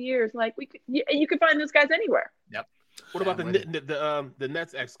 30 years. Like you could find those guys anywhere. Yep. What about the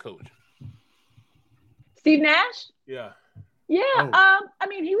Nets ex-coach? Steve Nash? Yeah. Yeah. Oh. I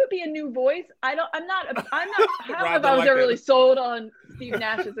mean, he would be a new voice. I don't know if I was ever really sold on Steve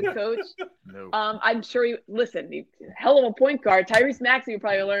Nash as a coach. No. I'm sure he's hell of a point guard. Tyrese Maxey would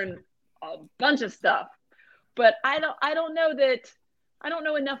probably learn a bunch of stuff. But I don't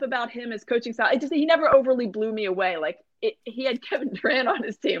know enough about him as coaching style. He never overly blew me away. Like he had Kevin Durant on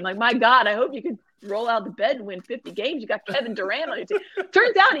his team. Like, my God, I hope you could roll out the bed and win 50 games. You got Kevin Durant on your team.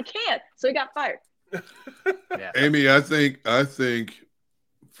 Turns out he can't, so he got fired. Yeah. Amy, I think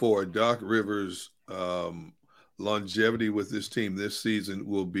for Doc Rivers, longevity with this team this season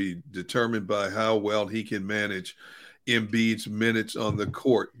will be determined by how well he can manage Embiid's minutes on the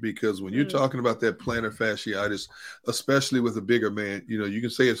court, because when you're talking about that plantar fasciitis, especially with a bigger man, you can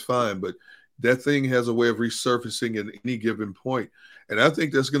say it's fine, but that thing has a way of resurfacing at any given point. And I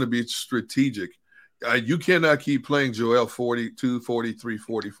think that's going to be strategic. You cannot keep playing Joel 42, 43,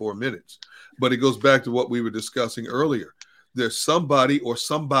 44 minutes. But it goes back to what we were discussing earlier. There's somebody or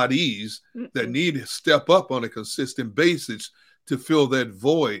somebodies that need to step up on a consistent basis to fill that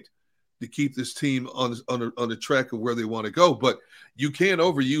void, to keep this team on the track of where they want to go. But you can't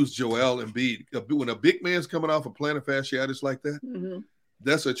overuse Joel Embiid. When a big man's coming off a plantar fasciitis like that,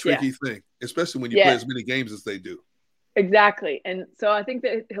 that's a tricky thing, especially when you play as many games as they do. Exactly. And so I think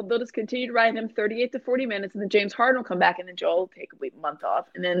that they'll just continue to ride him 38 to 40 minutes, and then James Harden will come back, and then Joel will take a month off.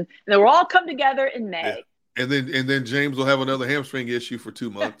 And then they'll all come together in May. Yeah. And then James will have another hamstring issue for 2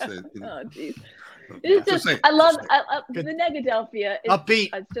 months. And, oh, geez. It's just, I love the Negadelphia.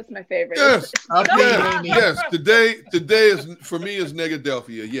 Upbeat. It's just my favorite. Yes. Upbeat. Yes. Today is for me is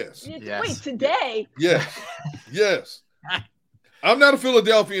Negadelphia. Yes. Wait, today? Yes. I'm not a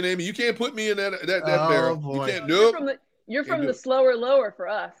Philadelphian, Amy. You can't put me in that barrel. Boy. You can't. You're from the slower lower for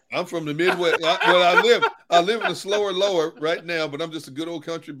us. I'm from the Midwest. I live in the slower lower right now, but I'm just a good old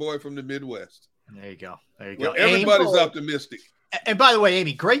country boy from the Midwest. There you go. Well, everybody's optimistic. And by the way,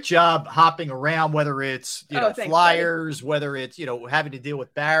 Amy, great job hopping around, whether it's Flyers, buddy. Whether it's having to deal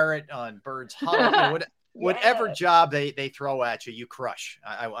with Barrett on Birds Hollow, whatever job they throw at you, you crush.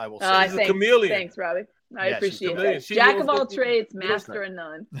 I will say. She's a chameleon. Thanks, Robbie. I appreciate that. Jack of all trades, master of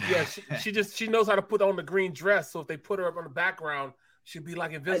none. Yeah, she knows how to put on the green dress. So if they put her up on the background, she'll be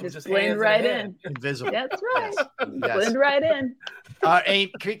like invisible. Just blend right in. Invisible. That's right. Yes. Blend right in.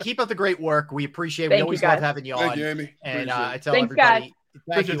 Amy, keep up the great work. We appreciate it. We always love having you on. Thank you, Amy. And I tell Thanks, everybody. guys.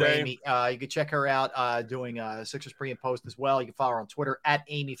 Thank you, Amy. You can check her out doing Sixers pre and post as well. You can follow her on Twitter at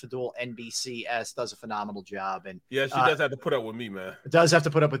Amy Fadul NBCS. Does a phenomenal job, and she does have to put up with me, man. Does have to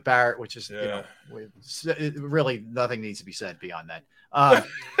put up with Barrett, which is really nothing needs to be said beyond that.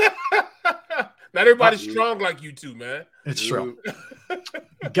 Not everybody's strong like you two, man. It's true.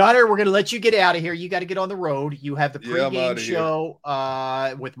 Gunner, we're going to let you get out of here. You got to get on the road. You have the pregame show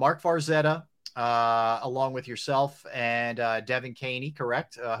with Mark Farzetta. Along with yourself and Devin Caney,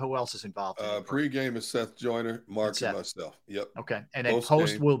 correct? Who else is involved? Pre-game is Seth Joyner, Mark, and myself. Yep. Okay. And then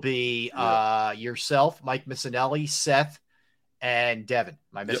post will be yourself, Mike Missinelli, Seth, and Devin.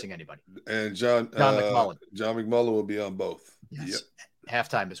 Am I missing anybody? And John McMullen. John McMullen will be on both. Yes. Yep.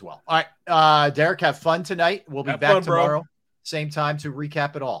 Halftime as well. All right. Derrick, have fun tonight. We'll be back tomorrow. Same time to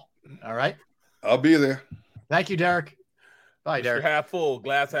recap it all. All right. I'll be there. Thank you, Derrick. Bye, Derrick. Half full,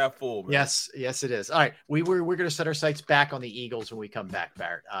 glass half full. Man. Yes, it is. All right, we're going to set our sights back on the Eagles when we come back,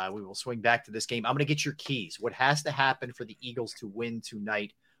 Barrett. We will swing back to this game. I'm going to get your keys. What has to happen for the Eagles to win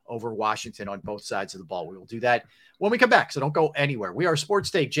tonight over Washington on both sides of the ball? We will do that when we come back, so don't go anywhere. We are Sports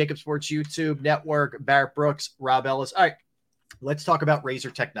Take, Jacob Sports YouTube Network, Barrett Brooks, Rob Ellis. All right, let's talk about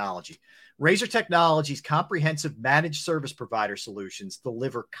Razor Technology. Razor Technology's comprehensive managed service provider solutions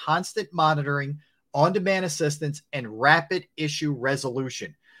deliver constant monitoring, on-demand assistance, and rapid issue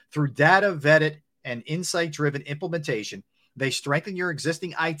resolution. Through data-vetted and insight-driven implementation, they strengthen your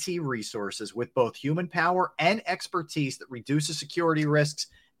existing IT resources with both human power and expertise that reduces security risks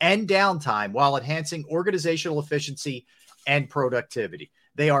and downtime while enhancing organizational efficiency and productivity.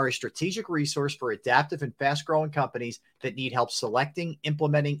 They are a strategic resource for adaptive and fast-growing companies that need help selecting,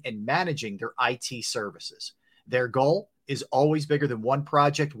 implementing, and managing their IT services. Their goal is always bigger than one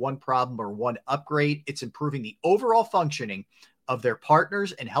project, one problem, or one upgrade. It's improving the overall functioning of their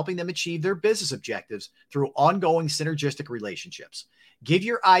partners and helping them achieve their business objectives through ongoing synergistic relationships. Give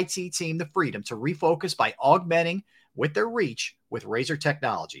your IT team the freedom to refocus by augmenting with their reach with Razor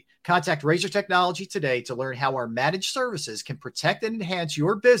Technology. Contact Razor Technology today to learn how our managed services can protect and enhance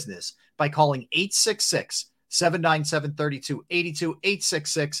your business by calling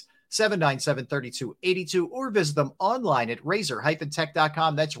 866-797-3282, 866-797-3282, or visit them online at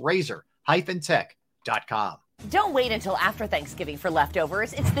razor-tech.com. That's razor-tech.com. Don't wait until after Thanksgiving for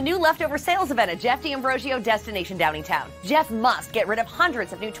leftovers. It's the new leftover sales event at Jeff D'Ambrosio Destination Downtown. Jeff must get rid of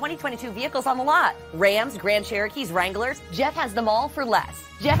hundreds of new 2022 vehicles on the lot. Rams, Grand Cherokees, Wranglers. Jeff has them all for less.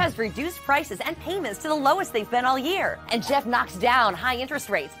 Jeff has reduced prices and payments to the lowest they've been all year. And Jeff knocks down high interest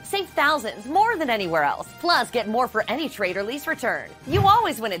rates. Save thousands, more than anywhere else. Plus, get more for any trade or lease return. You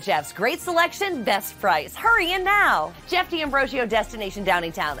always win at Jeff's. Great selection, best price. Hurry in now. Jeff D'Ambrosio Destination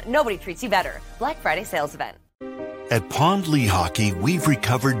Downtown. Nobody treats you better. Black Friday sales event. At Pond Lehocky, we've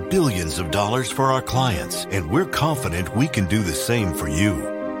recovered billions of dollars for our clients, and we're confident we can do the same for you.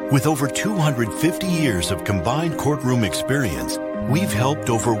 With over 250 years of combined courtroom experience, we've helped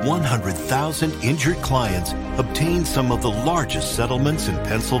over 100,000 injured clients obtain some of the largest settlements in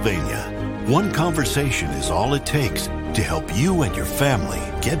Pennsylvania. One conversation is all it takes to help you and your family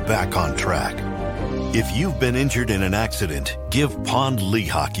get back on track. If you've been injured in an accident, give Pond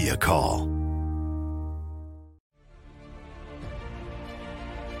Lehocky a call.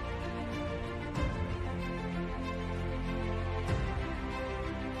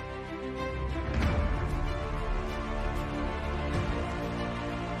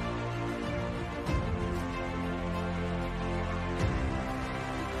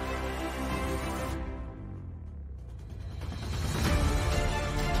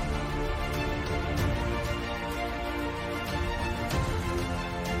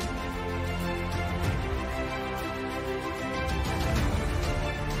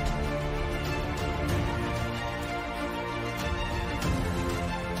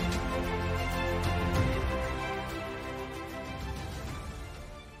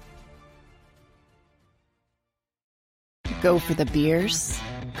 Go for the beers,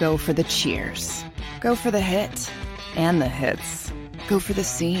 go for the cheers, go for the hit and the hits, go for the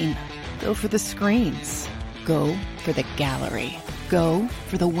scene, go for the screens, go for the gallery, go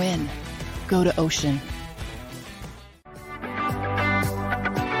for the win, go to Ocean.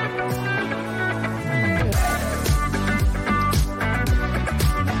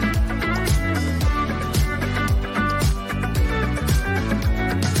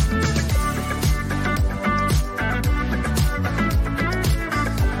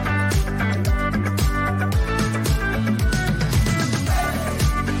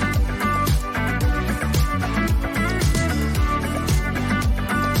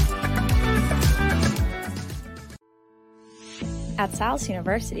 At Salus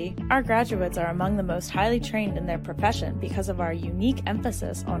University, our graduates are among the most highly trained in their profession because of our unique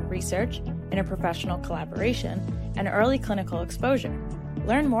emphasis on research, interprofessional collaboration, and early clinical exposure.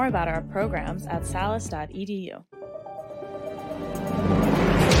 Learn more about our programs at salus.edu.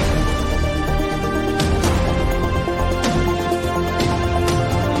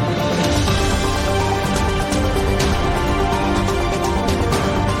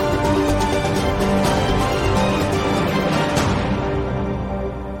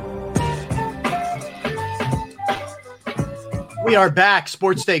 We are back.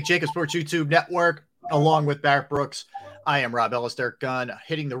 Sports Take, Jacob Sports YouTube Network, along with Barrett Brooks. I am Rob Ellis, Derrick Gunn,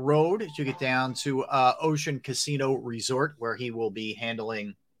 hitting the road to get down to Ocean Casino Resort, where he will be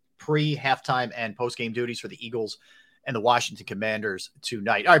handling pre-halftime and post-game duties for the Eagles and the Washington Commanders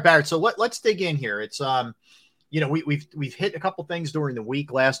tonight. All right, Barrett, so let's dig in here. It's we've hit a couple things during the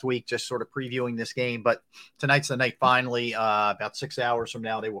week last week, just sort of previewing this game, but tonight's the night finally. About 6 hours from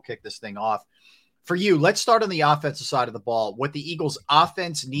now, they will kick this thing off. For you, let's start on the offensive side of the ball. What the Eagles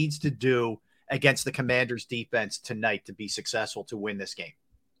offense needs to do against the Commanders defense tonight to be successful to win this game.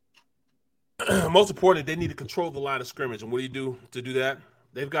 Most importantly, they need to control the line of scrimmage. And what do you do to do that?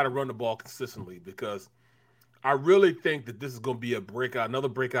 They've got to run the ball consistently, because I really think that this is going to be another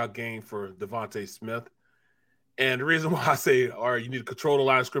breakout game for Devontae Smith. And the reason why I say, all right, you need to control the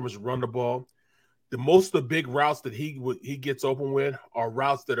line of scrimmage and run the ball. Most of the big routes that he gets open with are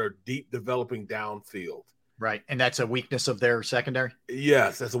routes that are deep developing downfield. Right. And that's a weakness of their secondary?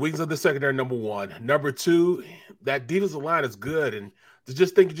 Yes, that's a weakness of the secondary, number one. Number two, that defensive line is good. And to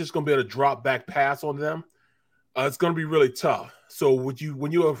just think you're just going to be able to drop back pass on them, it's going to be really tough. So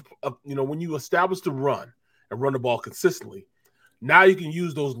when you establish the run and run the ball consistently, now you can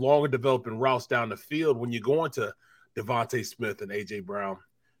use those longer developing routes down the field when you go into Devontae Smith and A.J. Brown.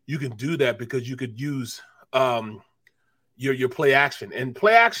 You can do that because you could use your play action. And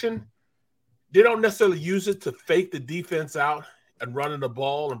play action, they don't necessarily use it to fake the defense out and running the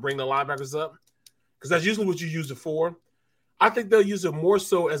ball and bring the linebackers up, because that's usually what you use it for. I think they'll use it more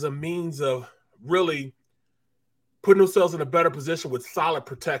so as a means of really putting themselves in a better position with solid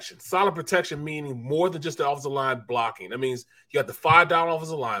protection. Solid protection meaning more than just the offensive line blocking. That means you got the 5-down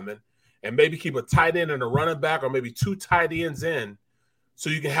offensive lineman and maybe keep a tight end and a running back, or maybe 2 tight ends in, so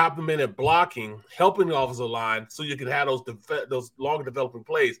you can have them in at blocking, helping the offensive line, so you can have those longer developing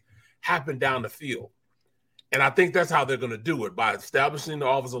plays happen down the field. And I think that's how they're going to do it, by establishing the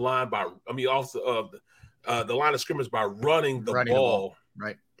offensive line, the line of scrimmage, by running the ball.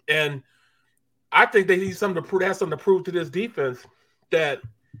 Right. And I think they need something to prove to this defense that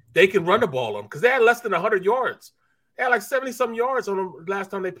they can run the ball on them, because they had less than 100 yards. They had like 70-some yards on them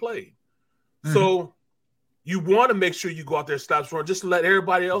last time they played. Mm-hmm. So you want to make sure you go out there, stop run, just to let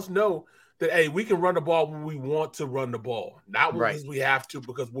everybody else know that, hey, we can run the ball when we want to run the ball, not when we have to,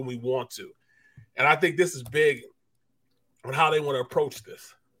 because when we want to. And I think this is big on how they want to approach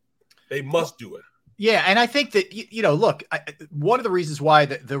this. They must do it. Yeah, and I think that, look, one of the reasons why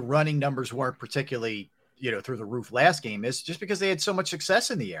the running numbers weren't particularly, through the roof last game is just because they had so much success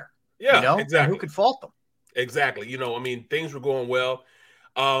in the air. Yeah, exactly. And who could fault them? Exactly. Things were going well.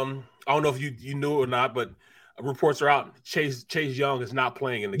 I don't know if you knew it or not, but reports are out. Chase Young is not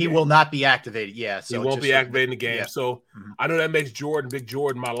playing in the game. He will not be activated. Yeah. So he won't be activated in the game. Yeah. So I know that makes Big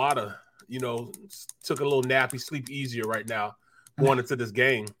Jordan Mailata, took a little nap. He sleep easier right now going into this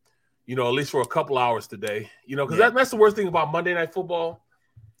game, at least for a couple hours today, because that's the worst thing about Monday Night Football.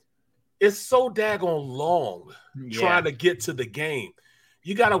 It's so daggone long trying to get to the game.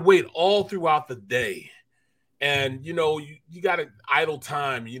 You got to wait all throughout the day. And, you got to idle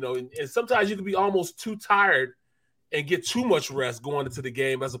time, and sometimes you can be almost too tired and get too much rest going into the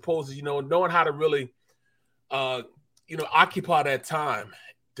game, as opposed to, knowing how to really, occupy that time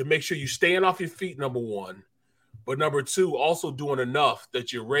to make sure you're staying off your feet, number one. But number two, also doing enough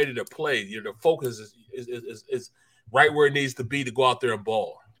that you're ready to play. The focus is right where it needs to be to go out there and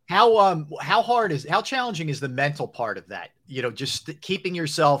ball. How challenging is the mental part of that? Just keeping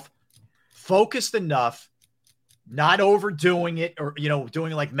yourself focused enough, not overdoing it, or,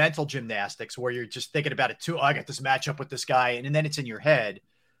 doing like mental gymnastics where you're just thinking about it too. I got this matchup with this guy. And then it's in your head,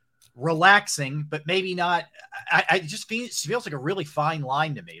 relaxing, but maybe not. I just feels like a really fine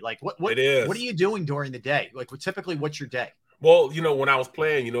line to me. Like what are you doing during the day? Like typically what's your day? Well, when I was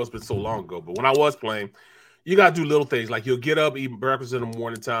playing, it's been so long ago, but when I was playing, you got to do little things. Like you'll get up, eat breakfast in the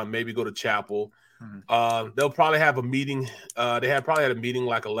morning time, maybe go to chapel. Mm-hmm. They'll probably have a meeting. They probably had a meeting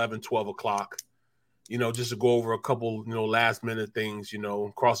like 11, 12 o'clock. Just to go over a couple, last minute things,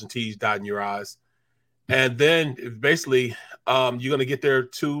 crossing T's, dotting your I's. And then basically you're going to get there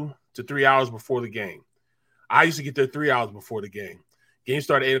 2 to 3 hours before the game. I used to get there 3 hours before the game. Game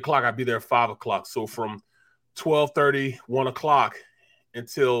started at 8 o'clock. I'd be there at 5 o'clock. So from 12:30, 1 o'clock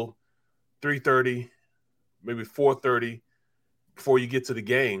until 3:30, maybe 4:30 before you get to the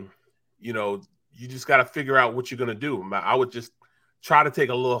game, you just got to figure out what you're going to do. I would just try to take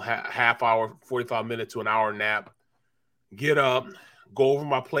a little half hour, 45 minutes to an hour nap, get up, go over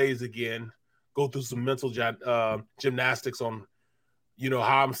my plays again, go through some mental gymnastics on,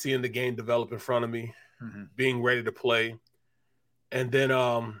 how I'm seeing the game develop in front of me, being ready to play. And then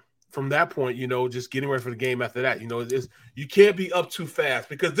from that point, just getting ready for the game after that. You can't be up too fast,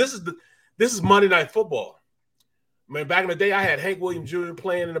 because this is Monday Night Football. Man, back in the day, I had Hank Williams Jr.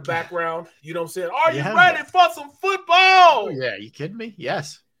 playing in the background. You know what I'm saying? Are you ready for some football? Oh, yeah, you kidding me?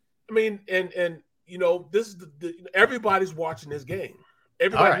 Yes. I mean, and this is everybody's watching this game.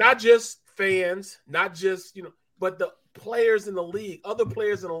 Everybody, not just fans, not just but the players in the league, other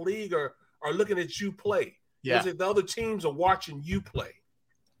players in the league are looking at you play. Yeah. The other teams are watching you play.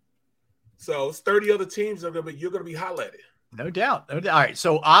 So it's 30 other teams you're going to be highlighted. No doubt. All right.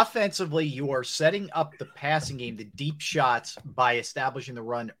 So offensively, you are setting up the passing game, the deep shots by establishing the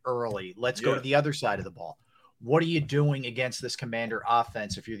run early. Let's go to the other side of the ball. What are you doing against this Commander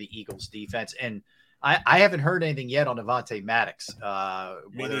offense if you're the Eagles defense? And I haven't heard anything yet on Avonte Maddox,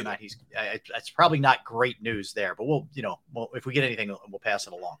 whether or not it's probably not great news there, but we'll if we get anything, we'll pass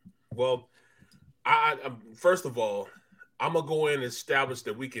it along. Well, I first of all, I'm going to go in and establish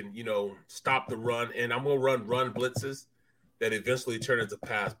that we can, stop the run, and I'm going to run blitzes that eventually turn into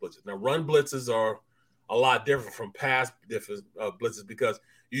pass blitzes. Now, run blitzes are a lot different from pass blitzes because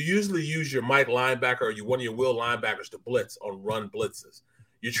you usually use your Mike linebacker or one of your will linebackers to blitz on run blitzes.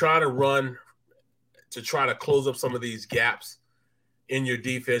 You're trying to run to try to close up some of these gaps in your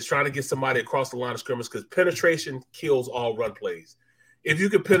defense, trying to get somebody across the line of scrimmage because penetration kills all run plays. If you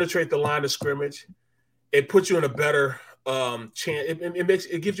can penetrate the line of scrimmage, it puts you in a better chance.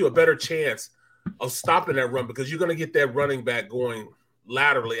 It gives you a better chance of stopping that run because you're going to get that running back going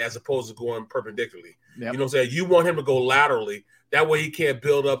laterally as opposed to going perpendicularly. Yep. You know what I'm saying? You want him to go laterally. That way he can't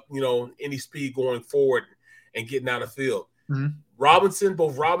build up, any speed going forward and getting out of the field. Mm-hmm.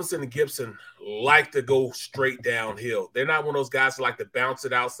 Both Robinson and Gibson like to go straight downhill. They're not one of those guys who like to bounce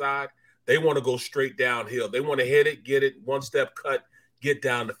it outside. They want to go straight downhill. They want to hit it, get it, one step cut, get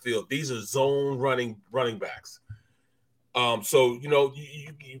down the field. These are zone running backs. So,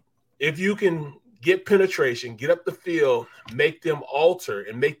 if you can get penetration, get up the field, make them alter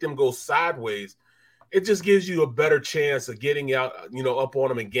and make them go sideways, it just gives you a better chance of getting out, up on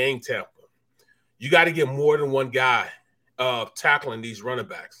them and gang tackle. You got to get more than one guy tackling these running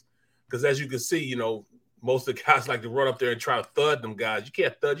backs. Because as you can see, most of the guys like to run up there and try to thud them guys. You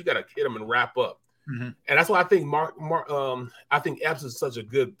can't thud. You got to hit them and wrap up. Mm-hmm. And that's why I think I think Epps is such a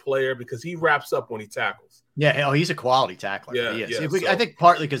good player because he wraps up when he tackles. Yeah, he's a quality tackler. Yeah, he is. yeah, I think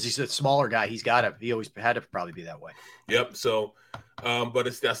partly because he's a smaller guy. He always had to probably be that way. Yep. So, but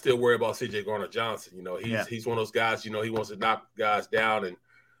I still worry about C.J. Garner-Johnson. He's one of those guys. He wants to knock guys down, and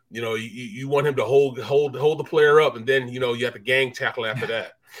you want him to hold the player up, and then you have to gang tackle after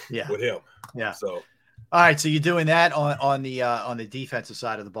that. Yeah. With him. Yeah. So. All right, so you're doing that on the defensive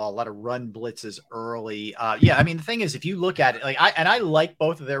side of the ball, a lot of run blitzes early. The thing is, if you look at it, I like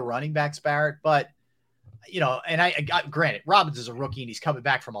both of their running backs, Barrett, but and I granted, Robinson's a rookie and he's coming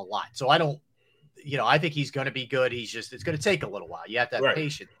back from a lot, so I don't, I think he's going to be good. It's going to take a little while. You have to have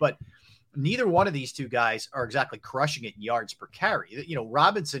patience, but neither one of these two guys are exactly crushing it in yards per carry.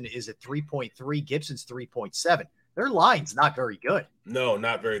 Robinson is at 3.3, Gibson's 3.7. Their line's not very good. No,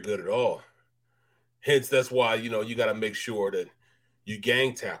 not very good at all. Hence, that's why, you got to make sure that you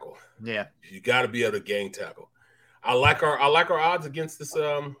gang tackle. Yeah. You got to be able to gang tackle. I like our odds against this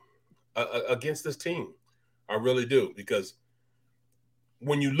team. I really do, because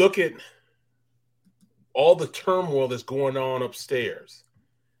when you look at all the turmoil that's going on upstairs,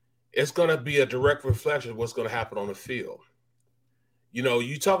 it's going to be a direct reflection of what's going to happen on the field.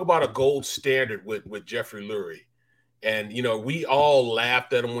 You talk about a gold standard with Jeffrey Lurie, and, we all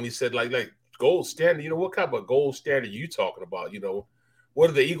laughed at him when he said, like, gold standard, what kind of a gold standard are you talking about? What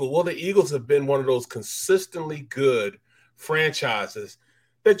are the Eagles? Well, the Eagles have been one of those consistently good franchises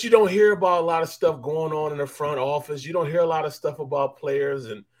that you don't hear about a lot of stuff going on in the front office. You don't hear a lot of stuff about players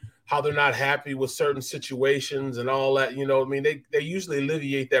and how they're not happy with certain situations and all that. They usually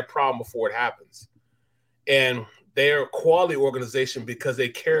alleviate that problem before it happens. And they're a quality organization because they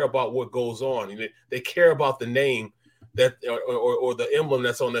care about what goes on. They care about the name that or the emblem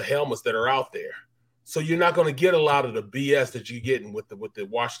that's on the helmets that are out there. So you're not going to get a lot of the BS that you're getting with the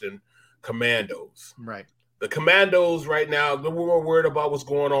Washington Commandos. Right. The Commandos right now, we're more worried about what's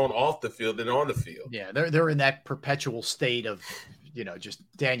going on off the field than on the field. Yeah, they're in that perpetual state of, just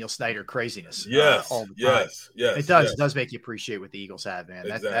Daniel Snyder craziness. Yes, all the time. Yes. It does make you appreciate what the Eagles have, man.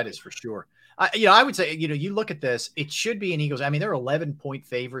 Exactly. That is for sure. I would say, you look at this, it should be an Eagles. They're 11-point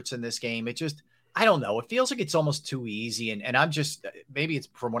favorites in this game. It just, I don't know. It feels like it's almost too easy. And I'm just, maybe it's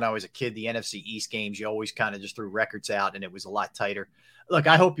from when I was a kid, the NFC East games, you always kind of just threw records out and it was a lot tighter. Look,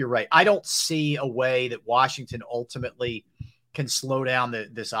 I hope you're right. I don't see a way that Washington ultimately can slow down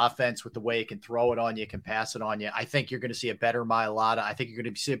this offense with the way it can throw it on you, can pass it on you. I think you're going to see a better Mailata. I think you're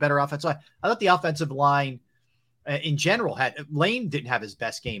going to see a better offensive line. I thought the offensive line in general Lane didn't have his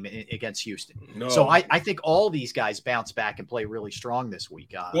best game against Houston. No. So I think all these guys bounce back and play really strong this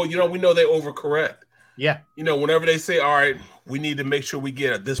week. Well, we know they overcorrect. Yeah. Whenever they say, all right, we need to make sure we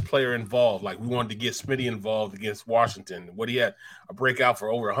get this player involved. Like we wanted to get Smitty involved against Washington. What he had a breakout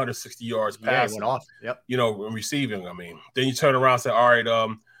for over 160 yards passing. He went off. Yep. Receiving. Then you turn around and say, all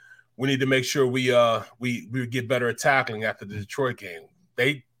right, we need to make sure we get better at tackling after the Detroit game.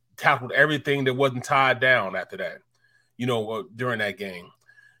 They tackled everything that wasn't tied down after that, during that game.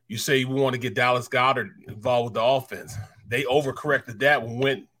 You say we want to get Dallas Goedert involved with the offense. They overcorrected that and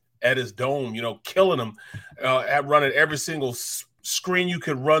went at his dome, killing him, at running every single screen you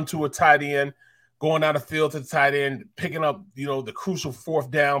could run to a tight end, going down the field to the tight end, picking up, the crucial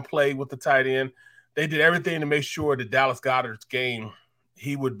fourth down play with the tight end. They did everything to make sure that Dallas Goedert's game,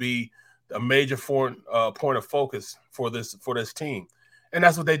 he would be a major point of focus for this team. And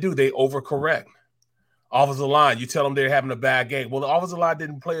that's what they do. They overcorrect. Offensive line, you tell them they're having a bad game. Well, the offensive line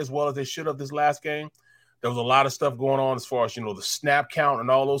didn't play as well as they should have this last game. There was a lot of stuff going on as far as, the snap count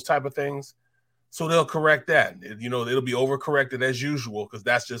and all those type of things. So they'll correct that. It'll be overcorrected as usual because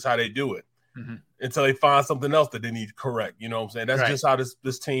that's just how they do it until they find something else that they need to correct. You know what I'm saying? That's just how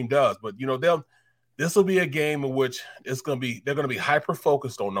this team does. But, this will be a game in which they're going to be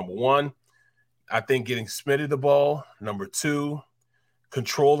hyper-focused on, number one, I think getting Smitty the ball. Number two,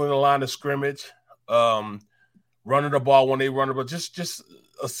 controlling the line of scrimmage, running the ball when they run it, but just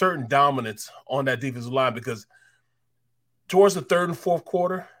a certain dominance on that defensive line because towards the third and fourth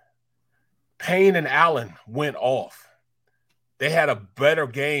quarter, Payne and Allen went off. They had a better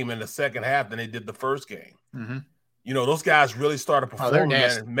game in the second half than they did the first game. Those guys really started performing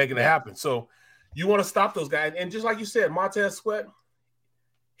and making it happen. So you want to stop those guys. And just like you said, Montez Sweat,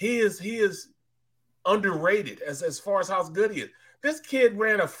 he is underrated as far as how good he is. This kid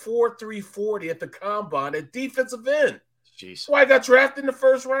ran a 4.340 at the combine at defensive end. Jeez. That's why he got drafted in the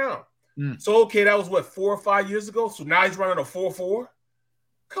first round. So, okay, that was 4 or 5 years ago? So now he's running a 4.4?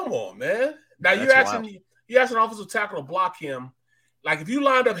 Come on, man. Now you're asking an offensive tackle to block him. Like if you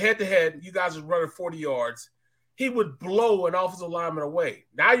lined up head-to-head, you guys are running 40 yards, he would blow an offensive lineman away.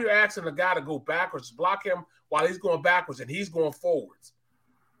 Now you're asking a guy to go backwards, block him while he's going backwards and he's going forwards.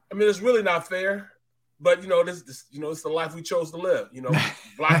 It's really not fair. But, this it's the life we chose to live,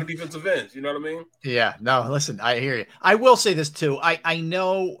 blocking defensive ends. You know what I mean? Yeah. No, listen, I hear you. I will say this, too. I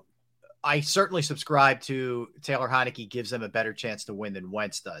know I certainly subscribe to Taylor Heinicke gives them a better chance to win than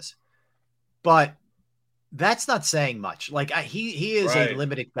Wentz does. But that's not saying much. Like, he is a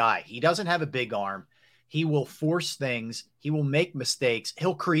limited guy. He doesn't have a big arm. He will force things. He will make mistakes.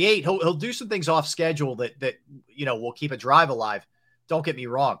 He'll create. He'll do some things off schedule that will keep a drive alive. Don't get me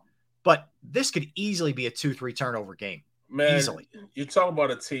wrong. But this could easily be a 2-3 turnover game. Man, easily. You're talking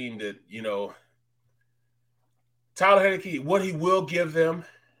about a team that, Tyler Heinicke, what he will give them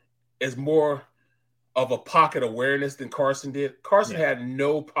is more of a pocket awareness than Carson did. Carson had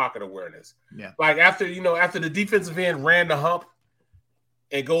no pocket awareness. Yeah. Like after the defensive end ran the hump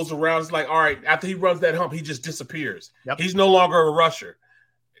and goes around, it's like, all right, after he runs that hump, he just disappears. Yep. He's no longer a rusher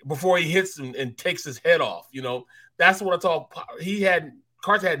before he hits and takes his head off. That's what I thought.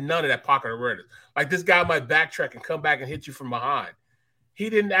 Carson had none of that pocket awareness. Like this guy might backtrack and come back and hit you from behind.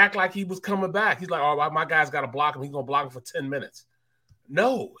 He didn't act like he was coming back. He's like, oh, my guy's got to block him. He's going to block him for 10 minutes.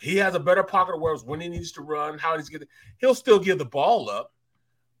 No, he has a better pocket awareness when he needs to run, how he's getting. He'll still give the ball up,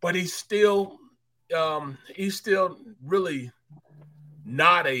 but he's still really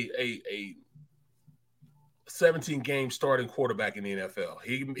not a 17-game starting quarterback in the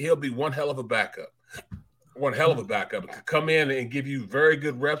NFL. He'll be one hell of a backup. Could come in and give you very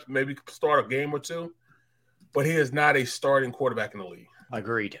good reps, maybe start a game or two, but he is not a starting quarterback in the league.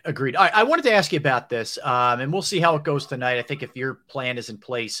 Agreed. I wanted to ask you about this, and we'll see how it goes tonight. I think if your plan is in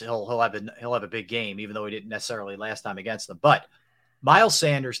place, he'll have a big game, even though he didn't necessarily last time against them. But Miles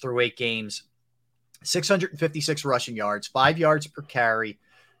Sanders through 8 games, 656 rushing yards, 5 yards per carry,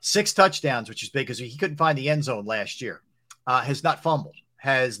 6 touchdowns, which is big because he couldn't find the end zone last year. Has not fumbled,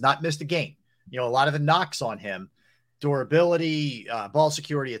 has not missed a game. A lot of the knocks on him, durability, ball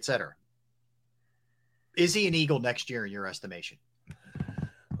security, etc. Is he an Eagle next year in your estimation?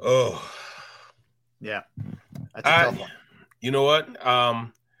 Oh, yeah, that's a tough one. You know what?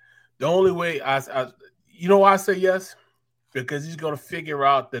 The only way why I say yes, because he's going to figure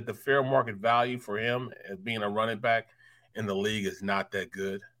out that the fair market value for him as being a running back in the league is not that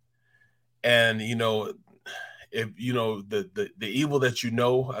good, and if the evil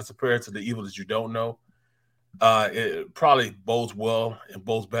that as compared to the evil that you don't know, it probably bodes well and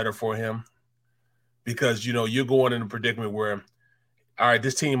bodes better for him because you're going in a predicament where, all right,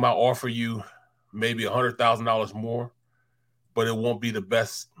 this team might offer you maybe $100,000 more, but it won't be the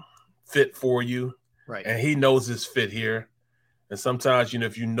best fit for you. Right. And he knows his fit here. And sometimes,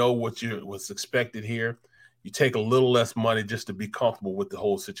 if you know what's expected here, you take a little less money just to be comfortable with the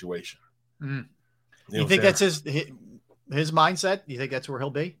whole situation. Mm. You think that's his mindset? You think that's where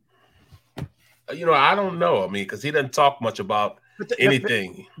he'll be? I don't know. I mean, because he doesn't talk much about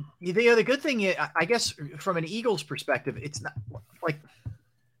anything. The good thing, I guess, from an Eagles perspective, it's not like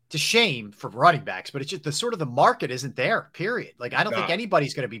it's a shame for running backs, but it's just the market isn't there, period. Like, I don't think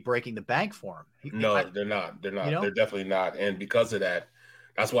anybody's going to be breaking the bank for him. No, they're not. They're not. They're definitely not. And because of that,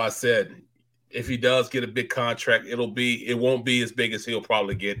 that's why I said, if he does get a big contract, it won't be as big as he'll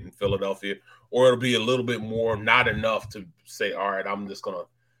probably get in Philadelphia, or it'll be a little bit more, not enough to say, all right, I'm just going to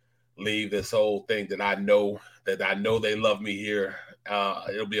leave this whole thing that I know they love me here.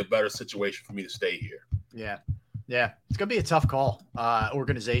 It'll be a better situation for me to stay here. Yeah. Yeah. It's going to be a tough call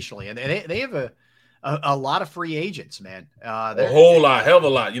organizationally. And they have a lot of free agents, man. A whole lot, hell of a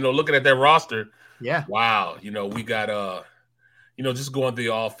lot. Looking at their roster. Yeah. Wow. We got, just going through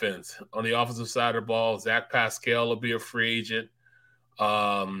the offense. On the offensive side of the ball, Zach Pascal will be a free agent.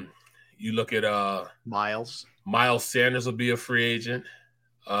 You look at Miles Sanders will be a free agent.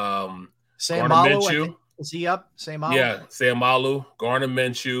 Sam Malu, is he up? Sam Malu? Yeah, Sam Malu. Garner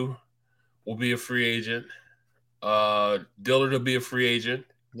Minshew will be a free agent. Dillard will be a free agent.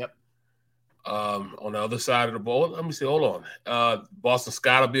 Yep. On the other side of the ball, let me see. Hold on. Boston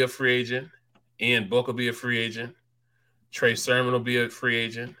Scott will be a free agent. Ian Book will be a free agent. Trey Sermon will be a free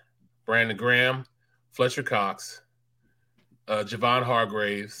agent. Brandon Graham, Fletcher Cox, Javon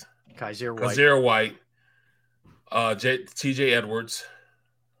Hargraves, Kaiser White, T.J. Edwards,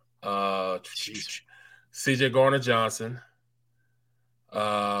 C.J. Garner-Johnson,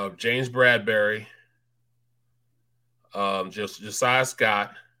 James Bradbury, Josiah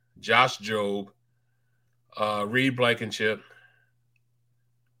Scott, Josh Jobe, Reed Blankenship,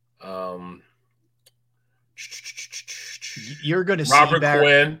 you're going to see Robert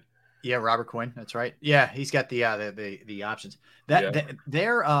Quinn. Yeah, Robert Quinn. That's right. Yeah, he's got the options.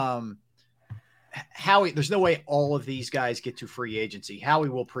 They're Howie. There's no way all of these guys get to free agency. Howie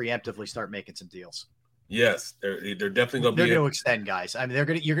will preemptively start making some deals. Yes, they're definitely going to be. They're going to extend guys. I mean,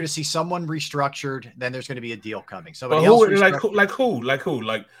 you're going to see someone restructured. Then there's going to be a deal coming. So who?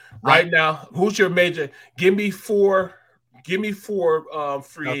 Like right now, who's your major? Give me four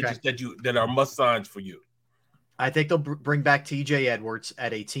free agents that are must signs for you. I think they'll bring back T.J. Edwards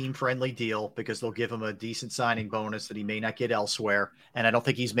at a team-friendly deal because they'll give him a decent signing bonus that he may not get elsewhere. And I don't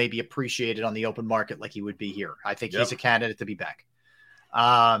think he's maybe appreciated on the open market like he would be here. I think he's a candidate to be back.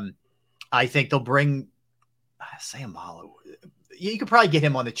 I think they'll bring Sam Malu. You could probably get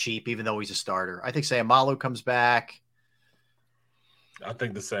him on the cheap, even though he's a starter. I think Sam Malu comes back. I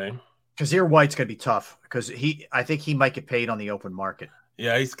think the same. Kazir White's going to be tough because I think he might get paid on the open market.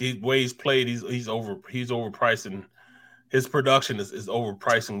 Yeah, he's way he's played. He's overpricing. His production is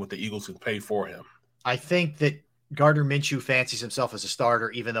overpricing what the Eagles can pay for him. I think that Gardner Minshew fancies himself as a starter,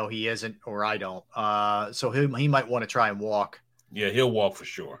 even though he isn't, or I don't. So he might want to try and walk. Yeah, he'll walk for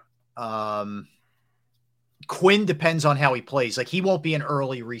sure. Quinn depends on how he plays. Like, he won't be an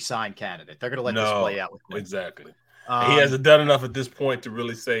early re-sign candidate. They're going to let this play out with Quinn. Exactly. He hasn't done enough at this point to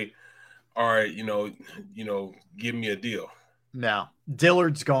really say, all right, give me a deal. No.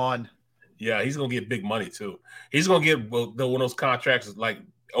 Dillard's gone. Yeah, he's going to get big money too. He's going to get one of those contracts like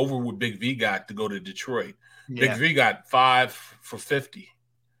over with Big V got to go to Detroit. Yeah. Big V got 5 for $50.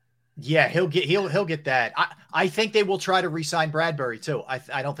 Yeah, he'll get that. I think they will try to re-sign Bradbury too.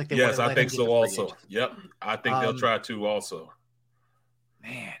 I don't think they. Yes, I think so also. Yep, I think they'll try to also.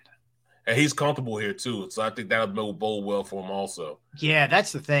 Man, and he's comfortable here too, so I think that'll bode well for him also. Yeah,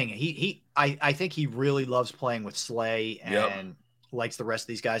 that's the thing. I think he really loves playing with Slay and likes the rest of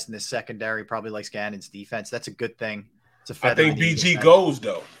these guys in this secondary. Probably likes Gannon's defense. That's a good thing. It's a feather. I think BG goes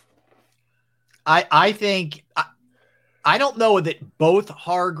though. I think. I don't know that both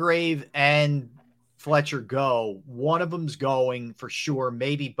Hargrave and Fletcher go. One of them's going for sure,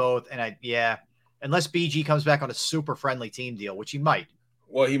 maybe both. And unless BG comes back on a super friendly team deal, which he might.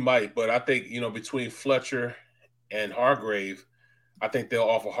 Well, he might, but I think, between Fletcher and Hargrave, I think they'll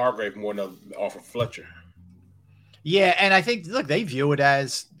offer Hargrave more than they'll offer Fletcher. Yeah, and I think, look, they view it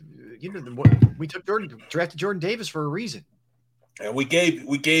as, we drafted Jordan Davis for a reason. And we gave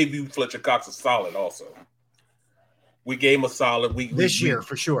you Fletcher Cox a solid also. We gave him a solid. This year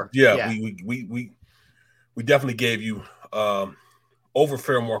for sure. Yeah. We definitely gave you over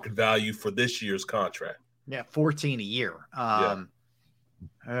fair market value for this year's contract. Yeah, 14 a year. Oh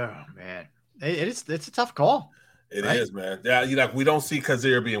man, it's a tough call. It is, man. Yeah, we don't see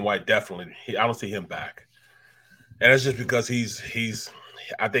Kazir being White. Definitely, I don't see him back, and it's just because he's.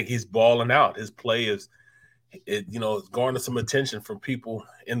 I think he's balling out. His play is. it garnered some attention from people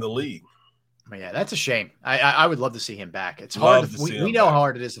in the league. Yeah, that's a shame. I would love to see him back. It's hard. We know how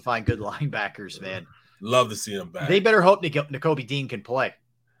hard it is to find good linebackers, man. Love to see him back. They better hope Nakobe Dean can play.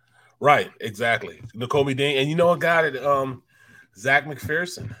 Right, exactly. Nakobe Dean. And you know a guy that Zach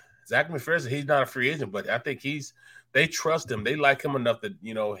McPherson. Zach McPherson, he's not a free agent, but I think they trust him. They like him enough that,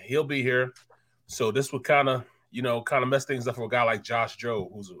 he'll be here. So this would kind of mess things up for a guy like Josh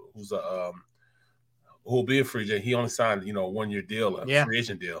Joe, who'll be a free agent. He only signed, a 1-year deal, free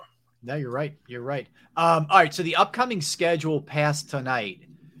agent deal. No, you're right. You're right. All right. So the upcoming schedule past tonight.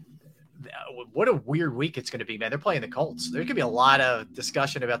 What a weird week it's going to be, man. They're playing the Colts. There could be a lot of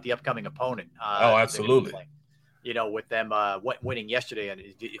discussion about the upcoming opponent. Absolutely. With them winning yesterday. And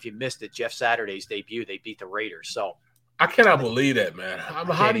if you missed it, Jeff Saturday's debut, they beat the Raiders. So I cannot believe that, man.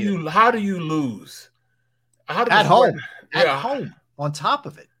 How do you lose? At home on top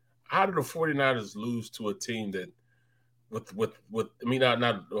of it. How did the 49ers lose to a team that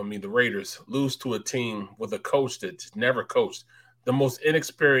the Raiders lose to a team with a coach that's never coached, the most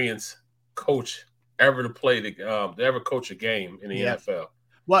inexperienced coach ever to ever coach a game in the NFL.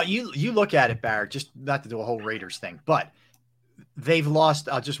 Well, you look at it, Barrett, just not to do a whole Raiders thing, but they've lost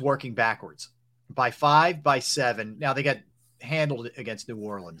just working backwards by 5, by 7. Now they got handled against New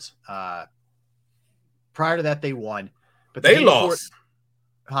Orleans. Prior to that, they won, but they lost.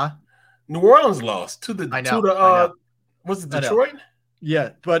 New Orleans lost to the was it Detroit?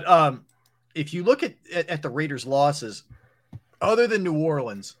 Yeah, but if you look at the Raiders' losses, other than New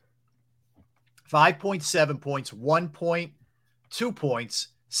Orleans, 5.7 points, 1 point, 2 points,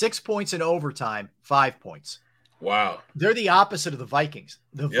 6 points in overtime, 5 points. Wow. They're the opposite of the Vikings.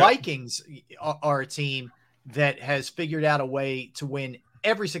 The Vikings are a team that has figured out a way to win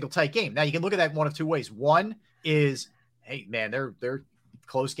every single tight game. Now, you can look at that one of two ways. One is, hey, man, they're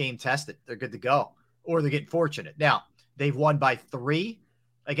close game tested. They're good to go. Or they're getting fortunate. Now, they've won by 3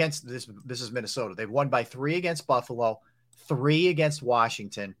 against this is Minnesota. They've won by 3 against Buffalo, 3 against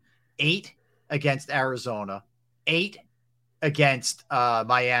Washington, 8 against Arizona, 8 against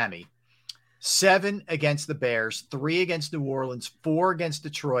Miami, 7 against the Bears, 3 against New Orleans, 4 against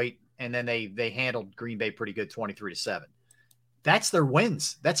Detroit, and then they handled Green Bay pretty good, 23-7. That's their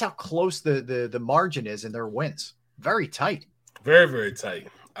wins. That's how close the margin is in their wins. Very tight. Very, very tight.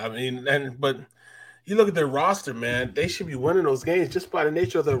 I mean, but you look at their roster, man, they should be winning those games just by the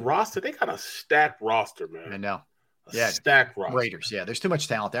nature of their roster. They got a stacked roster, man. I know. Stacked roster. Raiders. Yeah, there's too much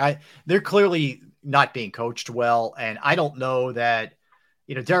talent there. They're clearly not being coached well, and I don't know that.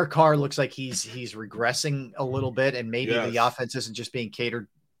 Derek Carr looks like he's regressing a little bit, and maybe the offense isn't just being catered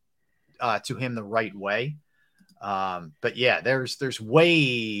to him the right way. But yeah, there's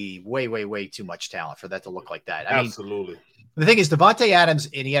way too much talent for that to look like that. Absolutely. The thing is, Devontae Adams,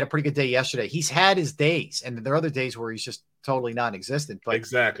 and he had a pretty good day yesterday. He's had his days, and there are other days where he's just totally non-existent. But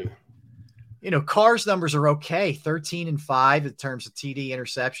exactly. Carr's numbers are okay, 13-5 in terms of TD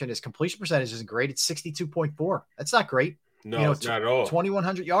interception. His completion percentage isn't great. It's 62.4. That's not great. No, it's not at all.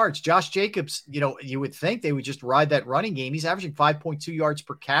 2,100 yards. Josh Jacobs, you would think they would just ride that running game. He's averaging 5.2 yards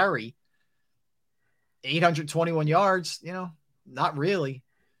per carry, 821 yards. Not really.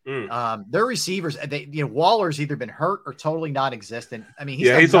 Their receivers, Waller's either been hurt or totally non-existent. I mean,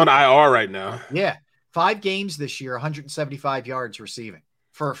 he's on IR right now. Yeah, 5 games this year, 175 yards receiving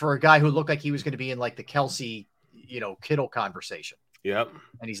for a guy who looked like he was going to be in like the Kelsey, Kittle conversation. Yep,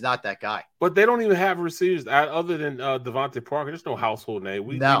 and he's not that guy. But they don't even have receivers other than Devontae Parker. There's no household name.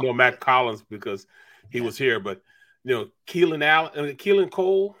 We know Matt Collins because he was here, but Keelan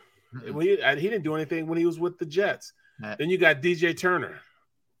Cole, he didn't do anything when he was with the Jets. Then you got DJ Turner.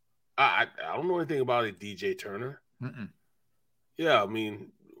 I don't know anything about a DJ Turner. Mm-mm. Yeah, I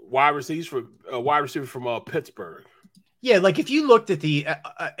mean, wide receiver from Pittsburgh. Yeah, like if you looked at the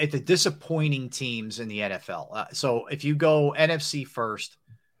disappointing teams in the NFL. So if you go NFC first,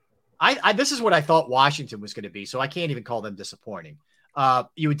 this is what I thought Washington was going to be. So I can't even call them disappointing.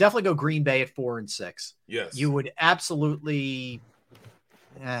 You would definitely go Green Bay at 4-6. Yes, you would absolutely.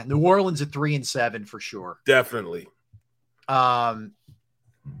 New Orleans at 3-7 for sure. Definitely.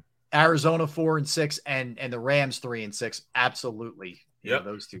 Arizona 4-6 and the Rams 3-6. Absolutely.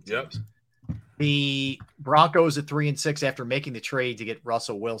 Those two teams. Yep. The Broncos at 3-6 after making the trade to get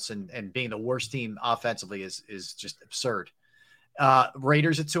Russell Wilson and being the worst team offensively is just absurd.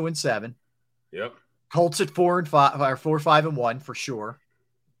 Raiders at 2-7. Yep. Colts at 4-5 or 4-5-1 for sure.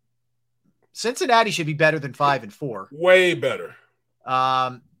 Cincinnati should be better than 5-4. Way better.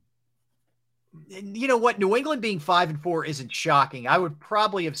 You know what? New England being 5-4 isn't shocking. I would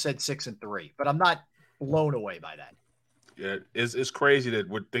probably have said 6-3, but I'm not blown away by that. Yeah, it's crazy that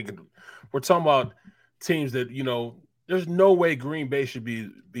we're talking about teams that, there's no way Green Bay should be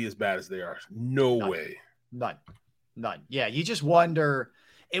as bad as they are. No way. None. Yeah, you just wonder.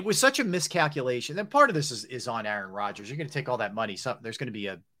 It was such a miscalculation. And part of this is on Aaron Rodgers. You're going to take all that money. There's going to be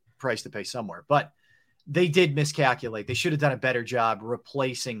a price to pay somewhere. But they did miscalculate. They should have done a better job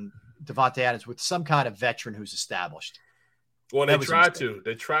replacing Devontae Adams with some kind of veteran who's established. Well, they tried to.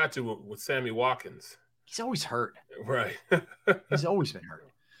 They tried to with Sammy Watkins. He's always hurt. Right. He's always been hurt.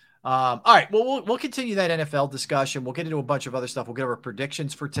 All right. Well, we'll continue that NFL discussion. We'll get into a bunch of other stuff. We'll get our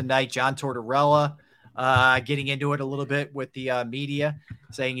predictions for tonight. John Tortorella getting into it a little bit with the media,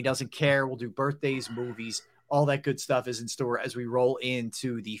 saying he doesn't care. We'll do birthdays, movies, all that good stuff is in store as we roll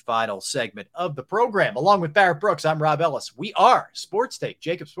into the final segment of the program. Along with Barrett Brooks, I'm Rob Ellis. We are Sports Take,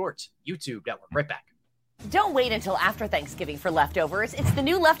 Jacob Sports, YouTube Network. Right back. Don't wait until after Thanksgiving for leftovers. It's the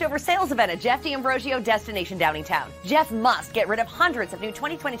new leftover sales event at Jeff D'Ambrosio Destination Downingtown. Jeff must get rid of hundreds of new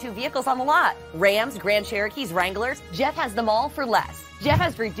 2022 vehicles on the lot. Rams, Grand Cherokees, Wranglers. Jeff has them all for less. Jeff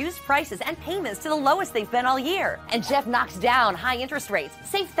has reduced prices and payments to the lowest they've been all year. And Jeff knocks down high interest rates.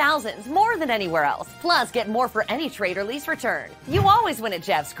 Save thousands, more than anywhere else. Plus, get more for any trade or lease return. You always win at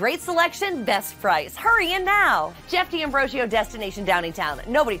Jeff's. Great selection, best price. Hurry in now. Jeff D'Ambrosio Destination Downingtown.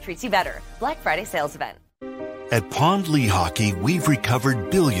 Nobody treats you better. Black Friday sales event. At Pond Lehocky, we've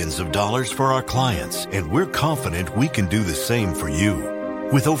recovered billions of dollars for our clients, and we're confident we can do the same for you.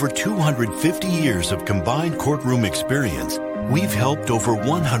 With over 250 years of combined courtroom experience, we've helped over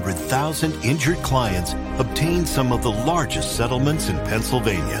 100,000 injured clients obtain some of the largest settlements in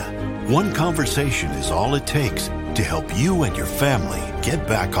Pennsylvania. One conversation is all it takes to help you and your family get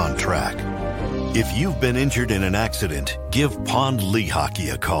back on track. If you've been injured in an accident, give Pond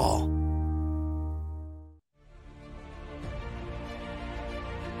Lehocky a call.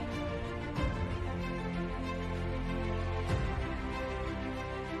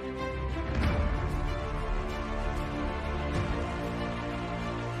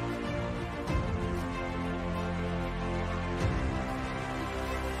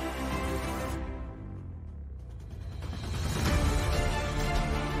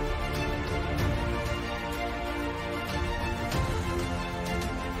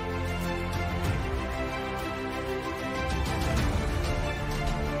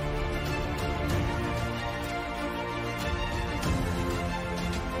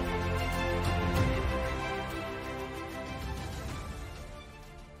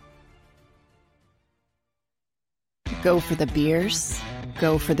 Go for the beers,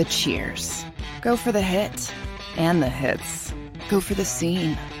 go for the cheers, go for the hit and the hits, go for the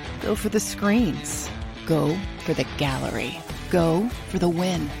scene, go for the screens, go for the gallery, go for the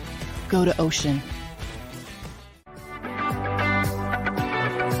win, go to Ocean.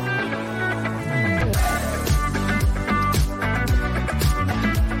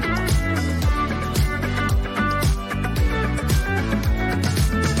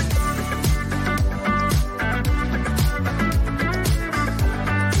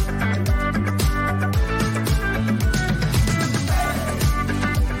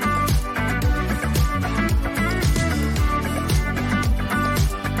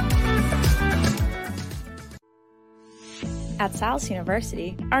 At Salus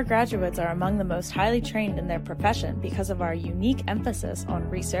University, our graduates are among the most highly trained in their profession because of our unique emphasis on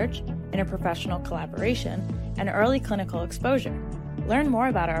research, interprofessional collaboration, and early clinical exposure. Learn more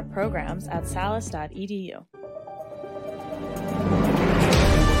about our programs at salus.edu.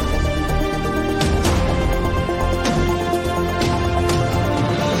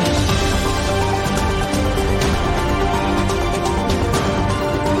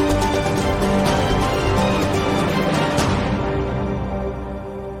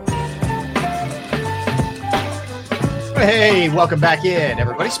 Hey, welcome back in,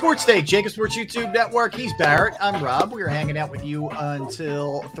 everybody. Sports Take, Jacob Sports YouTube Network. He's Barrett. I'm Rob. We are hanging out with you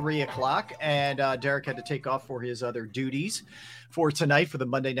until 3 o'clock, and Derrick had to take off for his other duties for tonight for the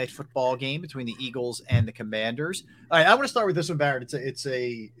Monday Night Football game between the Eagles and the Commanders. All right, I want to start with this one, Barrett. It's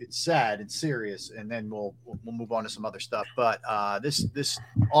sad, it's serious, and then we'll move on to some other stuff. But this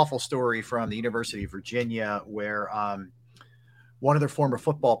awful story from the University of Virginia, where one of their former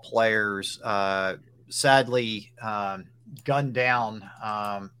football players sadly gunned down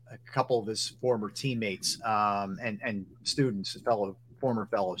a couple of his former teammates and students, former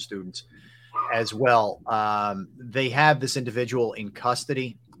fellow students as well. They have this individual in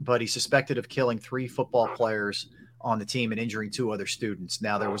custody, but he's suspected of killing 3 football players on the team and injuring 2 other students.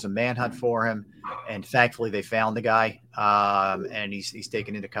 Now, there was a manhunt for him, and thankfully they found the guy, and he's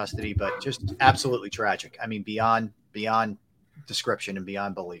taken into custody, but just absolutely tragic. I mean, beyond description and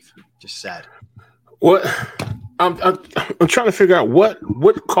beyond belief. Just sad. What I'm trying to figure out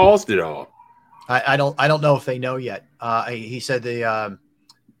what caused it all. I don't know if they know yet. He said the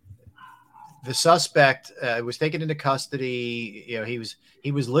suspect was taken into custody. You know,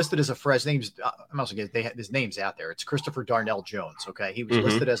 he was listed as a freshman. I'm also getting his name's out there. It's Christopher Darnell Jones. Okay, he was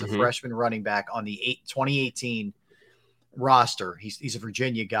listed as a freshman running back on the 2018 roster. He's a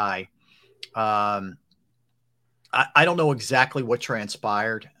Virginia guy. I don't know exactly what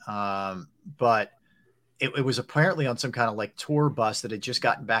transpired, but it was apparently on some kind of like tour bus that had just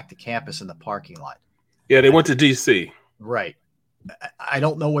gotten back to campus in the parking lot. Yeah, they went to D.C. Right. I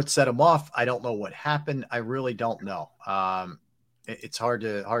don't know what set him off. I don't know what happened. I really don't know. It's hard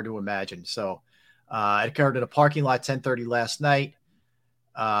to imagine. So it occurred in a parking lot 10:30 last night.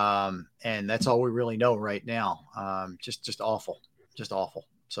 And that's all we really know right now. Just awful. Just awful.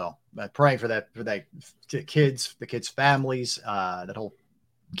 So praying for the kids' families, that whole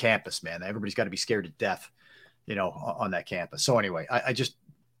campus, man. Everybody's got to be scared to death, you know, on that campus. So anyway,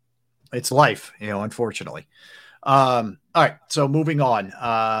 it's life, you know, unfortunately. All right. So moving on,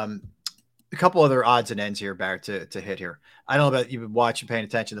 a couple other odds and ends here, Barrett, to hit here. I don't know about you've been watching, paying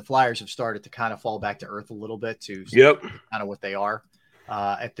attention. The Flyers have started to kind of fall back to earth a little bit to kind of what they are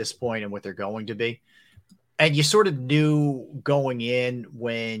at this point and what they're going to be. And you sort of knew going in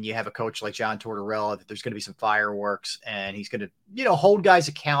when you have a coach like John Tortorella that there's going to be some fireworks and he's going to, you know, hold guys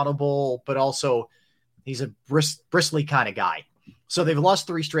accountable, but also he's a bristly kind of guy. So they've lost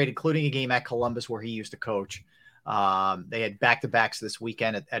 3 straight, including a game at Columbus where he used to coach. They had back-to-backs this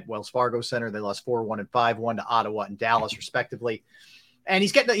weekend at Wells Fargo Center. They lost 4-1 and 5-1 to Ottawa and Dallas, respectively. And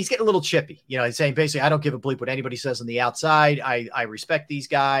he's getting a little chippy. You know, he's saying basically, I don't give a bleep what anybody says on the outside. I respect these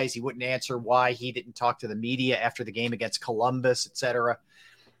guys. He wouldn't answer why he didn't talk to the media after the game against Columbus, etc.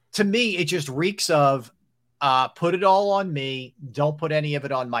 To me, it just reeks of put it all on me. Don't put any of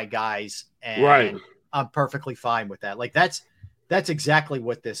it on my guys. And right. I'm perfectly fine with that. Like that's exactly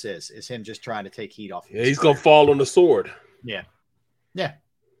what this is him just trying to take heat off. Yeah, he's going to fall on the sword. Yeah. Yeah.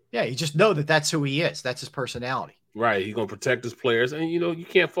 Yeah. You just know that that's who he is. That's his personality. Right. He's going to protect his players. And, you know, you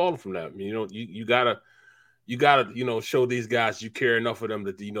can't fall from that. You know, you gotta, you know, show these guys you care enough of them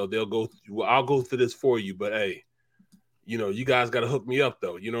that, you know, they'll go, I'll go through this for you. But, hey, you know, you guys got to hook me up,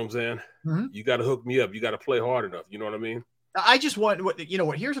 though. You know what I'm saying? Mm-hmm. You got to hook me up. You got to play hard enough. You know what I mean? I just want, you know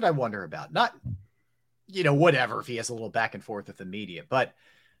what, here's what I wonder about. Not, you know, whatever, if he has a little back and forth with the media. But,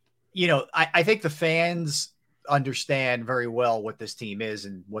 you know, I think the fans understand very well what this team is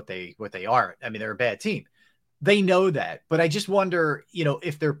and what they are. I mean, they're a bad team. They know that. But I just wonder, you know,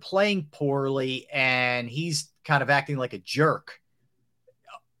 if they're playing poorly and he's kind of acting like a jerk,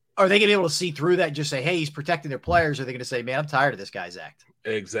 are they going to be able to see through that and just say, hey, he's protecting their players? Or are they going to say, man, I'm tired of this guy's act?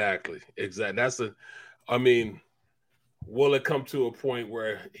 Exactly. I mean, will it come to a point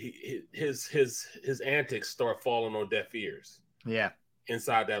where his antics start falling on deaf ears? Yeah.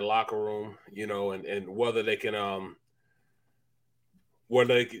 Inside that locker room, you know, and whether they can,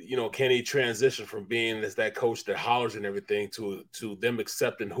 you know, can he transition from being as that coach that hollers and everything to them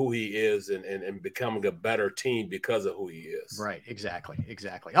accepting who he is and becoming a better team because of who he is. Right. Exactly.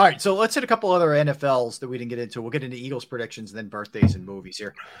 All right. So let's hit a couple other NFLs that we didn't get into. We'll get into Eagles predictions and then birthdays and movies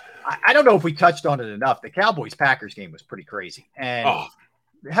here. I don't know if we touched on it enough. The Cowboys-Packers game was pretty crazy. And how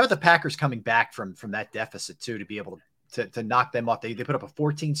about the Packers coming back from that deficit too, to be able to knock them off? They put up a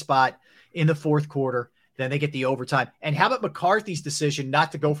 14 spot in the fourth quarter. Then they get the overtime. And how about McCarthy's decision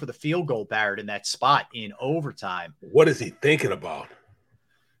not to go for the field goal, Barrett, in that spot in overtime? What is he thinking about?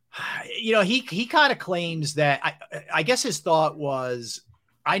 You know, he kind of claims that I guess his thought was,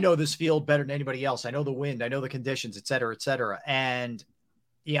 I know this field better than anybody else. I know the wind. I know the conditions, et cetera, et cetera. And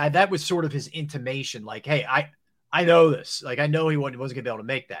yeah, that was sort of his intimation. Like, hey, I know this. Like, I know he wasn't going to be able to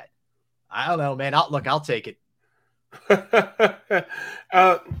make that. I don't know, man. I'll take it.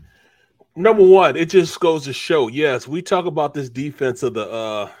 Number one, it just goes to show. Yes, we talk about this defense of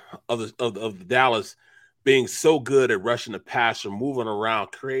the Dallas being so good at rushing the passer, moving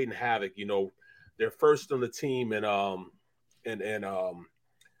around, creating havoc. You know, they're first on the team in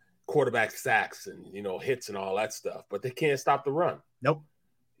quarterback sacks and, you know, hits and all that stuff, but they can't stop the run. Nope.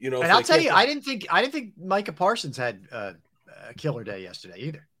 You know, and I'll tell you, I didn't think Micah Parsons had a killer day yesterday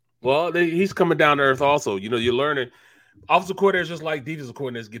either. Well, he's coming down to earth also. You know, you're learning. Offensive coordinators, just like defensive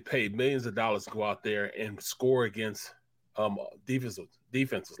coordinators, get paid millions of dollars to go out there and score against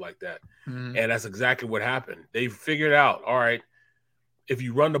defenses like that. Mm-hmm. And that's exactly what happened. They figured out, all right, if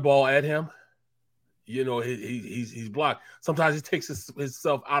you run the ball at him, you know, he's blocked. Sometimes he takes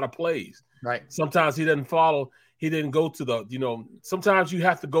himself out of plays. Right. Sometimes he doesn't follow. He didn't go to the, you know, sometimes you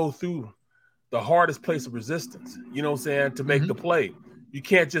have to go through the hardest place of resistance, you know what I'm saying, to make the play. You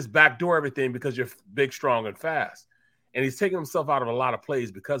can't just backdoor everything because you're big, strong, and fast. And he's taking himself out of a lot of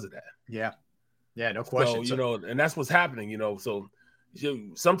plays because of that. Yeah. Yeah, no question. So, and that's what's happening, So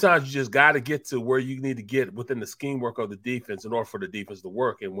sometimes you just got to get to where you need to get within the scheme work of the defense in order for the defense to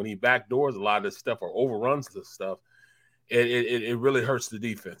work. And when he backdoors a lot of this stuff or overruns this stuff, it really hurts the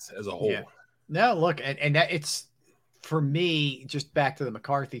defense as a whole. Yeah. No, look, and that it's, for me, just back to the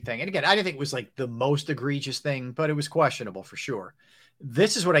McCarthy thing. And again, I didn't think it was like the most egregious thing, but it was questionable for sure.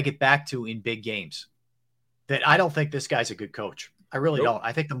 This is what I get back to in big games, that I don't think this guy's a good coach. I really don't.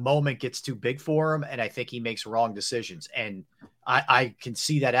 I think the moment gets too big for him, and I think he makes wrong decisions. And I can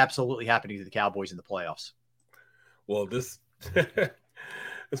see that absolutely happening to the Cowboys in the playoffs. Well, it's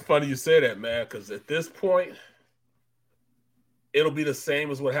funny you say that, man, because at this point, it'll be the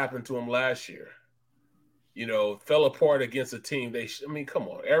same as what happened to him last year. Fell apart against a team. Come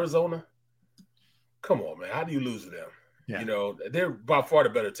on, Arizona. Come on, man. How do you lose to them? Yeah. They're by far the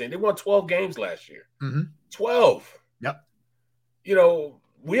better team. They won 12 games last year. 12. Yep.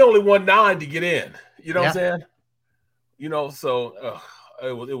 We only won 9 to get in. You know what I'm saying? So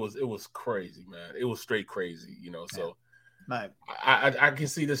it was crazy, man. It was straight crazy. So I can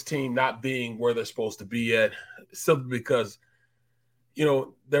see this team not being where they're supposed to be at, simply because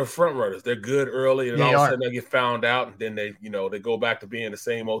they're front runners. They're good early, and all of a sudden they get found out, and then they go back to being the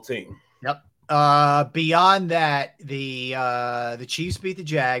same old team. Yep. Beyond that, the Chiefs beat the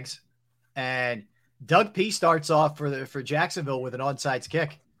Jags, and Doug P starts off for Jacksonville with an onside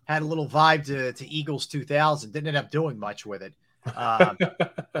kick. Had a little vibe to Eagles 2000. Didn't end up doing much with it. They're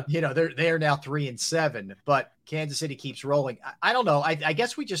now 3-7, but Kansas City keeps rolling. I don't know. I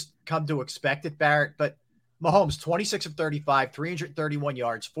guess we just come to expect it, Barrett, but Mahomes, 26 of 35, 331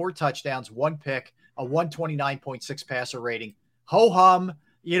 yards, 4 touchdowns, 1 pick, a 129.6 passer rating. Ho-hum,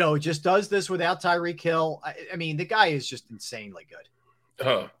 just does this without Tyreek Hill. I mean, the guy is just insanely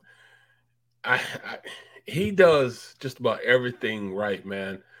good. He does just about everything right,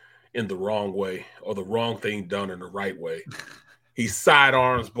 man, in the wrong way, or the wrong thing done in the right way. He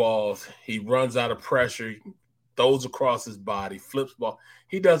sidearms balls. He runs out of pressure, throws across his body, flips ball.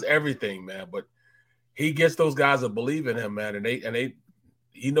 He does everything, man, but he gets those guys that believe in him, man, and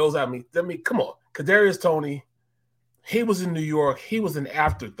he knows. I mean, come on, Kadarius Toney, he was in New York. He was an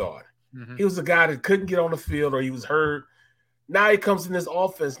afterthought. Mm-hmm. He was a guy that couldn't get on the field, or he was hurt. Now he comes in this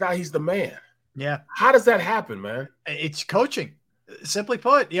offense. Now he's the man. Yeah. How does that happen, man? It's coaching, simply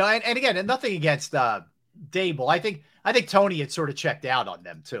put. And again, nothing against Dable. I think Toney had sort of checked out on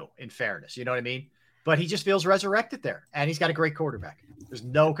them too. In fairness, you know what I mean. But he just feels resurrected there, and he's got a great quarterback. There's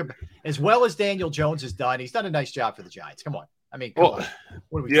no as well as Daniel Jones has done. He's done a nice job for the Giants. Come on, I mean, come on.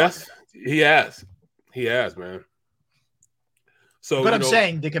 What are we talking about? He has, man. So, but I'm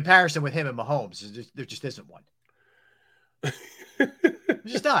saying the comparison with him and Mahomes there just isn't one.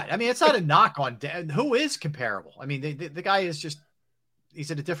 Just not. I mean, it's not a knock on who is comparable. I mean, the guy is just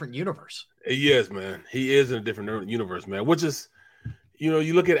he's in a different universe. He is, man. He is in a different universe, man. Which is,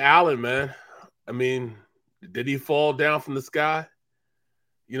 you look at Allen, man. I mean, did he fall down from the sky?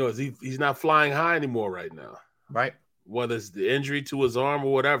 He's not flying high anymore right now. Right. Whether it's the injury to his arm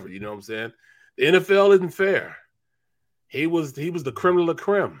or whatever, you know what I'm saying? The NFL isn't fair. He was the creme de la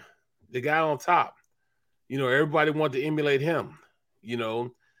creme, the guy on top. Everybody wanted to emulate him. Your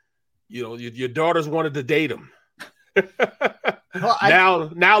daughters wanted to date him.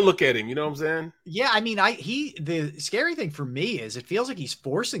 Well, now look at him. You know what I'm saying? Yeah, I mean, the scary thing for me is it feels like he's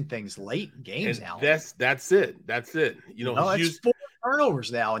forcing things late in games now. That's it. It's 4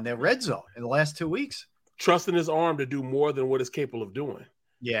 turnovers now in the red zone in the last 2 weeks. Trusting his arm to do more than what it's capable of doing.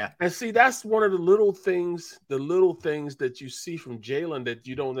 Yeah. And see, that's one of the little things that you see from Jalen that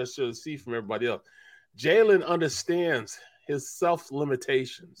you don't necessarily see from everybody else. Jalen understands his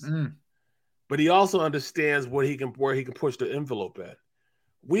self-limitations, but he also understands where he can push the envelope at.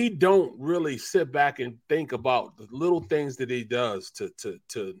 We don't really sit back and think about the little things that he does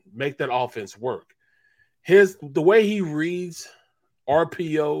to make that offense work. The way he reads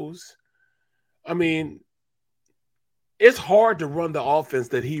RPOs, I mean, it's hard to run the offense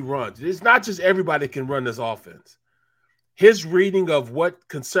that he runs. It's not just everybody can run this offense. His reading of what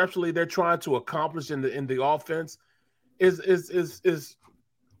conceptually they're trying to accomplish in the offense is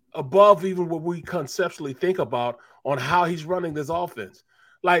above even what we conceptually think about on how he's running this offense.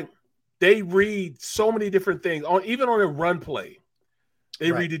 Like, they read so many different things even on a run play.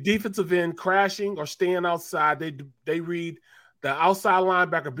 They read the defensive end crashing or staying outside. They read the outside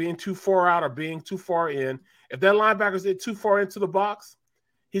linebacker being too far out or being too far in. If that linebacker's too far into the box,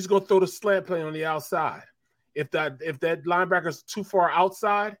 he's going to throw the slant play on the outside. If that linebacker's too far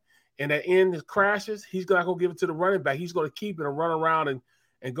outside and that end crashes, he's not going to give it to the running back. He's going to keep it and run around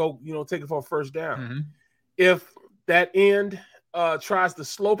and go, take it for a first down. Mm-hmm. If that end tries to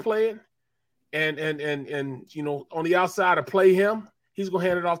slow play it and on the outside to play him, he's going to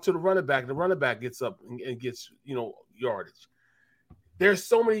hand it off to the running back. The running back gets up and gets, yardage. There's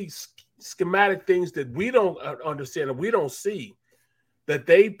so many schematic things that we don't understand and we don't see that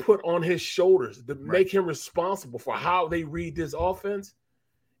they put on his shoulders to make him responsible for how they read this offense.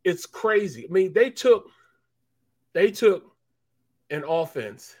 It's crazy. I mean, they took an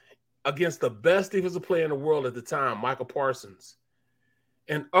offense against the best defensive player in the world at the time, Michael Parsons,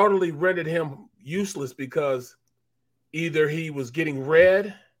 and utterly rendered him useless because either he was getting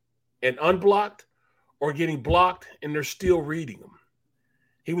read and unblocked or getting blocked and they're still reading him.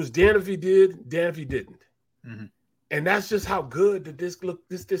 He was damned if he did, damned if he didn't. Mm-hmm. And that's just how good that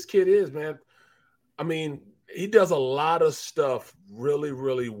this kid is, man. I mean, he does a lot of stuff really,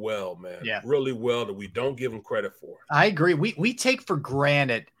 really well, man. Yeah. Really well that we don't give him credit for. I agree. We take for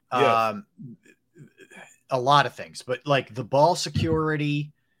granted a lot of things, but like the ball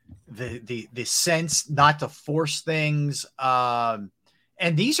security, the sense not to force things. And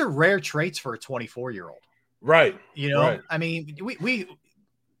these are rare traits for a 24-year-old. Right. Right. I mean,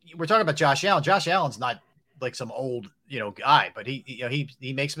 we're talking about Josh Allen. Josh Allen's not like some old, guy, but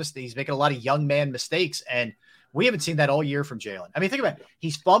he makes mistakes. He's making a lot of young man mistakes. And we haven't seen that all year from Jalen. I mean, think about it.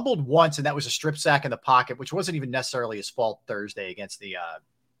 He's fumbled once, and that was a strip sack in the pocket, which wasn't even necessarily his fault Thursday against the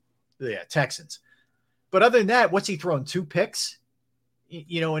Texans. But other than that, what's he thrown? 2 picks?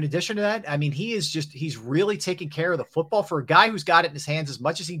 In addition to that, I mean, he's really taking care of the football for a guy who's got it in his hands as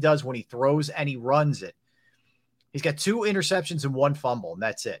much as he does when he throws and he runs it. He's got 2 interceptions and 1 fumble, and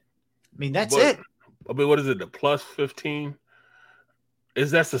that's it. I mean, that's it. I mean, what is it? The plus 15?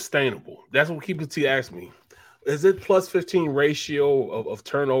 Is that sustainable? That's what Keeper T asked me. Is it plus 15 ratio of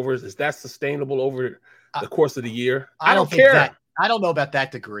turnovers? Is that sustainable over the course of the year? I don't care. I don't know about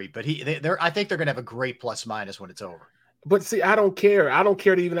that degree, but I think they're going to have a great plus minus when it's over. But see, I don't care. I don't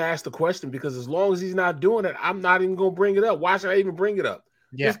care to even ask the question because as long as he's not doing it, I'm not even going to bring it up. Why should I even bring it up?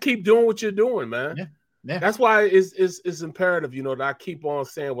 Yeah. Just keep doing what you're doing, man. Yeah. Yeah. That's why it's imperative, that I keep on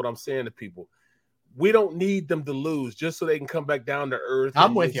saying what I'm saying to people. We don't need them to lose just so they can come back down to earth.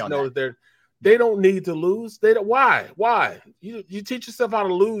 I'm with you on that. They don't need to lose. They don't. Why? You teach yourself how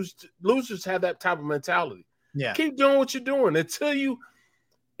to lose. Losers have that type of mentality. Yeah. Keep doing what you're doing until you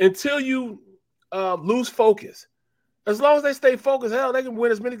lose focus. As long as they stay focused, hell, they can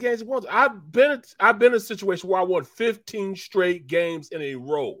win as many games as they want. I've been in a situation where I won 15 straight games in a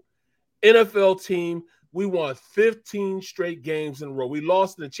row. NFL team, we won 15 straight games in a row. We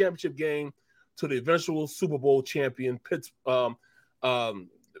lost in the championship game to the eventual Super Bowl champion Patriots. Mm-hmm.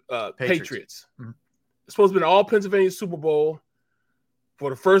 It's supposed to be an all Pennsylvania Super Bowl. For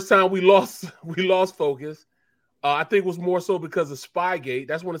the first time, we lost focus. I think it was more so because of Spygate.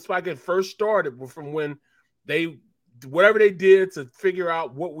 That's when the Spygate first started, from when whatever they did to figure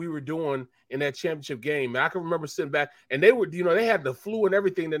out what we were doing in that championship game. And I can remember sitting back, and they were, they had the flu and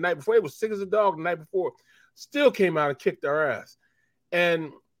everything the night before. It was sick as a dog the night before. Still came out and kicked our ass.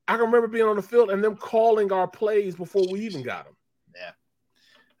 And I can remember being on the field and them calling our plays before we even got them.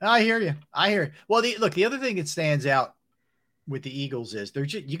 Yeah. I hear you. Well, the other thing that stands out with the Eagles is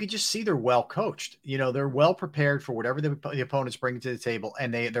you can just see they're well coached. They're well prepared for whatever the opponent's bringing to the table,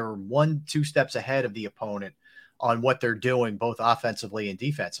 and they're 1-2 steps ahead of the opponent on what they're doing, both offensively and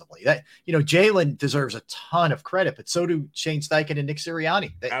defensively. That Jalen deserves a ton of credit, but so do Shane Steichen and Nick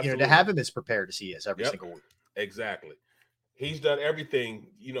Sirianni. To have him as prepared as he is every single week. Exactly. He's done everything.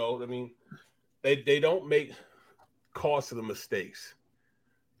 I mean, they don't make cost of the mistakes.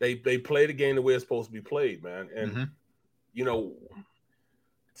 They play the game the way it's supposed to be played, man. And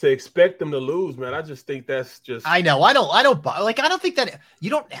to expect them to lose, man, I just think that's just. I know. I don't think that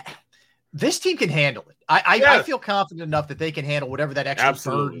you don't. This team can handle it. I feel confident enough that they can handle whatever that extra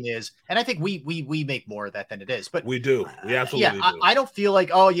burden is, and I think we make more of that than it is. But we do. We absolutely do. I don't feel like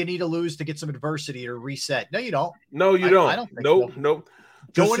you need to lose to get some adversity or reset. No, you don't. No, you don't. I don't think nope.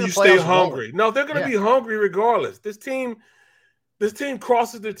 Just so you stay hungry. No, they're going to be hungry regardless. This team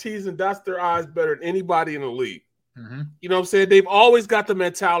crosses their T's and dots their I's better than anybody in the league. Mm-hmm. You know what I'm saying? They've always got the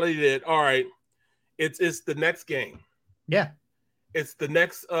mentality that all right, it's the next game. Yeah. It's the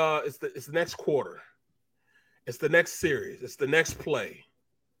next it's the next quarter. It's the next series. It's the next play.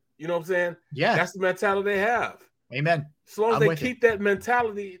 You know what I'm saying? Yeah. That's the mentality they have. Amen. As long as they keep that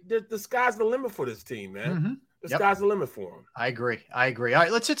mentality, the sky's the limit for this team, man. Mm-hmm. The sky's the limit for them. I agree. All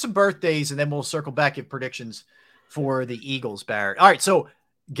right, let's hit some birthdays, and then we'll circle back at predictions for the Eagles, Barrett. All right, so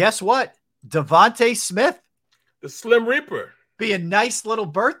guess what? Devontae Smith. The Slim Reaper. Be a nice little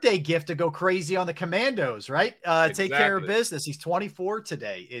birthday gift to go crazy on the Commandos, right? Exactly. Take care of business. He's 24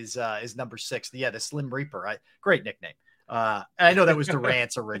 today. Is number 6. Yeah, the Slim Reaper. Right? Great nickname. I know that was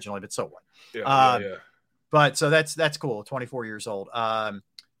Durant's originally, but so what? Yeah. But so that's cool. 24 years old.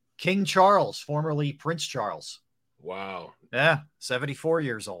 King Charles, formerly Prince Charles. Wow. Yeah, 74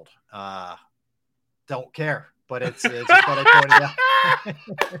 years old. Don't care, but it's just thought I pointed out.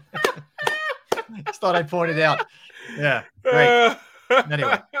 Just thought I pointed out. Yeah, great.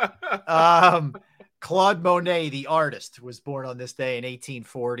 Anyway, Claude Monet, the artist, was born on this day in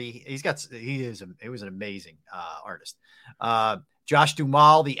 1840. He was an amazing artist. Josh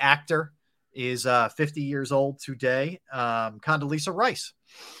Duhamel, the actor, is 50 years old today. Condoleezza Rice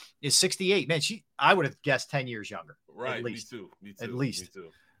is 68. Man, I would have guessed 10 years younger. Right. At least. Me too. At least. Me too.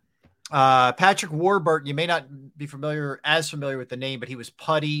 Patrick Warburton, you may not be as familiar with the name, but he was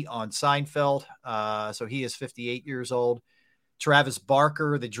Putty on Seinfeld. So he is 58 years old. Travis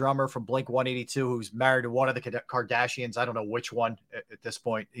Barker, the drummer from Blink-182, who's married to one of the Kardashians. I don't know which one at this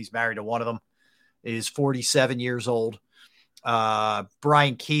point. He's married to one of them. Is 47 years old.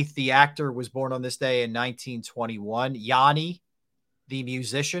 Brian Keith, the actor, was born on this day in 1921. Yanni, the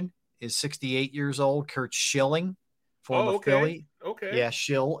musician, is 68 years old. Kurt Schilling, former Philly. Okay. Yeah,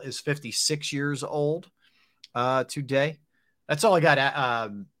 Schill is 56 years old today. That's all I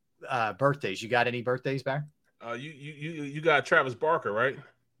got. Birthdays. You got any birthdays, Barry? You got Travis Barker, right?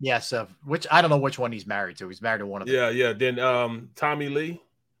 Yes. Which I don't know which one he's married to. He's married to one of them. Yeah. Then Tommy Lee.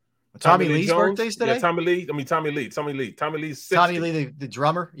 Tommy Lee's birthday's today? Yeah, Tommy Lee. Tommy Lee's 60. Tommy Lee, the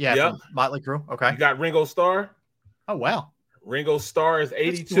drummer. Yeah. Yep. From Motley Crue. Okay. You got Ringo Starr. Oh, wow. Ringo Starr is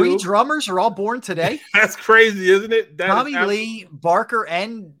 82. 3 drummers are all born today. That's crazy, isn't it? Tommy Lee, Barker,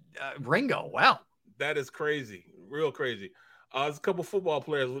 and Ringo. Wow. That is crazy. Real crazy. There's a couple football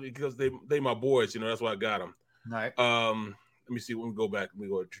players because they my boys, that's why I got them. All right. Let me see. Let me go back. I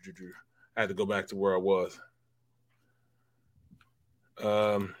had to go back to where I was.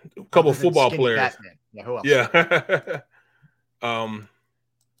 A couple football players. Batman. Yeah, who else? Yeah.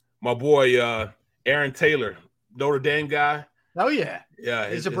 My boy Aaron Taylor, Notre Dame guy. Oh yeah. Yeah.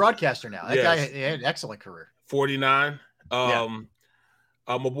 He's a broadcaster now. That guy had an excellent career. 49. My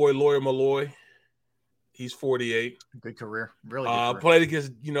boy Lawyer Malloy. He's 48. Good career. Really good career. Played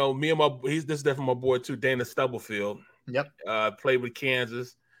against, me and this is definitely my boy too, Dana Stubblefield. Yep. Played with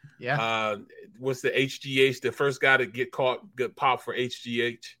Kansas. Yeah. What's the HGH? The first guy to get popped for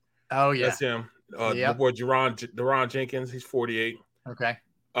HGH. Oh yeah. That's him. My boy Deron Jenkins. He's 48. Okay.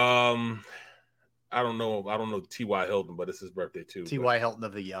 I don't know T.Y. Hilton, but it's his birthday too. T.Y. Hilton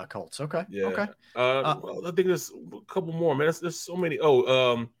of the Colts. Okay. Yeah. Okay. Well, I think there's a couple more, man. There's so many.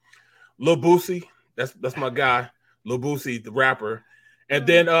 Lil Boosie. That's my guy, Lil Boosie, the rapper. And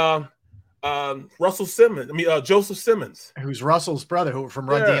then Russell Simmons. Joseph Simmons. Who's Russell's brother from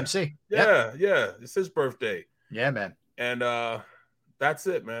Run DMC. Yeah. It's his birthday. Yeah, man. And that's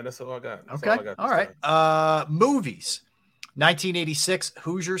it, man. That's all I got. All right. Movies. 1986,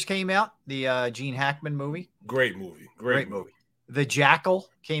 Hoosiers came out. The Gene Hackman movie. Great movie. Great movie. The Jackal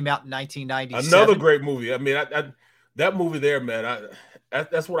came out in 1997. Another great movie. I mean, that movie there, man.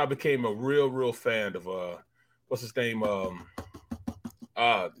 That's what I became a real fan of. What's his name?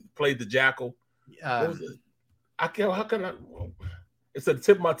 Played the Jackal. How can I? It's at the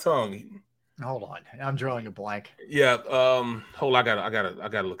tip of my tongue. Hold on, I'm drawing a blank. Yeah. Hold on, I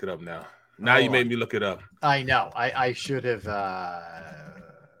gotta look it up now. Now you made me look it up. I know. I should have.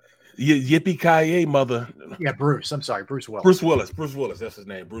 Yippee-ki-yay, mother. Yeah, Bruce. I'm sorry, Bruce Willis. Bruce Willis. That's his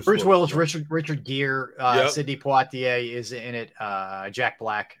name. Bruce Willis. Richard Gere. Sidney Poitier is in it. Jack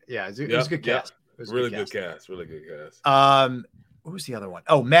Black. Yeah, it was a good cast. Really good cast. Who's the other one?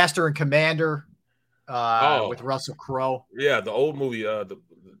 Oh, Master and Commander. With Russell Crowe. Yeah, the old movie. The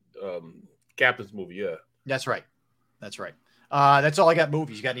Captain's movie. Yeah, that's right. That's all I got.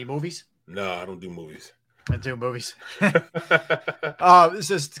 Movies. You got any movies? No, I don't do movies. I do movies.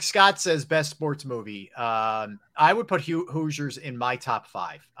 Scott says best sports movie. I would put Hoosiers in my top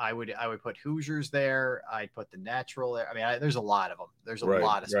 5. I would put Hoosiers there. I'd put The Natural there. I mean, there's a lot of them. There's a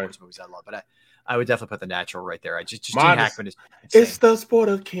lot of sports movies I love, but I would definitely put The Natural right there. Gene Hackman is insane. It's the sport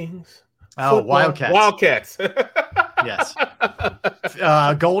of kings. Oh, football. Wildcats. Yes.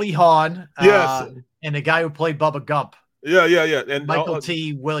 Goldie Hawn. Yes. And the guy who played Bubba Gump. Yeah. And Michael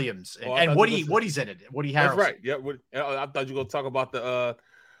T. Williams and Woody's in it. Woody Harrelson. That's right. Yeah. I thought you were going to talk about the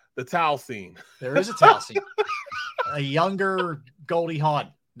towel scene. There is a towel scene. A younger Goldie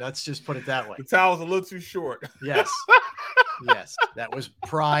Hawn. Let's just put it that way. The towel's a little too short. Yes. That was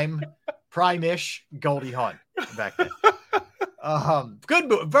prime-ish Goldie Hawn back then. Good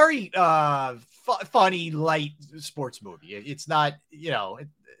movie. Very funny, light sports movie. It's not,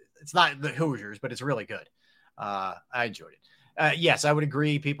 it's not the Hoosiers, but it's really good. I enjoyed it. Yes, I would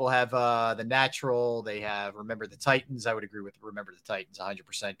agree. People have the Natural. They have Remember the Titans. I would agree with Remember the Titans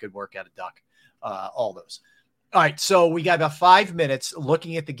 100%. Good work out of Duck. All those. All right, so we got about 5 minutes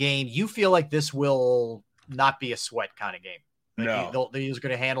looking at the game. You feel like this will not be a sweat kind of game? No. They're just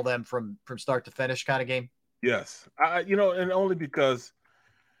going to handle them from start to finish kind of game? Yes. And only because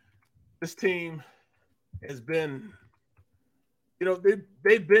this team has been,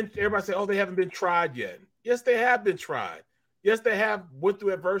 they've been, everybody say, oh, they haven't been tried yet. Yes, they have been tried. Yes, they have went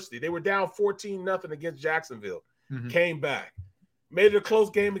through adversity. They were down 14-0 against Jacksonville, came back, made it a close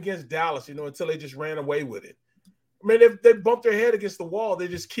game against Dallas, until they just ran away with it. I mean, they bumped their head against the wall. They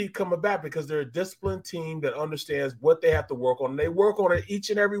just keep coming back because they're a disciplined team that understands what they have to work on. And they work on it each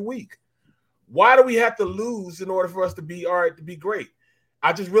and every week. Why do we have to lose in order for us to be all right, to be great?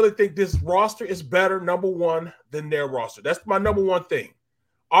 I just really think this roster is better, number one, than their roster. That's my number one thing.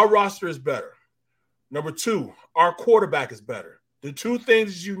 Our roster is better. Number two, our quarterback is better. The two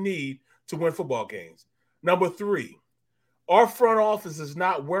things you need to win football games. Number three, our front office is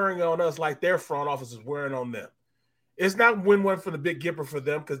not wearing on us like their front office is wearing on them. It's not win-win for the Big Gipper for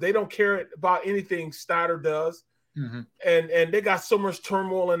them because they don't care about anything Snyder does. And they got so much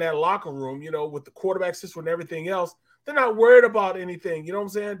turmoil in that locker room, with the quarterback system and everything else. They're not worried about anything. You know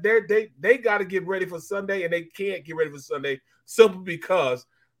what I'm saying? They got to get ready for Sunday, and they can't get ready for Sunday simply because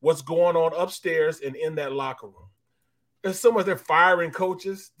what's going on upstairs and in that locker room. There's so much they're firing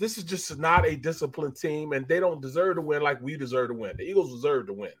coaches. This is just not a disciplined team, and they don't deserve to win like we deserve to win. The Eagles deserve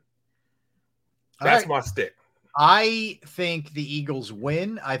to win. That's my stick. I think the Eagles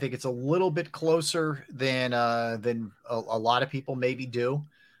win. I think it's a little bit closer than a lot of people maybe do.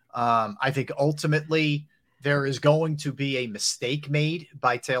 I think ultimately there is going to be a mistake made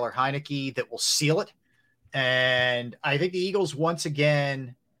by Taylor Heineke that will seal it. And I think the Eagles, once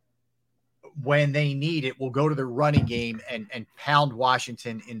again, when they need it, will go to their running game and pound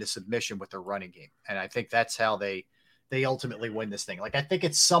Washington into submission with their running game. And I think that's how they ultimately win this thing. Like, I think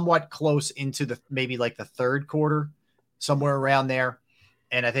it's somewhat close into maybe the third quarter, somewhere around there.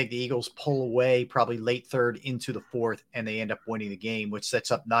 And I think the Eagles pull away probably late third into the fourth, and they end up winning the game, which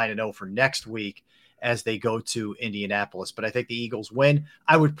sets up 9-0 for next week as they go to Indianapolis. But I think the Eagles win.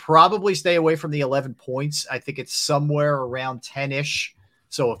 I would probably stay away from the 11 points. I think it's somewhere around 10-ish.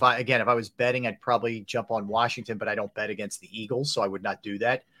 So if I was betting, I'd probably jump on Washington, but I don't bet against the Eagles, so I would not do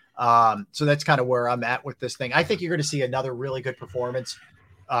that. So that's kind of where I'm at with this thing. I think you're going to see another really good performance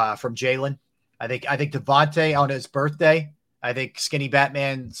from Jalen. I think Devontae on his birthday, I think Skinny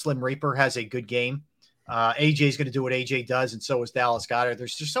Batman Slim Reaper has a good game. AJ is going to do what AJ does, and so is Dallas Goedert.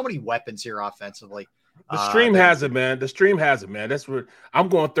 There's just so many weapons here offensively. The stream has it, man. That's where I'm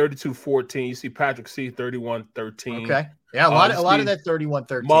going 32-14. You see Patrick C 31-13. Okay. Yeah, a lot of that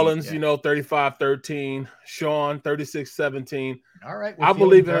 31-13. Mullins, 35-13. Sean 36-17. All right. I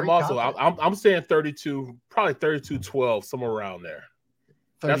believe in him also. I'm saying 32, probably 32-12, somewhere around there.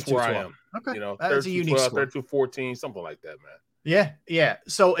 That's where I am. Okay. That's a unique 32-14, something like that, man. Yeah.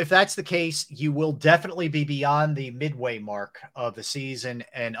 So if that's the case, you will definitely be beyond the midway mark of the season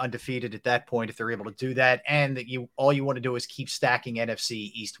and undefeated at that point if they're able to do that. And that all you want to do is keep stacking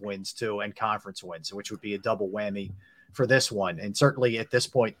NFC East wins too and conference wins, which would be a double whammy for this one. And certainly at this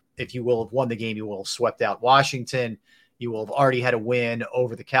point, if you will have won the game, you will have swept out Washington. You will have already had a win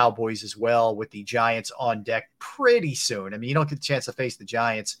over the Cowboys as well, with the Giants on deck pretty soon. I mean, you don't get the chance to face the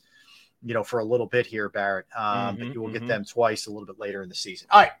Giants, for a little bit here, Barrett, but you will get them twice a little bit later in the season.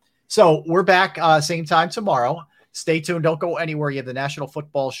 All right. So we're back same time tomorrow. Stay tuned. Don't go anywhere. You have the National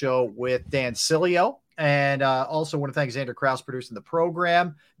Football Show with Dan Cilio. And also want to thank Xander Krause producing the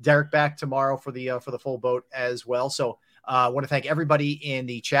program. Derrick back tomorrow for the full boat as well. So I want to thank everybody in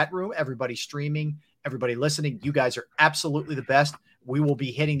the chat room, everybody streaming, everybody listening. You guys are absolutely the best. We will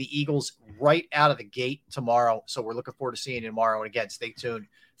be hitting the Eagles right out of the gate tomorrow. So we're looking forward to seeing you tomorrow. And again, stay tuned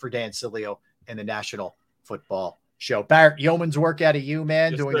for Dan Cilio and the National Football Show. Barrett, yeoman's work out of you,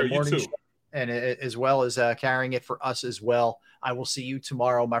 man, doing the morning show, and as well as carrying it for us as well. I will see you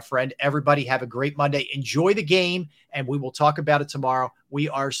tomorrow, my friend. Everybody have a great Monday. Enjoy the game, and we will talk about it tomorrow. We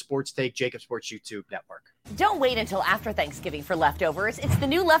are Sports Take, Jacob Sports YouTube Network. Don't wait until after Thanksgiving for leftovers. It's the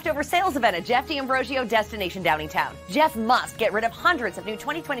new leftover sales event at Jeff D'Ambrosio Destination Downingtown. Jeff must get rid of hundreds of new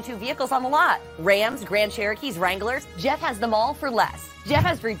 2022 vehicles on the lot. Rams, Grand Cherokees, Wranglers. Jeff has them all for less. Jeff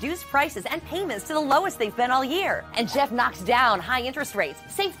has reduced prices and payments to the lowest they've been all year. And Jeff knocks down high interest rates.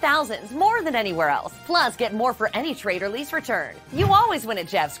 Save thousands more than anywhere else. Plus, get more for any trade or lease return. You always win at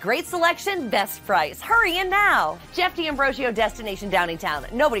Jeff's. Great selection, best price. Hurry in now. Jeff D'Ambrosio Destination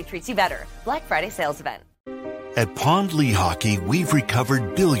Downingtown. Nobody treats you better. Black Friday sales event. At Pond Lehocky, we've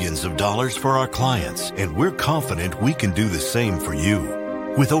recovered billions of dollars for our clients, and we're confident we can do the same for you.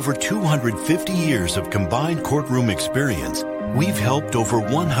 With over 250 years of combined courtroom experience, we've helped over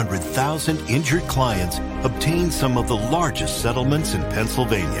 100,000 injured clients obtain some of the largest settlements in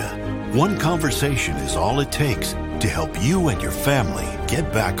Pennsylvania. One conversation is all it takes to help you and your family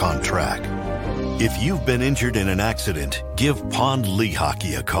get back on track. If you've been injured in an accident, give Pond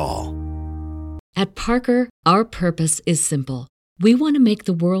Lehocky a call. At Parker, our purpose is simple. We want to make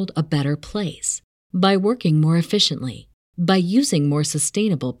the world a better place by working more efficiently, by using more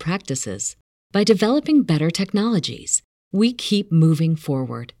sustainable practices, by developing better technologies. We keep moving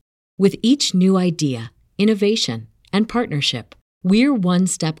forward. With each new idea, innovation, and partnership, we're one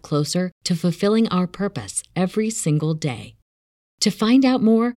step closer to fulfilling our purpose every single day. To find out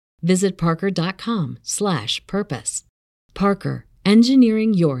more, visit parker.com/purpose. Parker,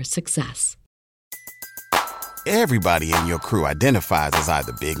 engineering your success. Everybody in your crew identifies as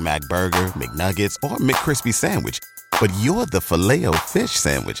either Big Mac Burger, McNuggets, or McCrispy Sandwich. But you're the Filet-O-Fish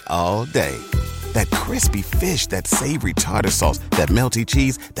Sandwich all day. That crispy fish, that savory tartar sauce, that melty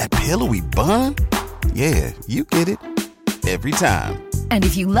cheese, that pillowy bun. Yeah, you get it. Every time. And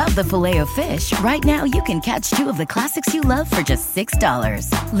if you love the Filet-O-Fish, right now you can catch 2 of the classics you love for just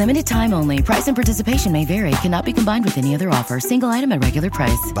 $6. Limited time only. Price and participation may vary. Cannot be combined with any other offer. Single item at regular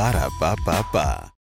price. Ba-da-ba-ba-ba.